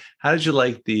out here. How did you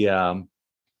like the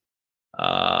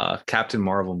Captain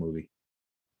Marvel movie?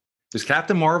 There's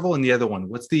Captain Marvel and the other one.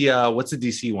 What's the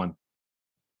DC one?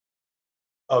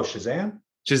 Oh, Shazam.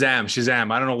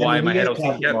 I don't know why in my head I was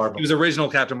thinking it was original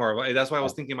Captain Marvel. That's why I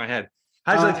was thinking in my head.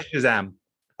 How did you like Shazam?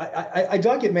 I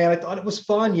dug it, man. I thought it was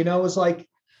fun. It was like,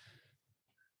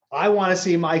 I want to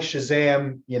see my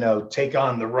Shazam, take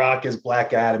on The Rock as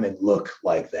Black Adam and look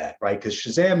like that, right? Because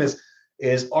Shazam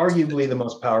is arguably the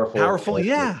most powerful. In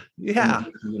the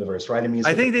universe, right? I mean,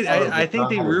 I think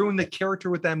they ruined the character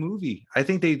with that movie. I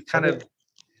think they kind of.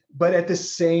 But at the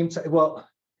same time, well,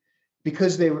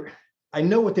 because they were. I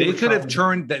know what they could have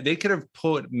turned that. They could have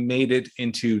made it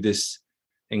into this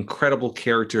incredible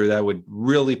character that would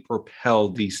really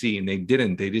propel DC, and they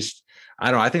didn't. They just,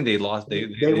 I don't know. I think they lost. They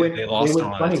lost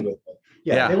on it.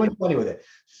 They went funny with it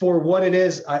for what it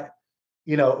is.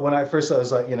 When I first saw it, I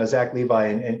was like, Zach Levi,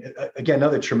 and again,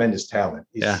 another tremendous talent.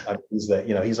 He's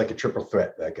like a triple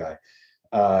threat. That guy.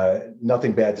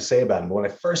 Nothing bad to say about him. But when I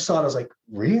first saw it, I was like,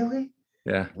 really?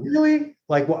 Yeah. Really?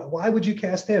 Like, why would you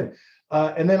cast him?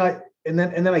 And then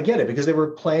I get it, because they were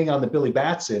playing on the Billy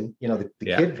Batson, the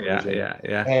kid version.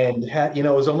 And it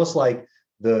was almost like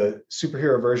the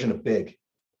superhero version of Big,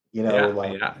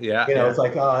 it's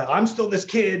like, I'm still this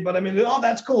kid, but I mean,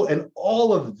 that's cool. And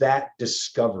all of that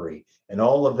discovery and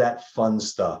all of that fun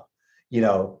stuff,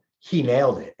 he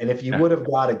nailed it. And if you would have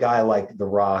got a guy like The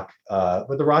Rock,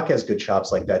 but The Rock has good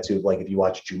chops like that too. Like if you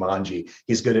watch Jumanji,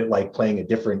 he's good at like playing a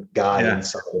different guy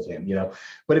inside of him,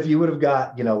 But if you would have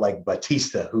got, like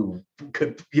Batista, who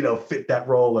could, fit that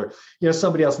role, or,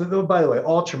 somebody else. By the way,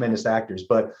 all tremendous actors,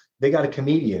 but they got a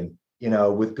comedian,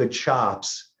 with good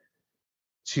chops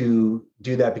to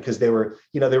do that, because they were,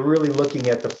 they're really looking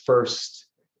at the first,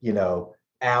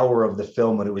 hour of the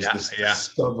film when it was this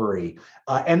discovery,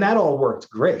 and that all worked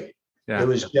great. It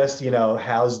was just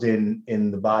housed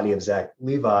in the body of Zach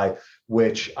Levi,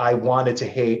 which I wanted to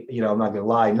hate. I'm not gonna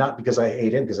lie, not because I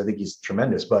hate him, because I think he's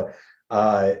tremendous, but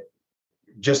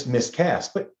just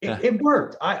miscast. But it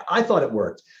worked. I thought it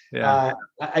worked. I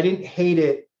didn't hate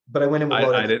it, but I went in with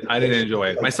I didn't enjoy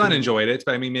it. My son enjoyed it,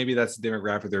 but I mean, maybe that's the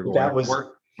demographic they're going. That was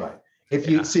right. If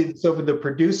you see, so the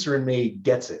producer in me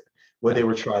gets it, what they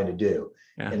were trying to do.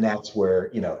 And that's where,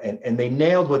 and they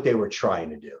nailed what they were trying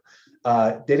to do.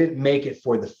 They didn't make it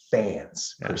for the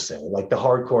fans per se, like the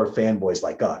hardcore fanboys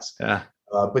like us.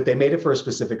 But they made it for a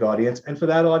specific audience, and for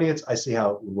that audience, I see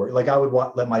how it would work. Like I would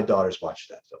let my daughters watch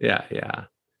that film. Yeah.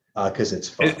 Because it's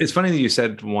fun. It's funny that you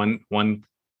said one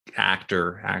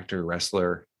actor,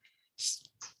 wrestler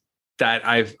that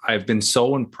I've been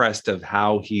so impressed of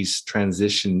how he's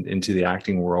transitioned into the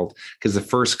acting world. Because the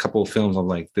first couple of films, I'm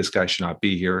like, this guy should not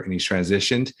be here, and he's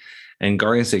transitioned. And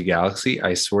Guardians of the Galaxy,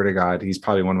 I swear to God, he's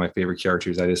probably one of my favorite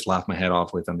characters. I just laugh my head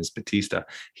off with him, is Batista.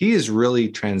 He has really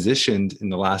transitioned in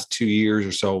the last 2 years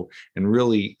or so, and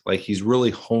really, like, he's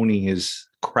really honing his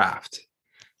craft.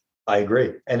 I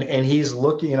agree. And he's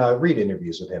looking, I read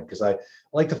interviews with him because I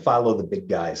like to follow the big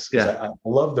guys. I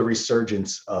love the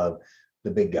resurgence of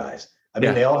the big guys. I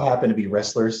mean, they all happen to be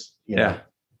wrestlers, you know.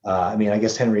 I mean, I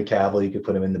guess Henry Cavill, you could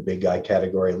put him in the big guy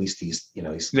category. At least he's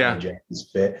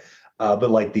fit.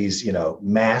 But like these,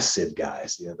 massive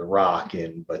guys, The Rock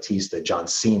and Batista, John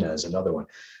Cena is another one.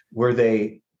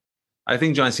 I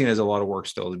think John Cena has a lot of work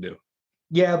still to do.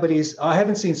 Yeah, but I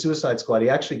haven't seen Suicide Squad. He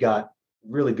actually got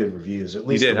really good reviews. At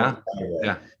least he did, huh?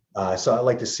 Yeah. So I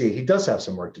like to see. He does have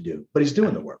some work to do, but he's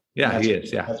doing the work. Yeah, he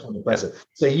is. Yeah, that's impressive. Yeah.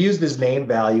 So he used his name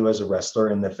value as a wrestler,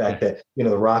 and the fact that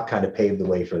The Rock kind of paved the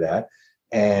way for that,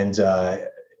 and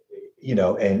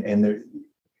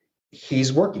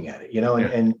he's working at it,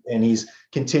 and he's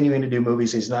continuing to do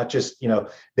movies. He's not just,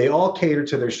 they all cater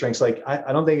to their strengths. Like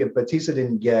I don't think if Batista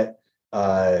didn't get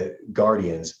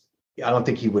Guardians, I don't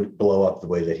think he would blow up the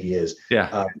way that he is.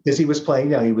 Yeah. Because he was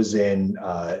playing, he was in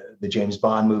the James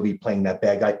Bond movie playing that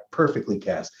bad guy, perfectly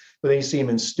cast. But then you see him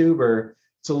in Stuber,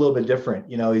 it's a little bit different.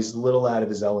 He's a little out of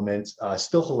his element,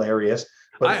 still hilarious.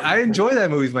 But I enjoy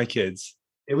that movie with my kids.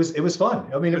 It was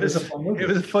fun. I mean, it was a fun movie. It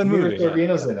was a fun movie.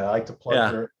 Sorvino's in it. I like to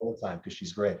plug her all the time because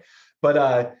she's great.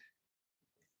 But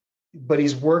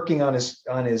he's working on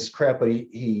his craft. But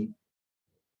he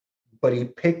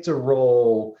picked a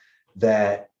role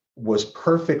that was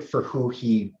perfect for who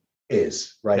he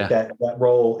is. Right. Yeah. That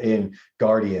role in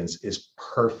Guardians is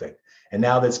perfect. And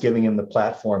now that's giving him the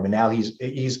platform. And now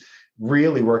he's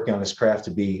really working on his craft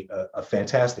to be a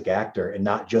fantastic actor and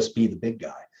not just be the big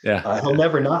guy. Yeah. He'll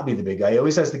never not be the big guy. He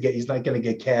always has to he's not going to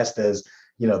get cast as,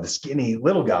 the skinny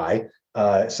little guy.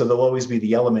 So there'll always be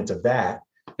the element of that,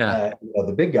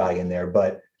 the big guy in there,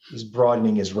 but he's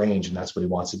broadening his range, and that's what he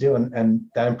wants to do. And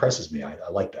that impresses me. I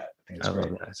like that. I think it's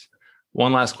great.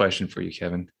 One last question for you,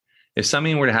 Kevin. If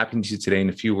something were to happen to you today in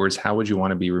a few words, how would you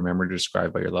want to be remembered or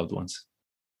described by your loved ones?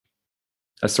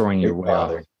 That's throwing you way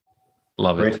off.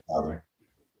 Love it. Great father.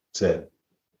 That's it.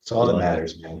 It's all that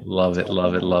matters, man. Love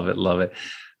it.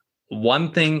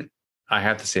 One thing I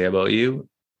have to say about you,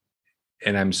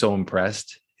 and I'm so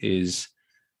impressed, is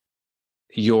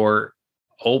your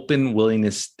open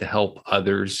willingness to help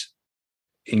others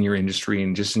in your industry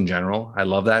and just in general. I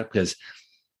love that because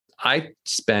I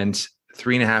spent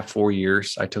 3.5, 4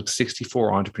 years. I took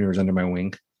 64 entrepreneurs under my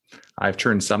wing. I've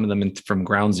turned some of them from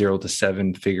ground zero to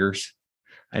 7 figures.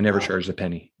 I never charged a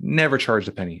penny.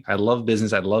 I love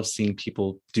business. I love seeing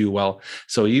people do well.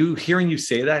 So hearing you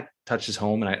say that touches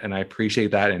home, and I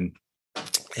appreciate that. And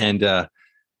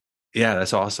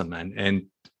that's awesome, man. And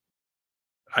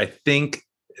I think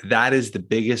that is the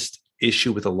biggest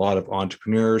issue with a lot of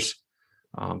entrepreneurs,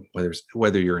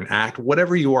 whether you're an actor,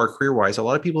 whatever you are career-wise. A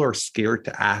lot of people are scared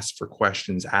to ask the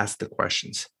questions.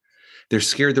 They're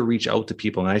scared to reach out to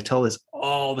people. And I tell this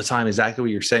all the time, exactly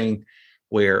what you're saying,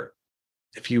 where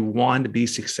if you want to be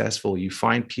successful, you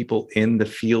find people in the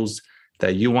fields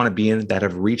that you want to be in that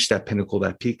have reached that pinnacle,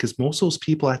 that peak, because most of those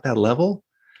people at that level,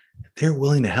 they're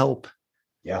willing to help.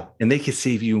 Yeah. And they can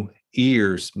save you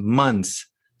years, months,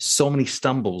 so many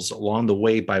stumbles along the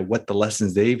way by what the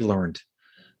lessons they've learned.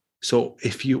 So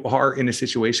if you are in a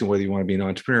situation, whether you want to be an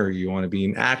entrepreneur, you want to be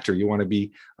an actor, you want to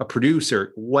be a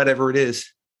producer, whatever it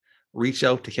is, reach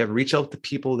out to Kevin, reach out to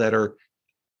people that are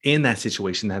in that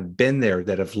situation, that have been there,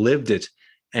 that have lived it.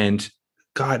 And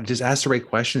God, just ask the right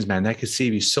questions, man. That could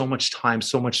save you so much time,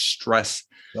 so much stress.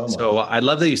 So I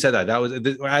love that you said that. That was,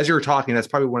 as you were talking, that's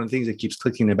probably one of the things that keeps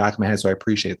clicking in the back of my head. So I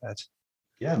appreciate that.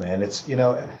 Yeah, man. It's,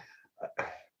 I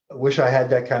wish I had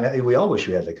that kind of, we all wish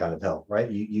we had that kind of help, right?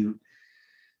 You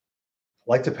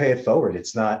like to pay it forward.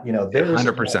 It's not, there's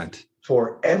 100%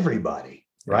 for everybody,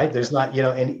 right? There's not,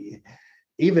 and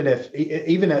even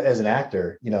as an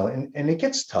actor, and it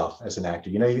gets tough as an actor,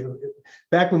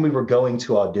 back when we were going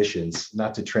to auditions,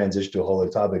 not to transition to a whole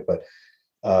other topic, but,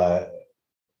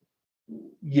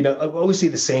 I always see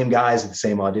the same guys at the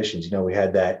same auditions. We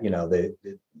had that,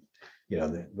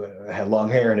 I had long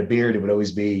hair and a beard. It would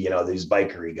always be, these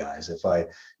bikery guys. If I,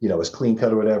 was clean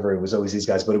cut or whatever, it was always these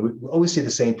guys, but we always see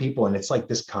the same people. And it's like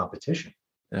this competition.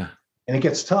 Yeah. And it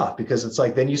gets tough because it's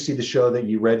like, then you see the show that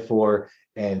you read for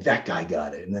and that guy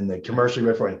got it. And then the commercial you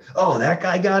read for, and, oh, that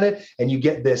guy got it. And you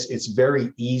get this, it's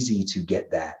very easy to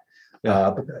get that.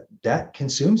 But that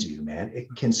consumes you, man. It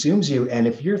consumes you. And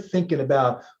if you're thinking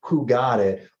about who got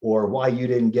it or why you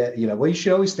didn't get, well, you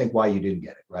should always think why you didn't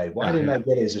get it, right? Why didn't I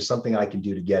get it? Is there something I can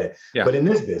do to get it? Yeah. But in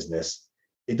this business,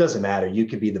 it doesn't matter. You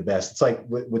could be the best. It's like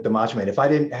with the Macho Man. If I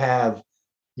didn't have,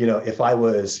 if I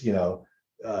was,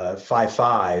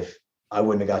 5'5", I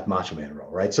wouldn't have got the Macho Man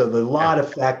role, right? So a lot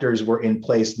of factors were in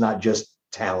place, not just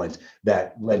talent,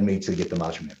 that led me to get the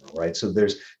Macho Man role, right? So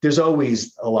there's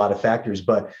always a lot of factors,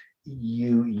 but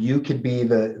you could be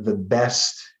the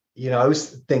best. I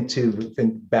always think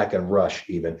back on Rush,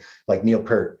 even like Neil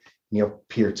Peart,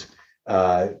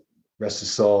 rest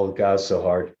his soul. God,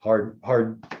 so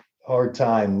hard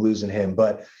time losing him,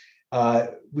 but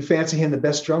we fancy him the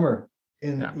best drummer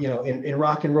in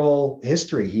rock and roll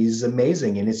history. He's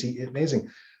amazing, and it's amazing.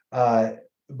 But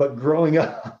growing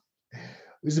up, I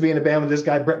used to be in a band with this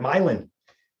guy Brett Mylan,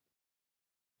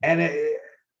 and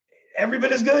every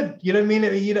bit as good. You know what I mean?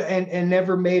 And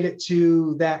never made it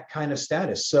to that kind of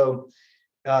status. So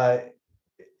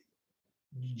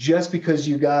just because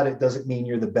you got it doesn't mean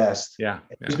you're the best.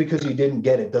 Just because you didn't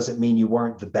get it doesn't mean you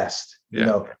weren't the best.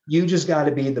 You just got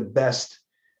to be the best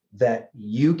that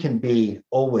you can be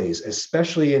always,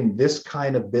 especially in this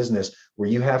kind of business where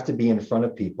you have to be in front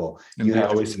of people. And you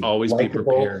have to always be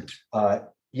prepared. And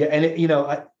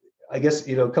I guess,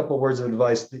 a couple of words of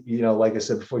advice, like I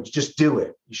said before, just do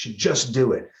it. You should just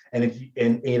do it. And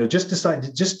just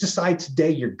decide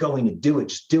today you're going to do it.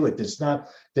 Just do it. It's not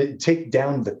take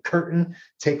down the curtain,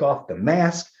 take off the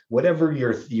mask, whatever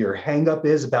your hang up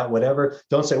is about whatever.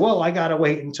 Don't say, well, I got to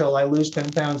wait until I lose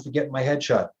 10 pounds to get my head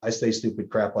shot. I say stupid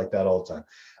crap like that all the time.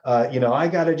 I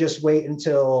got to just wait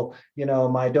until,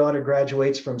 my daughter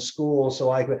graduates from school.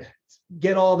 So I could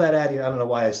get all that out of you. I don't know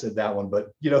why I said that one, but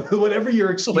whatever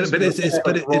your excuse. But it's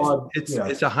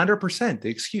 100% the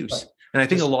excuse. Right. And I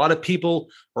think a lot of people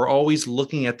are always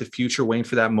looking at the future, waiting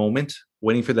for that moment,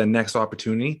 waiting for the next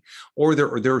opportunity, or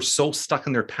they're so stuck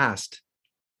in their past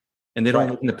and they don't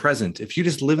live in the present. If you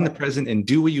just live in the present and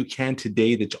do what you can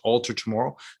today that alter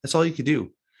tomorrow, that's all you could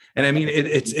do. And I mean,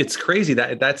 it's crazy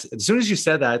that's as soon as you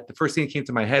said that, the first thing that came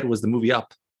to my head was the movie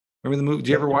Up. Remember the movie? Did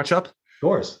you ever watch Up? Of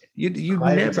course.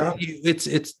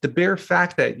 It's the bare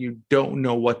fact that you don't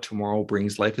know what tomorrow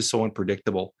brings. Life is so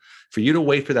unpredictable. For you to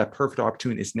wait for that perfect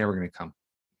opportunity, it's never going to come.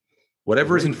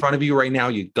 Whatever is in front of you right now,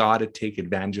 you got to take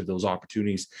advantage of those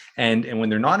opportunities. And when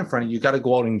they're not in front of you, you got to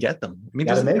go out and get them. I mean, it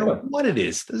doesn't matter what it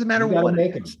is. Doesn't matter what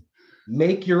it is.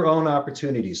 Make your own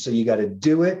opportunities. So you got to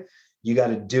do it. You got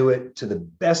to do it to the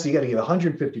best. You got to give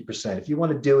 150%. If you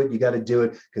want to do it, you got to do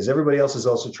it because everybody else is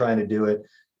also trying to do it.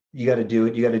 You got to do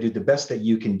it. You got to do the best that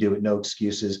you can do it. No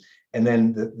excuses. And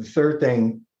then the third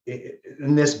thing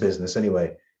in this business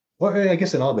anyway, or I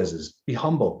guess in all business, be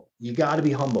humble. You got to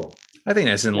be humble. I think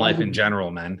that's in life in general,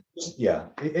 man. Yeah,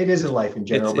 it is in life in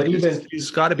general. But even you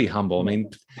just got to be humble. I mean,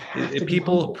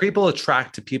 people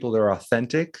attract to people that are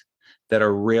authentic, that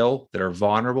are real, that are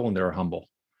vulnerable, and that are humble.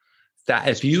 That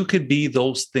if you could be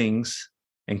those things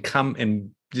and come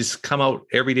out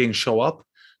every day and show up,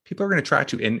 people are going to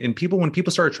attract you. And when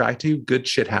people start attracting you, good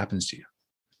shit happens to you.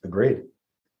 Agreed.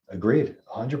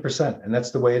 100%. And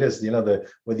that's the way it is.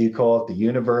 Whether you call it the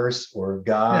universe or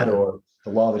God or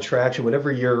the law of attraction,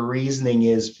 whatever your reasoning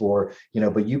is for,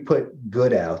 but you put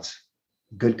good out,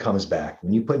 good comes back.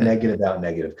 When you put negative out,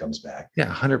 negative comes back.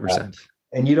 Yeah. 100%.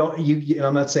 And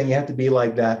I'm not saying you have to be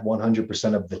like that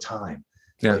 100% of the time.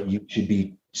 Yeah. But you should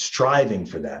be striving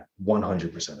for that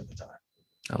 100% of the time.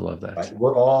 I love that. Right?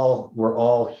 We're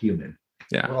all human.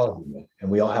 Yeah. We're all human and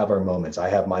we all have our moments. I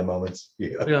have my moments.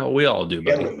 Yeah, we all do,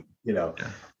 buddy.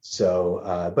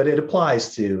 So, but it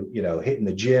applies to, hitting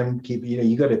the gym,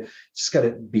 you got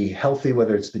to be healthy,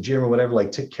 whether it's the gym or whatever,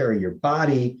 like take care of your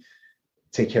body,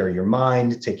 take care of your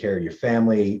mind, take care of your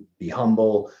family, be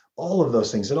humble, all of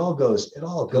those things. It all goes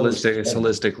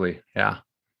holistically. Yeah.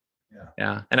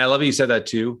 And I love that you said that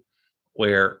too,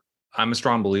 where I'm a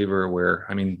strong believer where,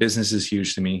 business is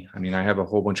huge to me. I have a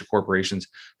whole bunch of corporations.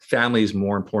 Family is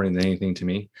more important than anything to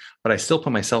me, but I still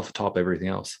put myself atop everything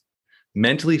else.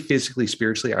 Mentally, physically,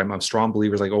 spiritually, I'm a strong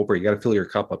believer. Like Oprah, you got to fill your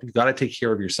cup up. You got to take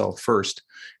care of yourself first.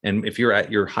 And if you're at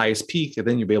your highest peak,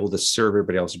 then you'll be able to serve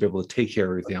everybody else. You'll be able to take care of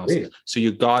everything else. So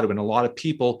you got to, and a lot of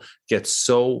people get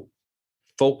so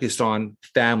focused on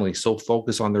family, so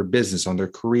focused on their business, on their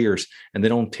careers, and they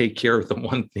don't take care of the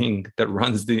one thing that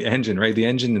runs the engine, right? The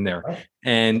engine in there. Right.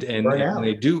 And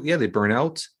they burn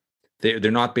out.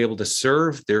 they're not able to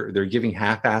serve. They're giving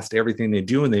half-assed everything they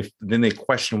do, and then they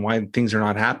question why things are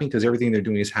not happening because everything they're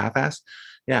doing is half-assed.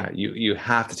 Yeah, you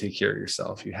have to take care of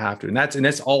yourself. You have to, and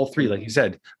that's all three, like you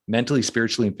said, mentally,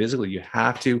 spiritually, and physically. You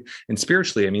have to, and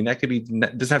spiritually, I mean, that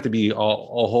doesn't have to be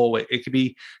all whole. It could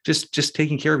be just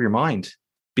taking care of your mind,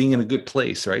 being in a good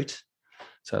place, right?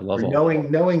 So I love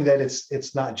knowing that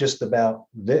it's not just about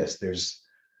this. There's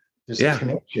a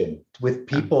connection with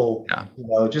people,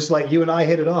 just like you and I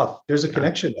hit it off. There's a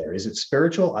connection there. Is it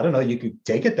spiritual? I don't know. You could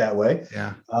take it that way.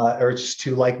 Yeah. Or it's just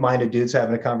two like-minded dudes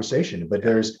having a conversation, but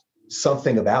there's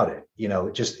something about it,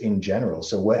 just in general.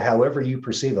 So however you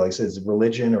perceive it, like I said, it's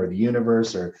religion or the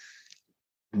universe or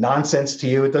nonsense to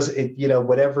you. It doesn't,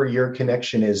 whatever your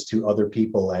connection is to other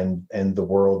people and the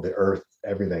world, the earth,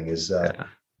 everything is, there's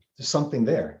something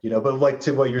there, but like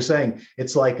to what you're saying,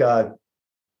 it's like,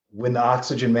 when the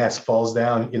oxygen mask falls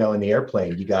down, in the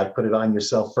airplane, you got to put it on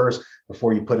yourself first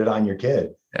before you put it on your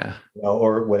kid,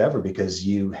 or whatever, because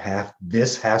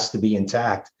this has to be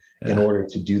intact in order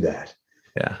to do that.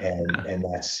 Yeah. And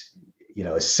that's,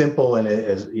 as simple and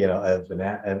as,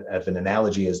 of an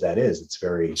analogy as that is, it's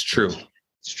true.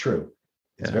 It's true.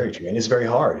 It's very true. And it's very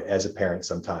hard as a parent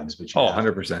sometimes, but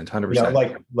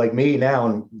 100%. Like me now,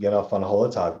 and get off on a whole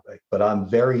topic, but I'm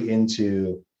very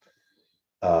into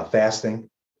fasting.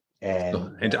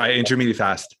 And I intermediate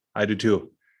fast. I do too.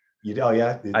 Oh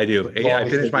yeah, I do. I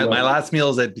finish my last meal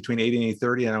is at between 8 and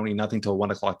 8:30, and I don't eat nothing till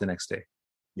 1 o'clock the next day.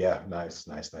 Yeah, nice.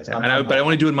 But I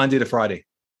only do it Monday to Friday.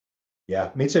 Yeah,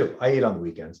 me too. I eat on the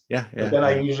weekends. Yeah. But then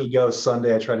I usually go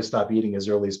Sunday. I try to stop eating as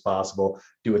early as possible.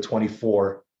 Do a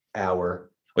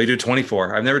 24-hour. Oh, you do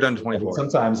 24? I've never done 24.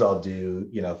 Sometimes I'll do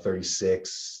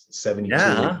 36, 72.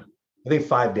 Yeah. I think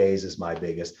 5 days is my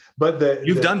biggest. But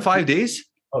you've done 5 days?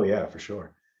 Oh yeah, for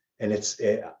sure. And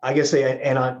I guess,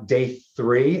 and on day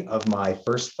 3 of my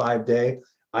first 5-day,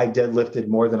 I deadlifted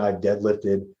more than I've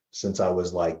deadlifted since I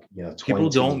was 20. People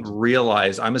don't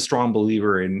realize, I'm a strong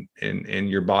believer in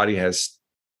your body has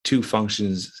 2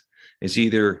 functions. It's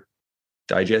either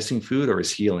digesting food or it's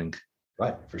healing.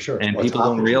 Right, for sure. And people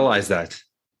don't realize that.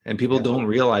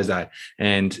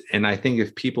 And I think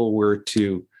if people were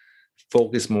to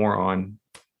focus more on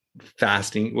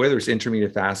fasting, whether it's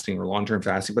intermittent fasting or long-term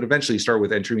fasting, but eventually start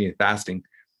with intermittent fasting,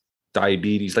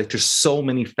 diabetes, like there's so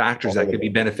many factors that could be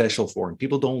beneficial for, and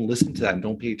people don't listen to that and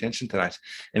don't pay attention to that.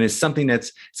 And it's something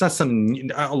it's not something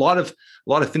a lot of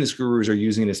fitness gurus are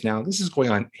using this now. This is going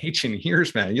on ancient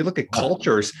years, man. You look at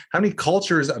cultures, how many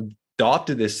cultures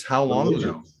adopted this? How long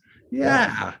ago?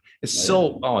 Yeah. It's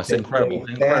it's incredible.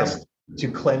 To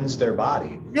cleanse their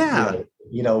body. Yeah.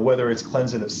 Whether it's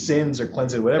cleansing of sins or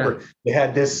cleansing whatever, they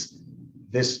had this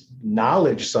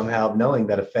knowledge somehow of knowing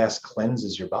that a fast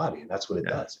cleanses your body. And that's what it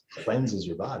does. It cleanses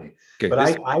your body. Okay, but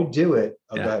I do it.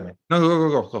 Oh, go ahead, man. No,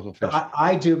 go.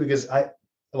 I do because I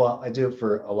do it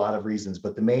for a lot of reasons,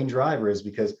 but the main driver is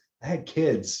because I had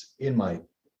kids in my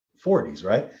 40s,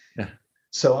 right? Yeah.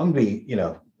 So I'm gonna be,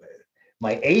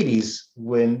 my 80s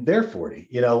when they're 40,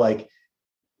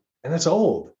 and that's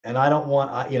old. And I don't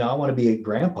want, I want to be a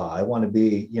grandpa. I want to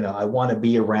be, I want to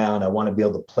be around. I want to be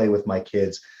able to play with my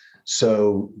kids.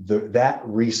 So that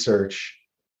research,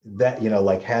 that,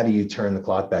 how do you turn the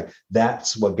clock back?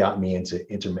 That's what got me into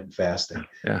intermittent fasting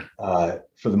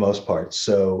for the most part.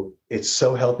 So it's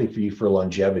so healthy for you for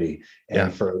longevity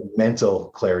and for mental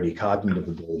clarity, cognitive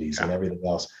abilities and everything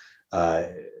else.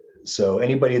 So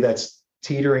anybody that's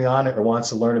teetering on it or wants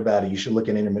to learn about it, you should look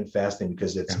at intermittent fasting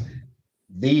because it's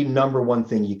the number one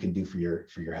thing you can do for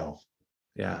your health.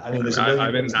 Yeah. I mean,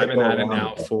 I've been at it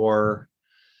now for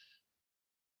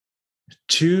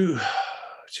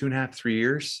 2.5, 3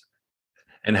 years.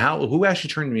 And who actually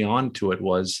turned me on to it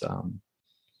was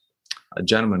a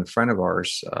gentleman, a friend of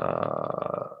ours.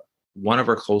 One of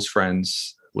our close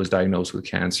friends was diagnosed with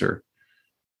cancer.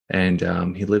 And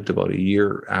he lived about a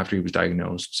year after he was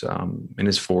diagnosed, in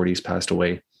his 40s, passed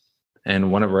away.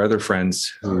 And one of our other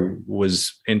friends who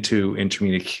was into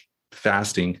intermittent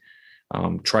fasting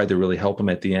tried to really help him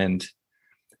at the end.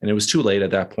 And it was too late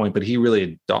at that point, but he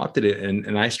really adopted it.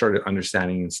 And I started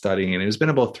understanding and studying. And it's been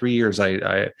about 3 years.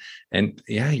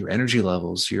 Your energy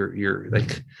levels, you're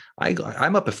like,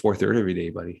 I'm up at 4:30 every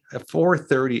day, buddy. At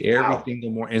 4:30 every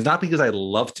single morning. And it's not because I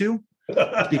love to,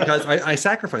 it's because I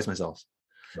sacrifice myself.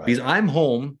 Right. Because I'm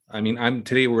home. I mean,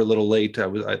 today we're a little late,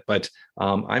 but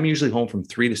I'm usually home from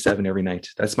 3 to 7 every night.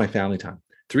 That's my family time.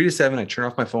 3 to 7, I turn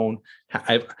off my phone.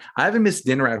 I haven't missed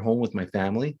dinner at home with my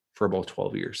family for about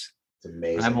 12 years. It's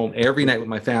amazing. I'm home every night with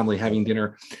my family having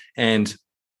dinner.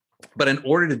 But in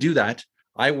order to do that,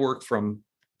 I work from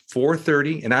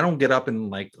 4:30, and I don't get up and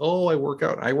like, oh, I work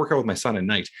out with my son at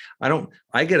night.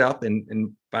 I get up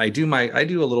and I do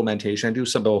a little meditation. I do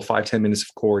some about 5-10 minutes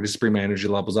of core, just bring my energy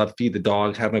levels up, feed the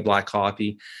dog, have my black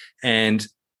coffee.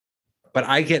 But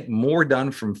I get more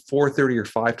done from 4:30 or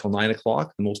 5 till 9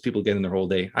 o'clock than most people get in their whole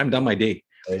day. I'm done my day.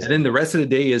 And then the rest of the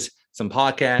day is some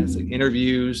podcasts, like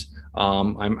interviews.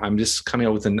 I'm just coming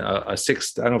out with a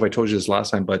sixth. I don't know if I told you this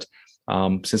last time, but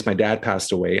since my dad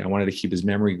passed away, I wanted to keep his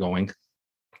memory going.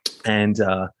 And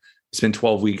it's been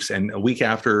 12 weeks. And a week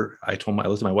after I looked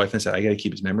at my wife and said, I got to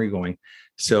keep his memory going.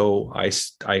 So I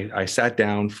sat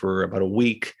down for about a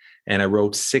week and I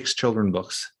wrote 6 children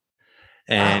books.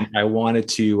 And wow. I wanted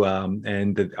to,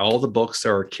 all the books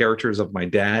are characters of my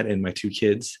dad and my 2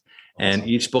 kids. And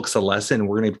each book's a lesson.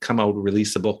 We're going to come out and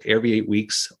release a book every 8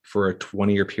 weeks for a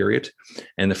 20-year period.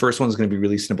 And the first one is going to be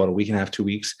released in about a week and a half, 2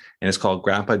 weeks. And it's called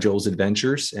Grandpa Joe's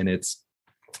Adventures. And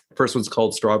first one's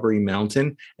called Strawberry Mountain.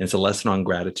 And it's a lesson on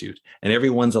gratitude. And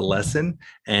every one's a lesson.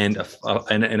 And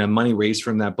a money raised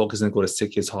from that book is going to go to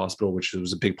Sick Kids Hospital, which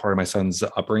was a big part of my son's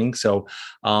upbringing. So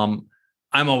I'm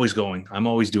always going. I'm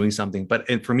always doing something.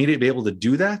 But for me to be able to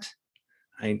do that,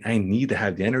 I need to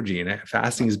have the energy, and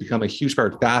fasting has become a huge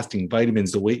part. Fasting,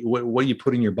 vitamins, the way what you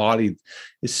put in your body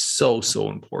is so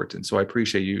important. So I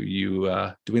appreciate you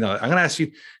doing that. I'm going to ask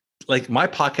you, like my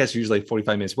podcast is usually like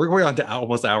 45 minutes. We're going on to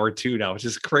almost hour 2 now, which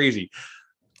is crazy.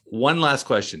 One last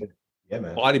question. Yeah,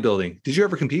 man. Bodybuilding. Did you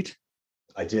ever compete?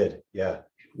 I did. Yeah.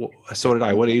 Well, so did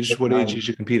I. What age did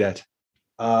you compete at?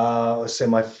 Let's say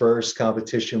my first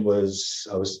competition I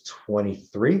was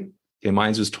 23. Okay,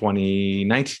 mine was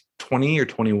 20 or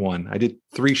 21. I did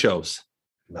 3 shows.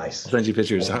 Nice. I'll send you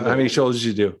pictures. How many shows did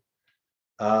you do?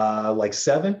 Like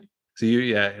 7. So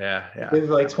yeah. It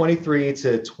was like 23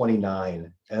 to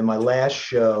 29. And my last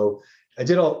show, I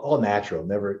did all natural,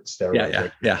 never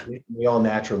steroids. Yeah. We all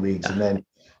natural leagues. Yeah. And then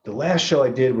the last show I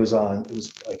did was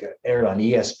aired on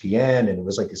ESPN, and it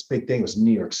was like this big thing. It was in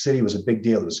New York City. It was a big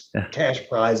deal. It was cash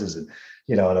prizes, and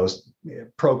and I was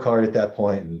pro card at that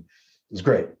point, and it was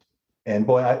great. And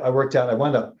boy, I worked out.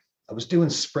 I was doing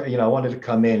sprint. I wanted to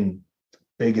come in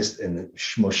biggest and the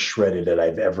most shredded that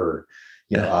I've ever,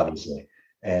 obviously.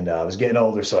 And I was getting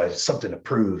older, so I had something to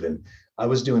prove. And I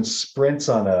was doing sprints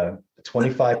on a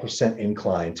 25%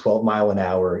 incline, 12 mile an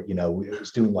hour. I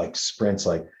was doing like sprints,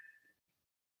 like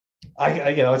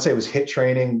I'd say it was HIIT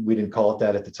training. We didn't call it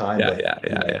that at the time.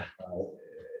 Yeah.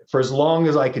 For as long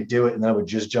as I could do it, and then I would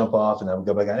just jump off, and I would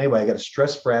go back. Anyway, I got a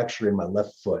stress fracture in my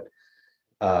left foot.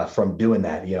 From doing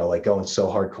that, like going so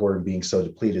hardcore and being so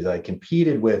depleted, that I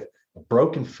competed with a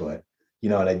broken foot,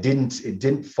 and it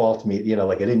didn't fault me,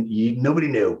 nobody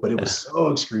knew, but it was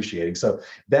so excruciating. So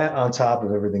that on top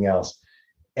of everything else,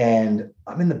 and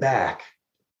I'm in the back,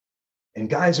 and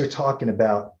guys are talking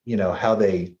about, how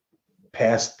they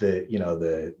passed the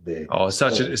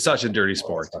it's such a dirty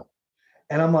sport.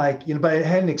 And I'm like, but I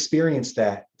hadn't experienced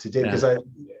that today because I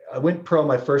went pro.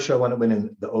 My first show, I went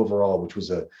in the overall, which was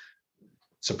a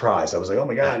surprise. I was like, oh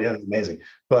my God, yeah, that's amazing.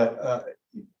 But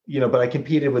but I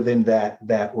competed within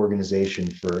that organization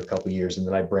for a couple of years, and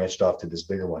then I branched off to this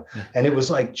bigger one. And it was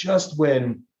like just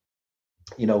when,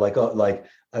 like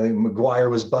I think McGuire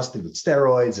was busted with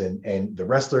steroids, and the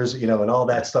wrestlers, and all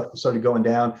that stuff started going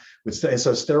down and so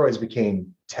steroids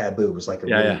became taboo. It was like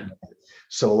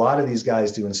so a lot of these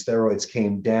guys doing steroids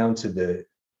came down to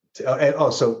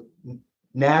so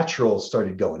natural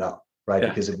started going up, right?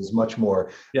 Because it was much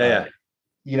more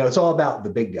it's all about the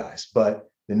big guys, but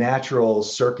the natural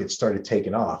circuit started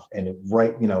taking off, and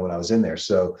when I was in there.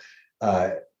 So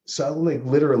I like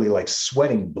literally like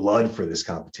sweating blood for this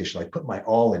competition, like put my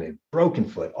all in it, broken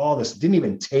foot, all this, didn't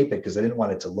even tape it because I didn't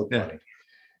want it to look funny.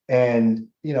 And,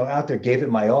 out there gave it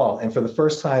my all. And for the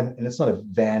first time, and it's not a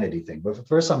vanity thing, but for the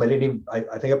first time I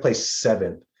think I placed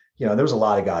 7th. There was a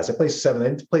lot of guys. I placed 7th. I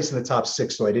didn't place in the top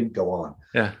 6, so I didn't go on.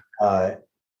 Yeah.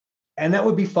 And that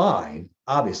would be fine,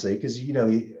 obviously, because,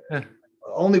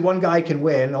 only one guy can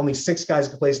win. Only 6 guys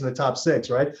can place in the top 6,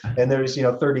 right? And there's,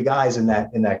 30 guys in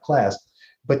that class.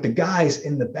 But the guys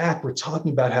in the back were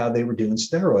talking about how they were doing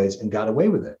steroids and got away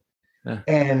with it. Yeah.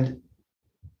 And,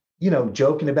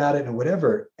 joking about it and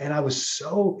whatever. And I was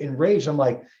so enraged. I'm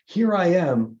like, here I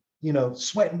am,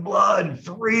 sweating blood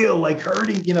for real, like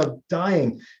hurting,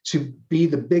 dying to be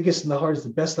the biggest and the hardest, the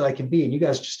best that I can be. And you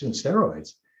guys just doing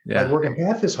steroids. Yeah. Like working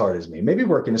half as hard as me, maybe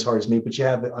working as hard as me, but you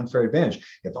have the unfair advantage.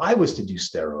 If I was to do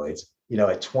steroids,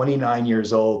 at 29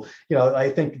 years old, I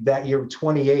think that year,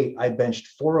 28, I benched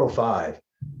 405.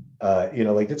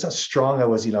 That's how strong I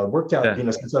was, worked out,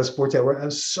 since I was 14, I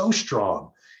was so strong.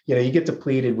 You get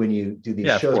depleted when you do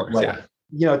these shows,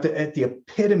 at the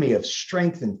epitome of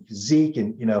strength and physique,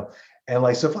 and, And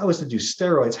like, so if I was to do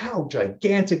steroids, how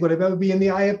gigantic would I ever be in the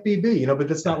IFBB? You know, but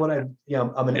that's not what I'm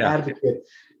an advocate.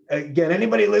 Again,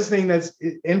 anybody listening that's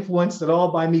influenced at all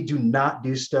by me, do not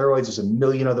do steroids. There's a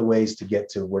million other ways to get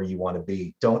to where you want to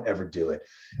be. Don't ever do it.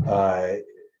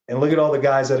 And look at all the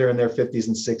guys that are in their 50s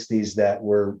and 60s that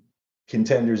were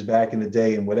contenders back in the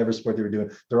day in whatever sport they were doing.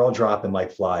 They're all dropping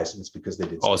like flies. And it's because they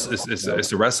did. Oh, it's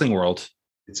the wrestling world.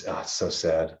 It's so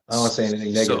sad. I don't want to say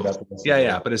anything negative about the wrestling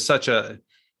world. But it's such a,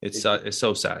 it's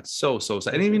so sad. So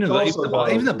sad. And even the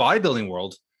bodybuilding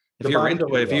world. If you're into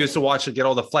it, if you used to watch it, get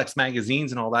all the Flex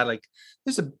magazines and all that, like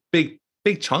there's a big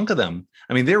chunk of them.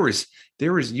 I mean, there was,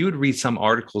 you would read some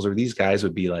articles or these guys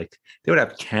would be like, they would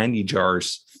have candy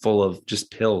jars full of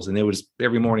just pills. And they would just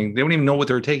every morning, they wouldn't even know what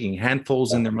they were taking,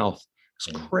 handfuls in their mouth.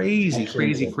 It's crazy.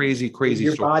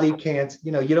 Your body can't,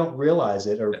 you don't realize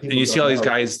it. Or and you see all these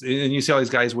guys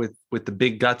with the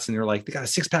big guts and they're like, they got a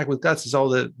 6-pack with guts. It's all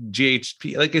the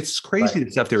GHP. Like it's crazy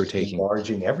the stuff they were taking.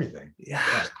 Enlarging everything. Yeah,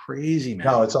 it's crazy, man.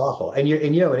 No, it's awful. And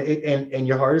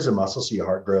your heart is a muscle, so your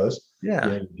heart grows. Yeah.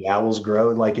 Your bowels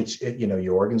grow, and like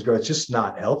your organs grow. It's just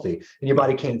not healthy. And your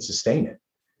body can't sustain it.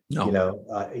 No.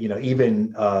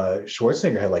 Even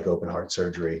Schwarzenegger had like open heart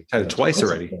surgery. Had it twice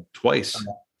already. Twice.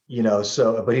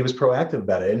 But he was proactive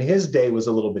about it. And his day was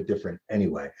a little bit different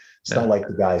anyway. It's not like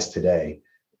the guys today,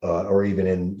 or even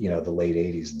in, the late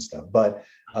 80s and stuff. But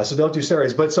so don't do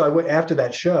steroids. But so I went after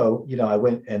that show, I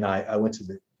went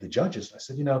to the judges. I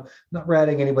said, I'm not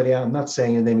ratting anybody out. I'm not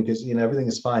saying anything because, everything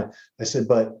is fine. I said,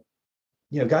 but,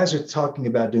 guys are talking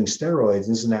about doing steroids.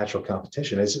 This is a natural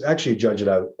competition. It's actually a judge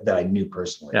that I knew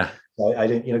personally. Yeah. So I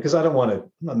didn't, because I'm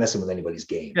not messing with anybody's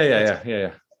game.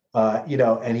 Yeah.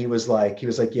 And he was like,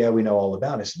 yeah, we know all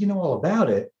about it. I said, you know all about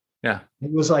it? Yeah. He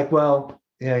was like, well,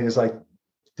 he was like,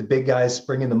 the big guys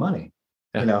bring in the money.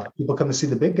 Yeah. People come to see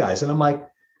the big guys. And I'm like,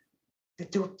 they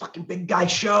do a fucking big guy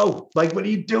show. Like, what are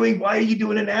you doing? Why are you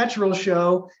doing a natural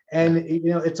show? And,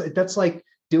 that's like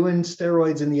doing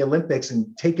steroids in the Olympics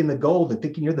and taking the gold and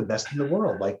thinking you're the best in the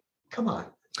world. Like, come on.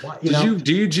 Why,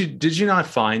 did you not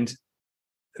find,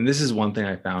 and this is one thing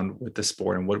I found with the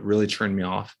sport and what really turned me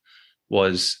off,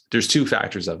 was there's two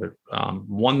factors of it.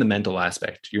 One, the mental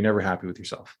aspect. You're never happy with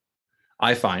yourself.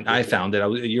 I found that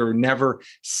you're never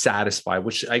satisfied,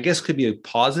 which I guess could be a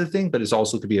positive thing, but it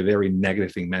also could be a very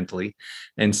negative thing mentally.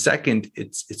 And second,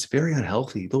 it's very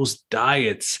unhealthy. Those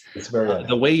diets, it's very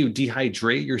the way you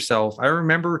dehydrate yourself. I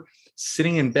remember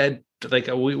sitting in bed, like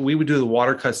we would do the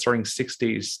water cut starting 6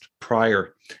 days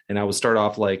prior, and I would start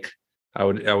off like I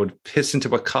would piss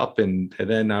into a cup and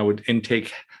then I would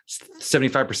intake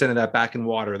 75% of that back in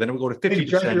water. Then it would go to 50%. You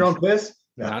drank your own piss?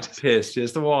 No. Not piss,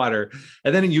 just the water.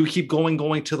 And then you keep going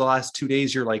to the last 2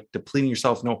 days. You're like depleting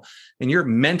yourself. And you're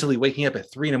mentally waking up at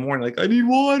 3 a.m. like, I need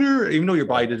water, even though your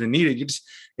body doesn't need it.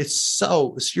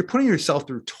 You're putting yourself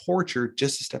through torture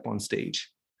just to step on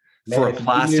stage for a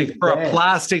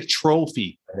plastic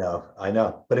trophy. I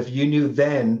know. But if you knew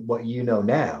then what you know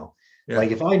now,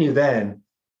 like if I knew then,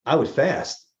 I would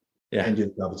fast and do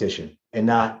the competition and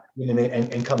not,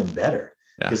 and come in better.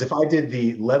 Because if I did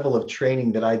the level of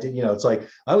training that I did, it's like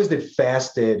I always did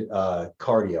fasted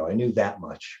cardio. I knew that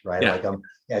much, right? Yeah. Like I'm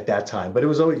at that time, but it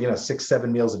was always, 6-7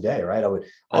 meals a day, right? I would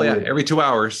every 2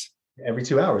 hours. Every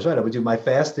 2 hours, right? I would do my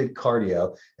fasted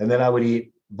cardio, and then I would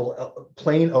eat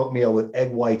plain oatmeal with egg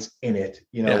whites in it,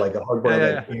 like a hard boiled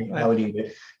egg. I would eat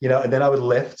it, and then I would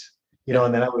lift,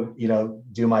 and then I would,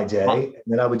 do my day, and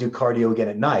then I would do cardio again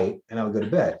at night, and I would go to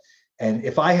bed. And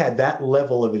if I had that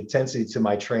level of intensity to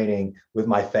my training with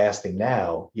my fasting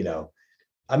now,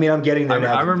 I'm getting there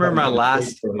now. I remember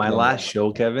my last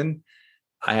show, Kevin,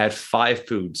 I had 5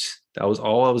 foods. That was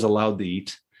all I was allowed to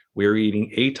eat. We were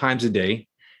eating 8 times a day.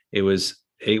 It was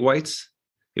egg whites.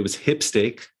 It was hip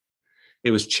steak.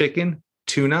 It was chicken,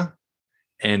 tuna,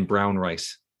 and brown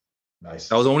rice. Nice.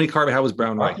 That was the only carb I had was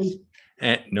brown rice.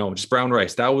 And no, just brown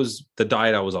rice. That was the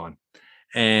diet I was on.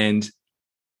 And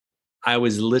I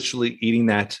was literally eating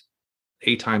that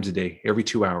 8 times a day, every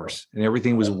 2 hours, and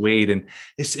everything was weighed. And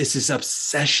it's this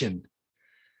obsession.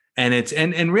 And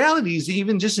and reality is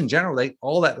even just in general, like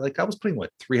all that, like I was putting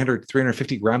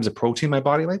 350 grams of protein in my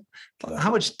body. Like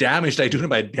how much damage did I do to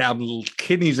my damn little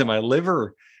kidneys and my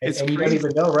liver? And you don't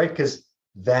even know, right? Because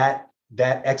that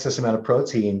excess amount of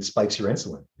protein spikes your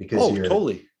insulin because you're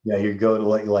totally. Yeah, you go to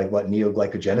like what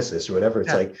neoglycogenesis or whatever.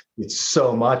 It's like it's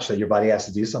so much that your body has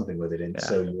to do something with it, and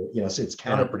so so it's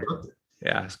counterproductive.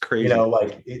 Yeah, it's crazy.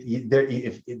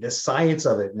 If the science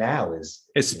of it now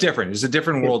it's different. It's a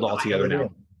different world altogether now.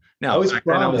 I was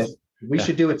promised we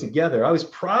should do it together. I was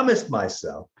promised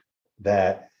myself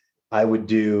that I would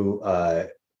do a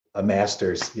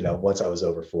master's. Once I was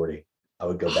over 40. I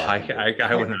would go back.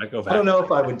 I would not go back. I don't know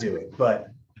if I would do it, but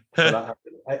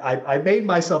I made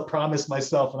myself, promise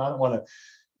myself, and I don't want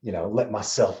to, let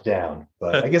myself down.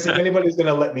 But I guess if anybody's going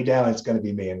to let me down, it's going to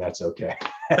be me, and that's okay.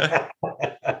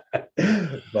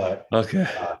 But okay,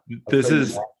 this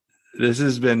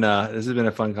has been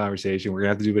a fun conversation. We're gonna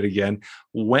have to do it again.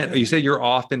 When you said you're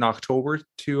off in October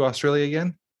to Australia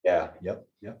again? Yeah. Yep.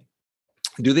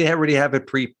 Do they already have it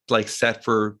set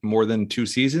for more than 2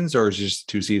 seasons, or is it just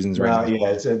 2 seasons? Right now?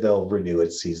 Yeah, they'll renew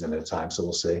it season at a time, so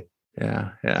we'll see. Yeah.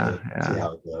 See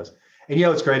how it goes. And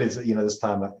what's great is this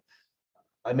time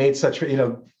I made such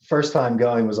first time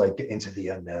going was like into the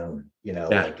unknown,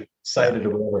 like excited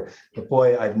or whatever. But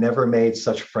boy, I've never made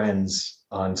such friends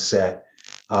on set,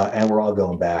 and we're all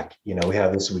going back. We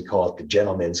have this, we call it the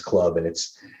Gentlemen's Club, and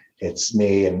it's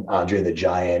me and Andre the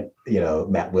Giant.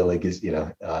 Matt Willig is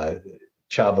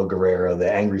Chavo Guerrero, the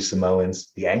Angry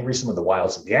Samoans, the Angry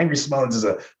Samoans is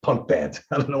a punk band.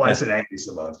 I don't know why I said Angry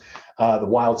Samoans. The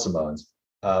Wild Samoans.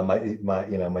 My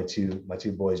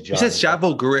two boys. John, you said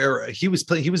Chavo Guerrero. He was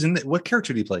in what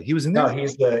character did he play? He was in there.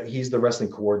 No, he's the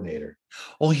wrestling coordinator.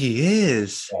 Oh, he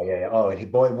is. Yeah. Oh,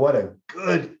 and boy, what a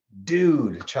good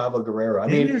dude, Chavo Guerrero. I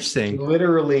mean, interesting. He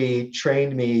literally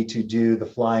trained me to do the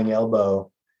flying elbow,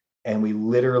 and we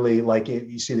literally,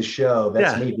 you see the show,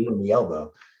 that's me doing the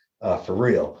elbow, for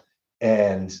real.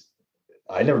 And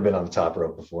I'd never been on the top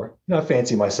rope before. I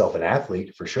fancy myself an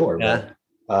athlete for sure. Yeah.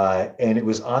 But, and it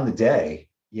was on the day.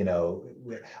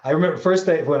 I remember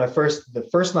the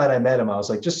first night I met him, I was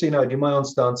like, just so you know, I do my own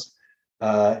stunts.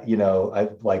 I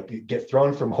get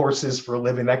thrown from horses for a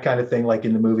living, that kind of thing, like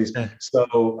in the movies. Yeah.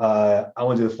 So I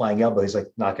want to do the flying elbow. He's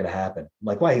like, not going to happen. I'm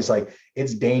like, why? He's like,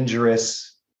 it's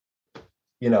dangerous,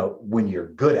 when you're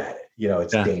good at it,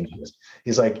 it's dangerous.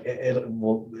 He's like,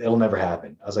 it'll never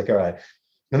happen. I was like, all right.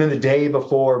 And then the day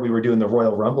before we were doing the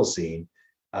Royal Rumble scene,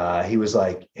 he was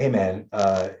like, hey man,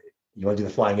 you want to do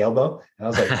the flying elbow? And I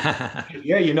was like,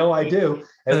 yeah, I do.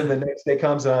 And then the next day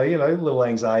comes, and a little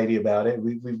anxiety about it.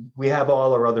 We have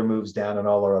all our other moves down and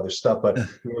all our other stuff, but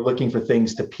we were looking for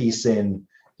things to piece in,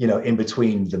 in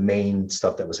between the main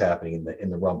stuff that was happening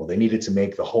in the Rumble. They needed to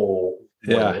make the whole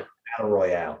battle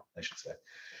royale, I should say.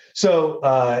 So,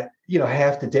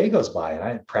 half the day goes by, and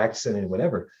I didn't practice it and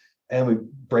whatever. And we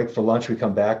break for lunch. We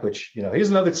come back, which, here's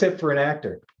another tip for an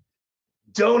actor.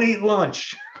 Don't eat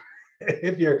lunch.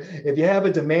 If you have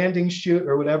a demanding shoot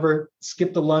or whatever,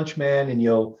 skip the lunch, man. And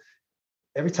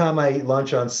every time I eat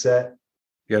lunch on set,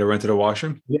 you got to run to the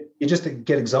washroom. You just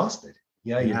get exhausted.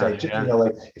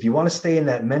 If you want to stay in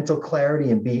that mental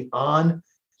clarity and be on,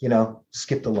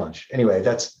 skip the lunch. Anyway,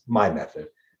 that's my method.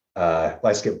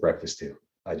 I skip breakfast too.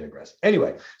 I digress.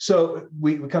 Anyway, so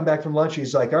we come back from lunch.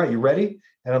 He's like, all right, you ready?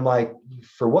 And I'm like,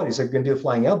 for what? He's like, we're going to do a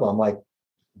flying elbow. I'm like,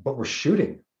 but we're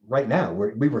shooting right now.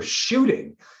 We were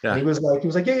shooting. Yeah. And he was like,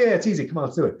 yeah, it's easy. Come on,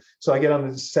 let's do it. So I get on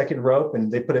the second rope,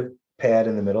 and they put a pad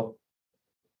in the middle.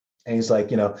 And he's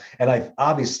like, and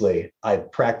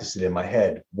I've practiced it in my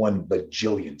head 1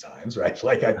 bajillion times, right?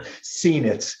 Like I've seen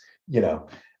it, so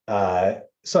I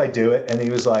do it. And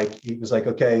he was like,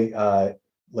 okay,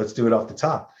 let's do it off the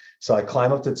top. So I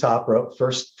climb up to the top rope,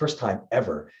 first time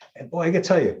ever. And boy, I can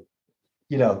tell you,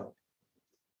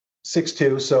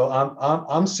 6'2". So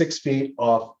I'm 6 feet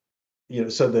off,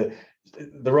 so the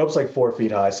rope's like 4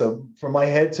 feet high. So from my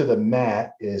head to the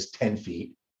mat is 10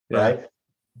 feet, right?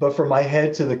 But from my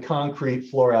head to the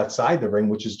concrete floor outside the ring,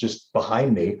 which is just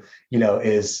behind me,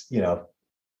 is,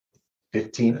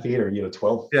 15 feet or,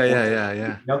 12.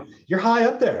 Yeah. You're high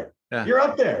up there. Yeah. You're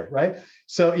up there, right?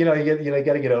 So, you got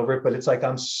to get over it. But it's like,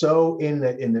 I'm so in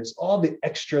there's all the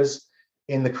extras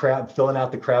in the crowd, filling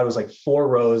out the crowd. It was like 4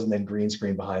 rows and then green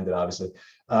screen behind it, obviously,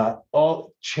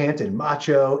 all chanted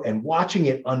Macho, and watching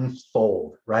it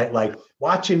unfold, right? Like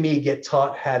watching me get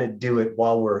taught how to do it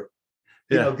while we're,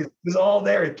 it's all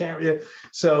there. It can't.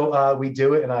 So we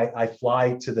do it, and I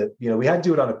fly to the, we had to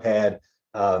do it on a pad.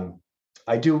 I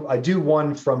do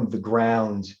one from the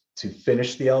ground to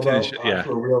finish the elbow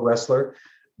for a real wrestler.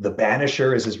 The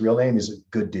Banisher is his real name. He's a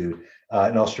good dude,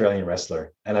 an Australian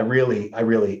wrestler. And I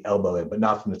really elbow him, but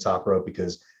not from the top rope,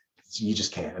 because you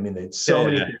just can't. I mean, there's so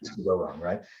many things can go wrong,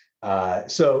 right?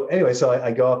 So anyway, so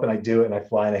I go up and I do it, and I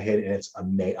fly and I hit it, and it's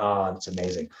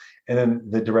amazing. And then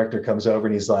the director comes over,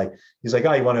 and he's like,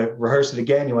 oh, you want to rehearse it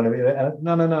again? You want to?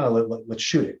 No. Let's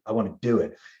shoot it. I want to do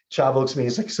it. Chavo looks at me.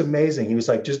 He's like, it's amazing. He was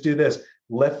like, just do this.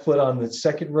 Left foot on the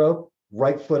second rope,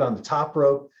 right foot on the top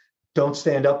rope. Don't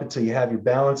stand up until you have your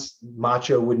balance.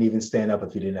 Macho wouldn't even stand up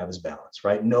if he didn't have his balance,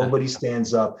 right? Nobody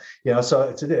stands up,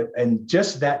 so and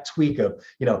just that tweak of,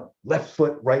 left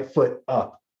foot, right foot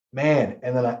up, man.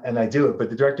 And then I do it. But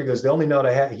the director goes, the only note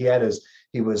he had is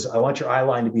I want your eye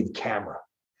line to be the camera.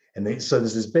 And so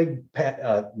there's this big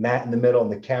mat in the middle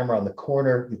and the camera on the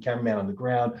corner, the cameraman on the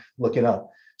ground looking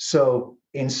up. So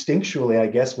instinctually, I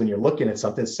guess when you're looking at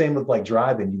something, same with like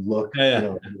driving, you look, you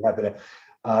know, you have it.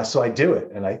 So I do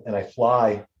it and I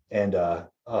fly and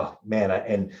oh man,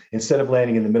 and instead of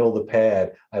landing in the middle of the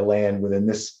pad, I land within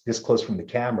this close from the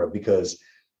camera because,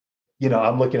 you know,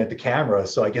 I'm looking at the camera.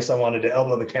 So I guess I wanted to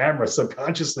elbow the camera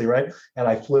subconsciously, right? And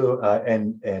I flew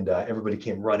and everybody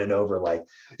came running over like,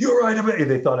 you're right.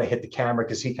 They thought I hit the camera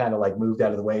because he kind of like moved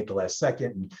out of the way at the last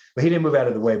second. But he didn't move out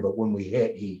of the way. But when we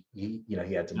hit, he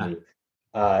had to move.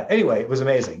 Anyway, it was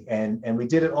amazing. And we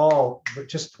did it all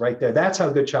just right there. That's how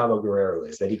good Chavo Guerrero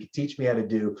is, that he could teach me how to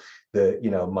do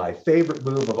my favorite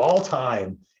move of all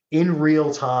time in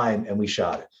real time. And we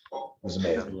shot it. It was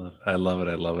amazing. I love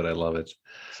it.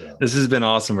 So. This has been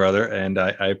awesome, brother. And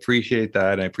I appreciate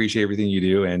that. I appreciate everything you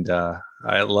do. And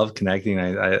I love connecting.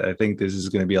 I think this is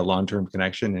going to be a long-term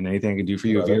connection, and anything I can do for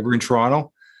you. Brother. If you're ever in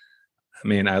Toronto, I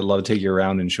mean, I'd love to take you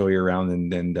around and show you around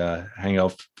and hang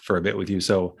out for a bit with you.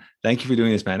 So thank you for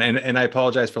doing this, man. And I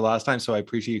apologize for last time. So I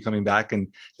appreciate you coming back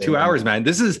in 2 hours, man.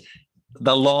 This is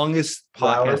the longest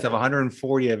podcast of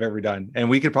 140 I've ever done, and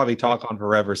we could probably talk on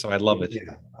forever. So I love it.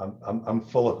 Yeah, I'm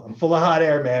full of hot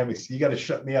air, man. You got to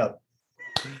shut me up.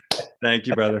 Thank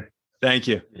you, brother. Thank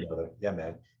you. Yeah,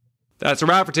 man. That's a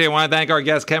wrap for today. I want to thank our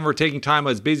guest, Kevin, for taking time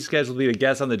on his busy schedule to be a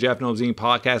guest on the Jeff Lopes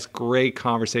podcast. Great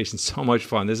conversation. So much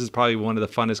fun. This is probably one of the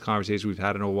funnest conversations we've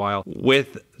had in a while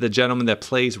with the gentleman that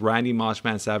plays Randy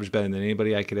Moshman Savage better than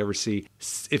anybody I could ever see.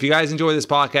 If you guys enjoy this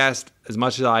podcast as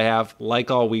much as I have,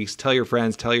 like all weeks, tell your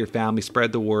friends, tell your family,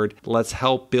 spread the word. Let's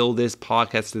help build this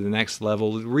podcast to the next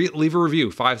level. Leave a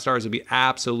review. 5 stars would be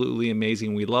absolutely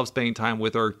amazing. We love spending time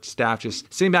with our staff,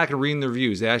 just sitting back and reading the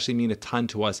reviews. They actually mean a ton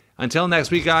to us. Until next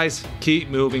week, guys, keep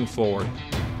moving forward.